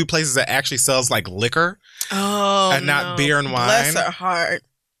the few places that actually sells like liquor. Oh, and not beer and wine. Bless her heart.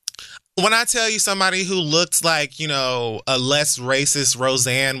 When I tell you somebody who looked like, a less racist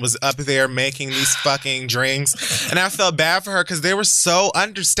Roseanne was up there making these fucking drinks, and I felt bad for her because they were so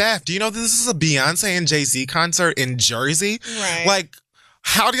understaffed. Do you know this is a Beyonce and Jay-Z concert in Jersey? Right. Like,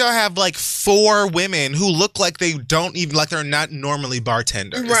 how do y'all have like 4 women who look like they don't even, like they're not normally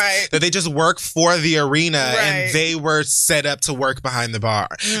bartenders? Right. That they just work for the arena, right. and they were set up to work behind the bar.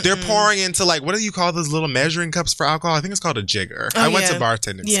 They're pouring into like, what do you call those little measuring cups for alcohol? I think it's called a jigger. I went to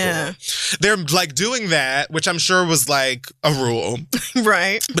bartending school. They're like doing that, which I'm sure was like a rule.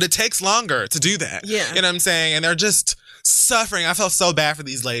 Right. But it takes longer to do that. Yeah. You know what I'm saying? And they're just suffering. I felt so bad for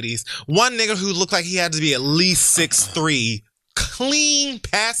these ladies. One nigga who looked like he had to be at least 6'3", clean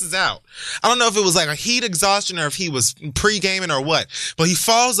passes out. I don't know if it was like a heat exhaustion or if he was pre-gaming or what, but he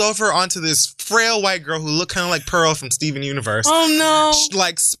falls over onto this frail white girl who looked kind of like Pearl from Steven Universe. Oh no.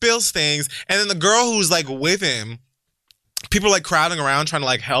 Like spills things, and then the girl who's like with him people like crowding around trying to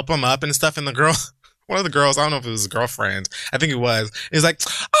like help him up and stuff. And the girl, one of the girls, I don't know if it was his girlfriend, I think it was, is like,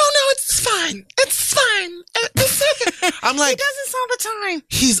 oh no, it's fine. It's fine. It's okay. I'm like, he does this all the time.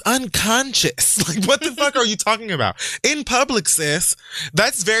 He's unconscious. Like, what the fuck are you talking about? In public, sis.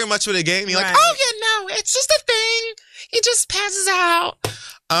 That's very much what it gave me. Like, Right. oh yeah, no, it's just a thing. He just passes out.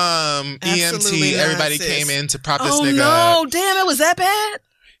 Absolutely EMT, not, everybody sis. came in to prop this Oh nigga no, up. damn, it was that bad?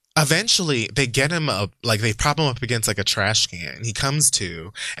 Eventually, they get him up, like, they prop him up against, like, a trash can. He comes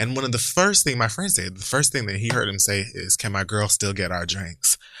to, and one of the first thing my friend said, the first thing that he heard him say is, can my girl still get our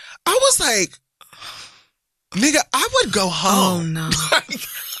drinks? I was like, nigga, I would go Oh home. no. Like,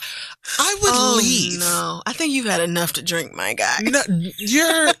 I would leave. No, I think you've had enough to drink, my guy. No,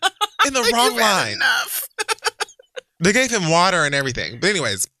 you're in the wrong You've had line. enough. They gave him water and everything. But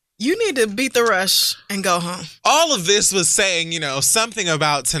anyways, You need to beat the rush and go home. all of this was saying, something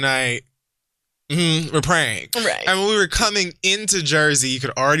about tonight. We're praying. Right. And when we were coming into Jersey, you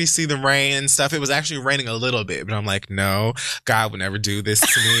could already see the rain and stuff. It was actually raining a little bit, but I'm like, no, God would never do this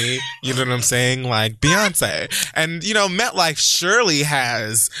to me. You know what I'm saying? Like Beyonce. And, MetLife surely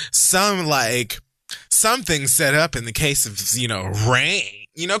has something set up in the case of, rain,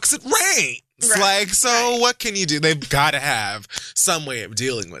 because it rains. Right. What can you do? They've got to have some way of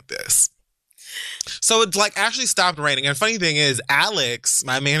dealing with this. So it's like actually stopped raining. And funny thing is, Alex,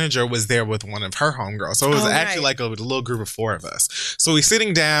 my manager, was there with one of her homegirls. So it was actually like a little group of 4 of us. So we're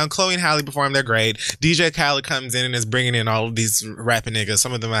sitting down. Chloe and Halle perform. They're great. DJ Khaled comes in and is bringing in all of these rapping niggas.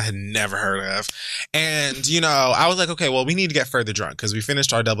 Some of them I had never heard of. And, I was like, okay, well, we need to get further drunk because we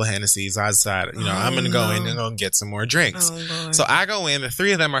finished our double Hennessy's. I decided, I'm going to go in and go get some more drinks. Oh, Lord. So I go in. The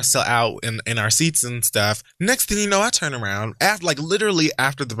 3 of them are still out in our seats and stuff. Next thing you know, I turn around. Literally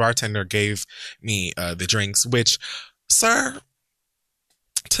after the bartender gave me the drinks, which, sir,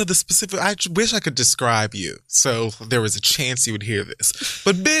 to the specific, I wish I could describe you so there was a chance you would hear this.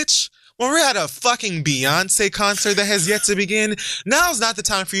 But bitch, when we're at a fucking Beyonce concert that has yet to begin, now's not the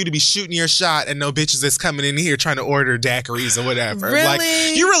time for you to be shooting your shot and no bitches that's coming in here trying to order daiquiris or whatever. Really? Like,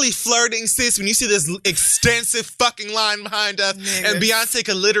 you're really flirting, sis, when you see this extensive fucking line behind us and Beyonce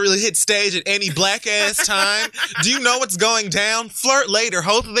could literally hit stage at any black ass time. Do you know what's going down? Flirt later.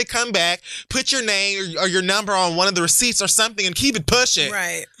 Hope that they come back, put your name or your number on one of the receipts or something and keep it pushing.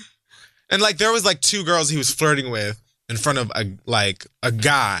 Right. And there was 2 girls he was flirting with in front of a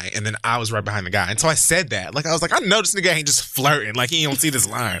guy, and then I was right behind the guy. And so I said that. I was like, I know this nigga ain't just flirting. He don't see this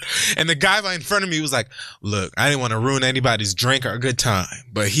line. And the guy in front of me was like, look, I didn't want to ruin anybody's drink or a good time,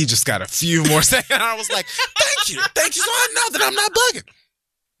 but he just got a few more seconds. And I was like, thank you. So I know that I'm not bugging.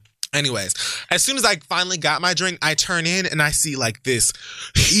 Anyways, as soon as I finally got my drink, I turn in and I see this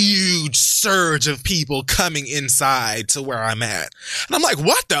huge surge of people coming inside to where I'm at. And I'm like,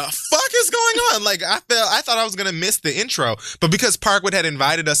 what the fuck is going on? I thought I was going to miss the intro, but because Parkwood had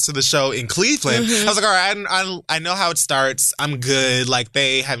invited us to the show in Cleveland, I was like, all right, I know how it starts. I'm good.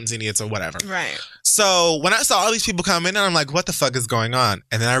 They haven't seen it, so whatever. Right. So when I saw all these people come in, and I'm like, what the fuck is going on?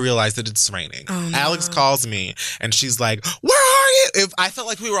 And then I realized that it's raining. Oh, no. Alex calls me and she's like, where are you? I felt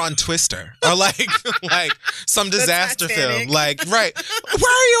like we were on Twister or some disaster film. Titanic. Right.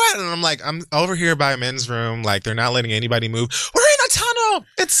 Where are you at? And I'm like, I'm over here by a men's room. They're not letting anybody move. We're in a tunnel.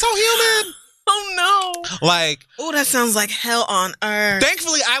 It's so humid. Oh no. Oh, that sounds like hell on earth.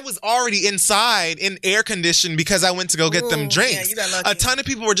 Thankfully, I was already inside in air conditioned because I went to go get them drinks. Yeah, you got lucky. A ton of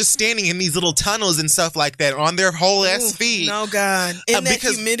people were just standing in these little tunnels and stuff like that on their whole ass feet. No, God. In that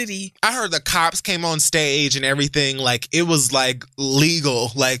because humidity. I heard the cops came on stage and everything. It was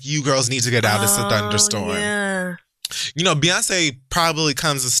legal. You girls need to get out. It's a thunderstorm. Yeah. Beyonce probably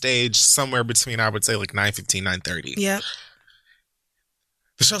comes to stage somewhere between, I would say, 9:15, 9:30. Yep.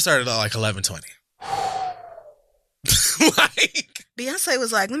 The show started at 11:20. Beyonce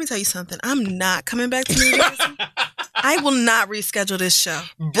was like, let me tell you something. I'm not coming back to New Jersey. I will not reschedule this show.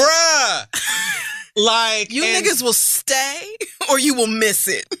 Bruh. You niggas will stay or you will miss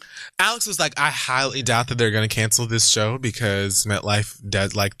it. Alex was like, I highly doubt that they're going to cancel this show because MetLife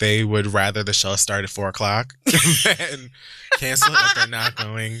does, they would rather the show start at 4:00 than cancel it. They're not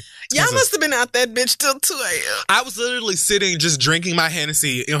going. Y'all must have been out that bitch till 2 a.m. I was literally sitting just drinking my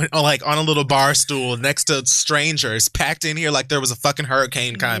Hennessy on a little bar stool next to strangers packed in here there was a fucking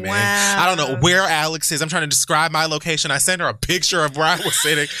hurricane coming. Wow. I don't know where Alex is. I'm trying to describe my location. I sent her a picture of where I was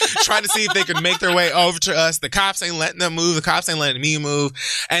sitting, trying to see if they could make their way over to us. The cops ain't letting them move. The cops ain't letting me move.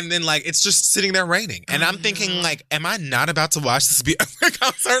 And then it's just sitting there raining. And I'm thinking am I not about to watch this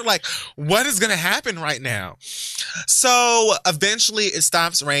concert? What is going to happen right now? So eventually it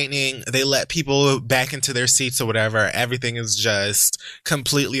stops raining. singing. They let people back into their seats or whatever. Everything is just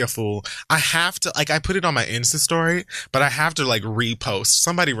completely a fool. I have to, like, I put it on my Insta story, but I have to, like, repost.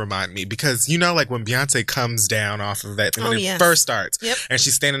 Somebody remind me, because, you know, like, when Beyonce comes down off of that, when it first starts, and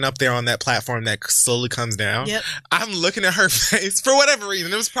she's standing up there on that platform that slowly comes down, I'm looking at her face, for whatever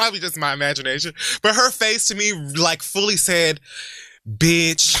reason. It was probably just my imagination, but her face to me, like, fully said,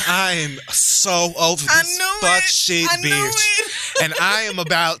 bitch, I am so over this fuck shit, bitch. And I am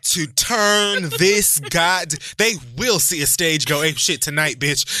about to turn this they will see a stage go ape shit tonight,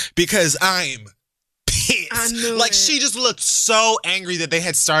 bitch, because I'm pissed. Like, she just looked so angry that they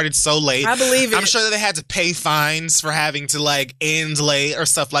had started so late. I believe it. I'm sure that they had to pay fines for having to, like, end late or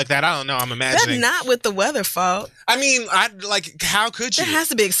stuff like that. I don't know. I'm imagining. That's not with the weather fault. I mean, how could you? There has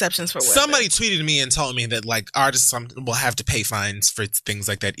to be exceptions for weather. Somebody tweeted me and told me that, like, artists will have to pay fines for things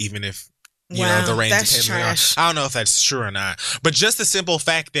like that, even if, you know, the rain that's trash. I don't know if that's true or not. But just the simple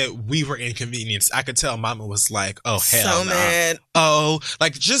fact that we were inconvenienced, I could tell Mama was like, oh, hell so mad. Oh,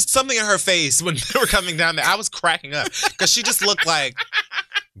 like, just something in her face when they were coming down there. I was cracking up because she just looked like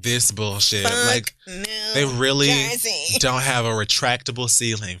this bullshit. Like, they really don't have a retractable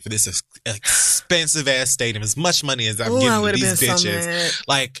ceiling for this expensive ass stadium. As much money as I'm giving these bitches. So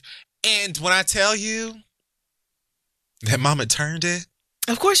like, and when I tell you that Mama turned it,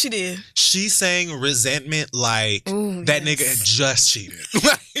 of course she did. She sang Resentment like that nigga had just cheated.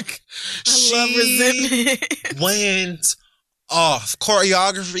 Like, I love Resentment. Went off.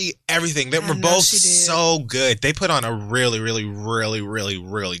 Choreography, everything. They were both so good. They put on a really, really, really, really,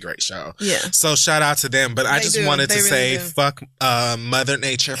 really great show. Yeah. So shout out to them. But I just wanted to say fuck Mother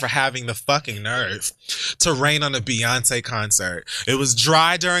Nature for having the fucking nerve to rain on a Beyonce concert. It was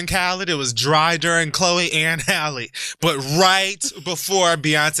dry during Khaled. It was dry during Chloe and Halle. But right before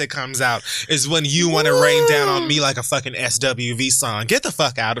Beyonce comes out is when you want to rain down on me like a fucking SWV song. Get the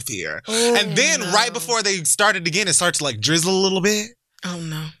fuck out of here. And then right before they started again, it starts to like drizzle a little bit. Oh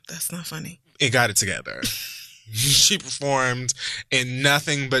no, that's not funny. It got it together. She performed in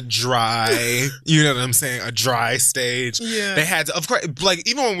nothing but dry, you know what I'm saying, a dry stage. Yeah. They had to, of course, like,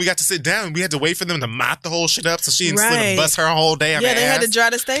 even when we got to sit down, we had to wait for them to mop the whole shit up so she didn't slip and bust her whole damn ass. They had to dry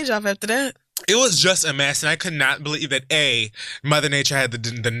the stage off after that. It was just a mess, and I could not believe that Mother Nature had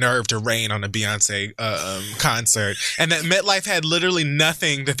the nerve to rain on a Beyonce concert, and that MetLife had literally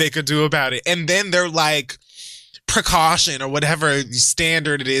nothing that they could do about it. And then they're like, precaution or whatever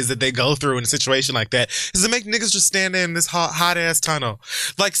standard it is that they go through in a situation like that is to make niggas just stand in this hot ass tunnel.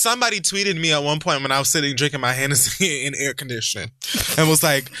 Like, somebody tweeted me at one point when I was sitting drinking my Hennessy in air conditioning and was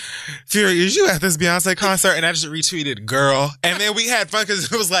like, Fury, is you at this Beyonce concert? And I just retweeted girl. And then we had fun because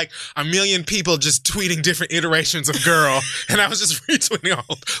it was like a million people just tweeting different iterations of girl. And I was just retweeting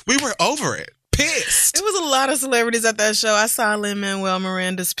all. We were over it. Pissed. It was a lot of celebrities at that show. I saw Lin-Manuel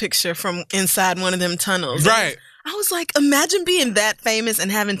Miranda's picture from inside one of them tunnels. Right. I was like, imagine being that famous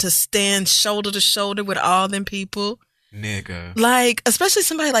and having to stand shoulder to shoulder with all them people. Nigga. Like, especially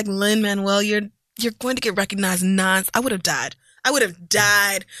somebody like Lin-Manuel, you're going to get recognized I would have died. I would have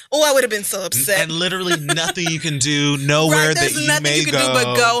died. Oh, I would have been so upset. And literally nothing you can do, nowhere that you may go. There's nothing you can do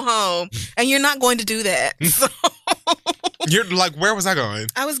but go home. And you're not going to do that. So you're like, where was I going?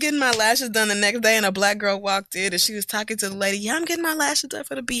 I was getting my lashes done the next day and a black girl walked in and she was talking to the lady. Yeah, I'm getting my lashes done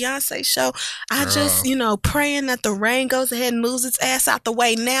for the Beyonce show. I just, praying that the rain goes ahead and moves its ass out the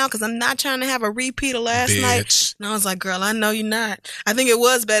way now because I'm not trying to have a repeat of last night. And I was like, girl, I know you're not. I think it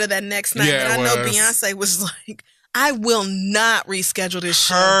was better that next night. Yeah, but I know Beyonce was like, I will not reschedule this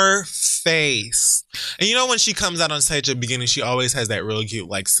show. Her face. And you know when she comes out on stage at the beginning, she always has that really cute,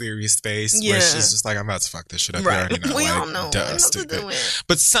 like, serious face where she's just like, I'm about to fuck this shit up. Right. We all know.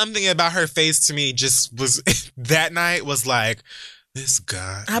 But something about her face to me just was, that night was like, this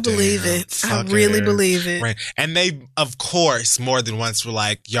guy. I believe it. I really believe it. Rain. And they, of course, more than once were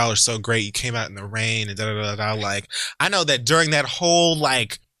like, y'all are so great. You came out in the rain and da-da-da-da. Like, I know that during that whole,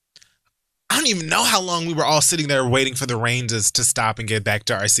 like, I don't even know how long we were all sitting there waiting for the rain to stop and get back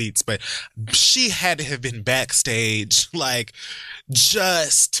to our seats, but she had to have been backstage, like,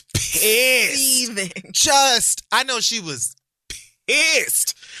 just pissed. I know she was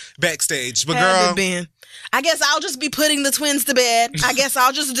pissed backstage, but girl. I guess I'll just be putting the twins to bed. I guess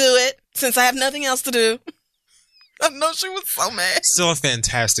I'll just do it since I have nothing else to do. I know she was so mad. Still a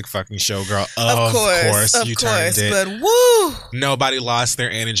fantastic fucking show, girl. Of course, you turned it. But woo! Nobody lost their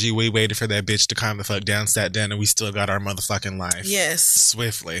energy. We waited for that bitch to calm the fuck down, sat down, and we still got our motherfucking life. Yes.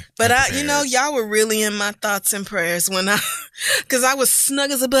 Swiftly. But y'all were really in my thoughts and prayers because I was snug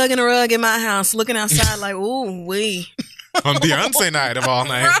as a bug in a rug in my house, looking outside like, ooh, wee. On Beyonce night of all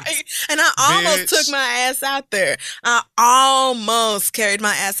nights. Right. And I almost Bitch. took my ass out there. I almost carried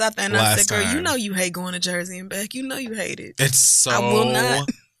my ass out there. And I Last said, girl, you time. know you hate going to Jersey and back. You know you hate it. It's so I will not.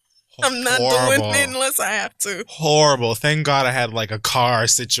 I'm not horrible. doing it unless I have to. Horrible. Thank God I had like a car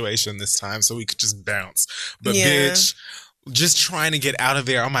situation this time so we could just bounce. But Yeah. bitch, just trying to get out of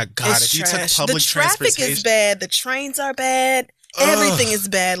there. Oh my God. It's if you trash. took public the traffic transportation. is bad. The trains are bad. Ugh. Everything is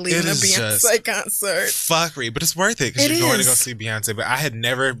bad leaving It a is Beyonce concert. Fuckery, but it's worth it because It you're going to go is. see Beyonce. But I had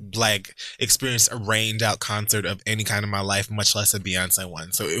never like experienced a rained out concert of any kind in my life, much less a Beyonce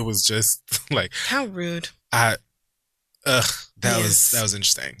one. So it was just like How rude. that Yes. was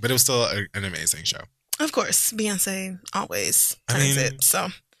interesting, but it was still an amazing show. Of course, Beyonce always I turns mean- it. So,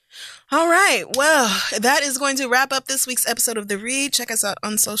 all right. Well, that is going to wrap up this week's episode of The Read. Check us out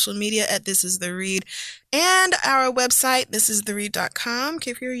on social media at This Is The Read and our website, thisistheread.com.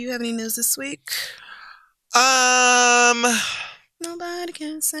 Kifir, you have any news this week? Nobody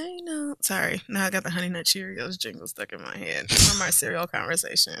can say no. Sorry. Now I got the Honey Nut Cheerios jingle stuck in my head from our cereal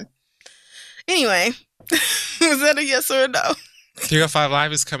conversation. Anyway, was that a yes or a no? 305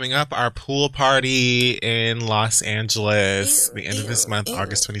 Live is coming up. Our pool party in Los Angeles, the end of this month,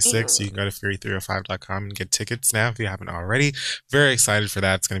 August 26th. You can go to fury305.com and get tickets now if you haven't already. Very excited for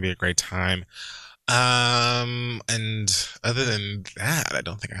that. It's going to be a great time. And other than that, I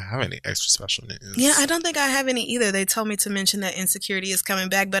don't think I have any extra special news. Yeah, I don't think I have any either. They told me to mention that Insecurity is coming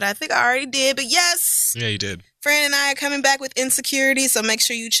back, but I think I already did. But yes, Yeah, you did. Fran and I are coming back with Insecurity, so make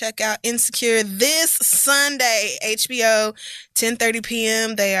sure you check out Insecure this Sunday, HBO, 10:30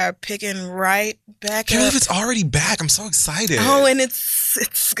 p.m. They are picking right back Can't believe up. it's already back. I'm so excited. Oh, and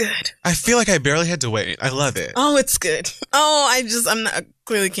it's good. I feel like I barely had to wait. I love it. Oh, it's good. Oh, I'm not,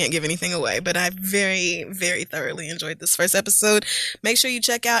 clearly can't give anything away, but I very, very thoroughly enjoyed this first episode. Make sure you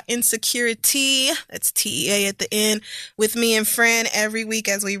check out Insecurity, that's TEA at the end, with me and Fran every week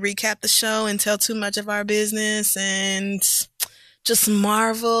as we recap the show and tell too much of our business and just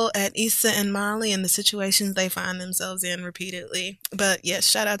marvel at Issa and Molly and the situations they find themselves in repeatedly. But yes,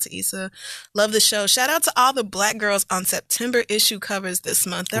 shout out to Issa. Love the show. Shout out to all the Black girls on September issue covers this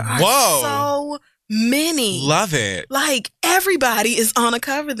month. There are Whoa. so many. Love it. Like, everybody is on a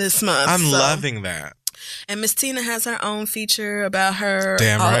cover this month. I'm so. loving that. And Miss Tina has her own feature about her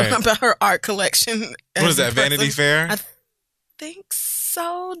Damn right. about her art collection. What is that, Vanity Fair? I think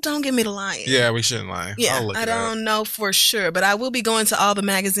so. Don't get me to lying. Yeah, we shouldn't lie. Yeah, I'll look I it up. don't know for sure, but I will be going to all the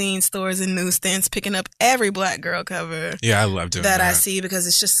magazine stores and newsstands, picking up every Black girl cover Yeah, I love doing that. that I see because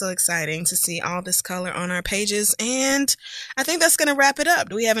it's just so exciting to see all this color on our pages. And I think that's going to wrap it up.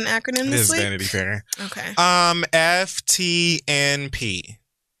 Do we have an acronym It this is week? Vanity Fair. Okay. FTNP.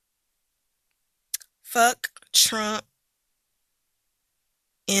 Fuck Trump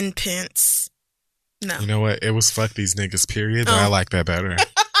in Pence. No. You know what? It was fuck these niggas, period. But Oh. I like that better.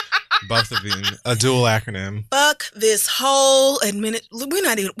 Both of them. A dual acronym. Fuck this whole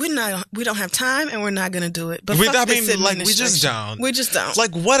we don't have time and we're not gonna do it. But We- fuck I this mean, like, we administration. just don't. We just don't.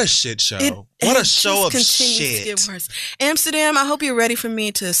 Like, what a shit show. It What a just show of continues to shit. get worse. Amsterdam, I hope you're ready for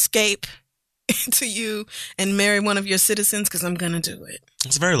me to escape to you and marry one of your citizens because I'm gonna do it.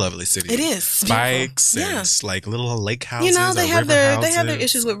 It's a very lovely city. It is. It's Spikes beautiful. and Yeah. like little lake houses. You know, or they have river their houses.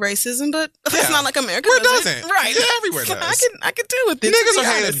 issues with racism, but Yeah. it's not like America. Where does doesn't? Right. Yeah, everywhere does. I can deal with it. to Niggas be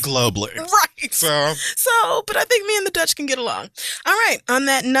are hated honest. globally. Right. So, But I think me and the Dutch can get along. All right. On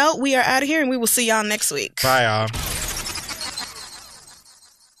that note, we are out of here and we will see y'all next week. bye, y'all.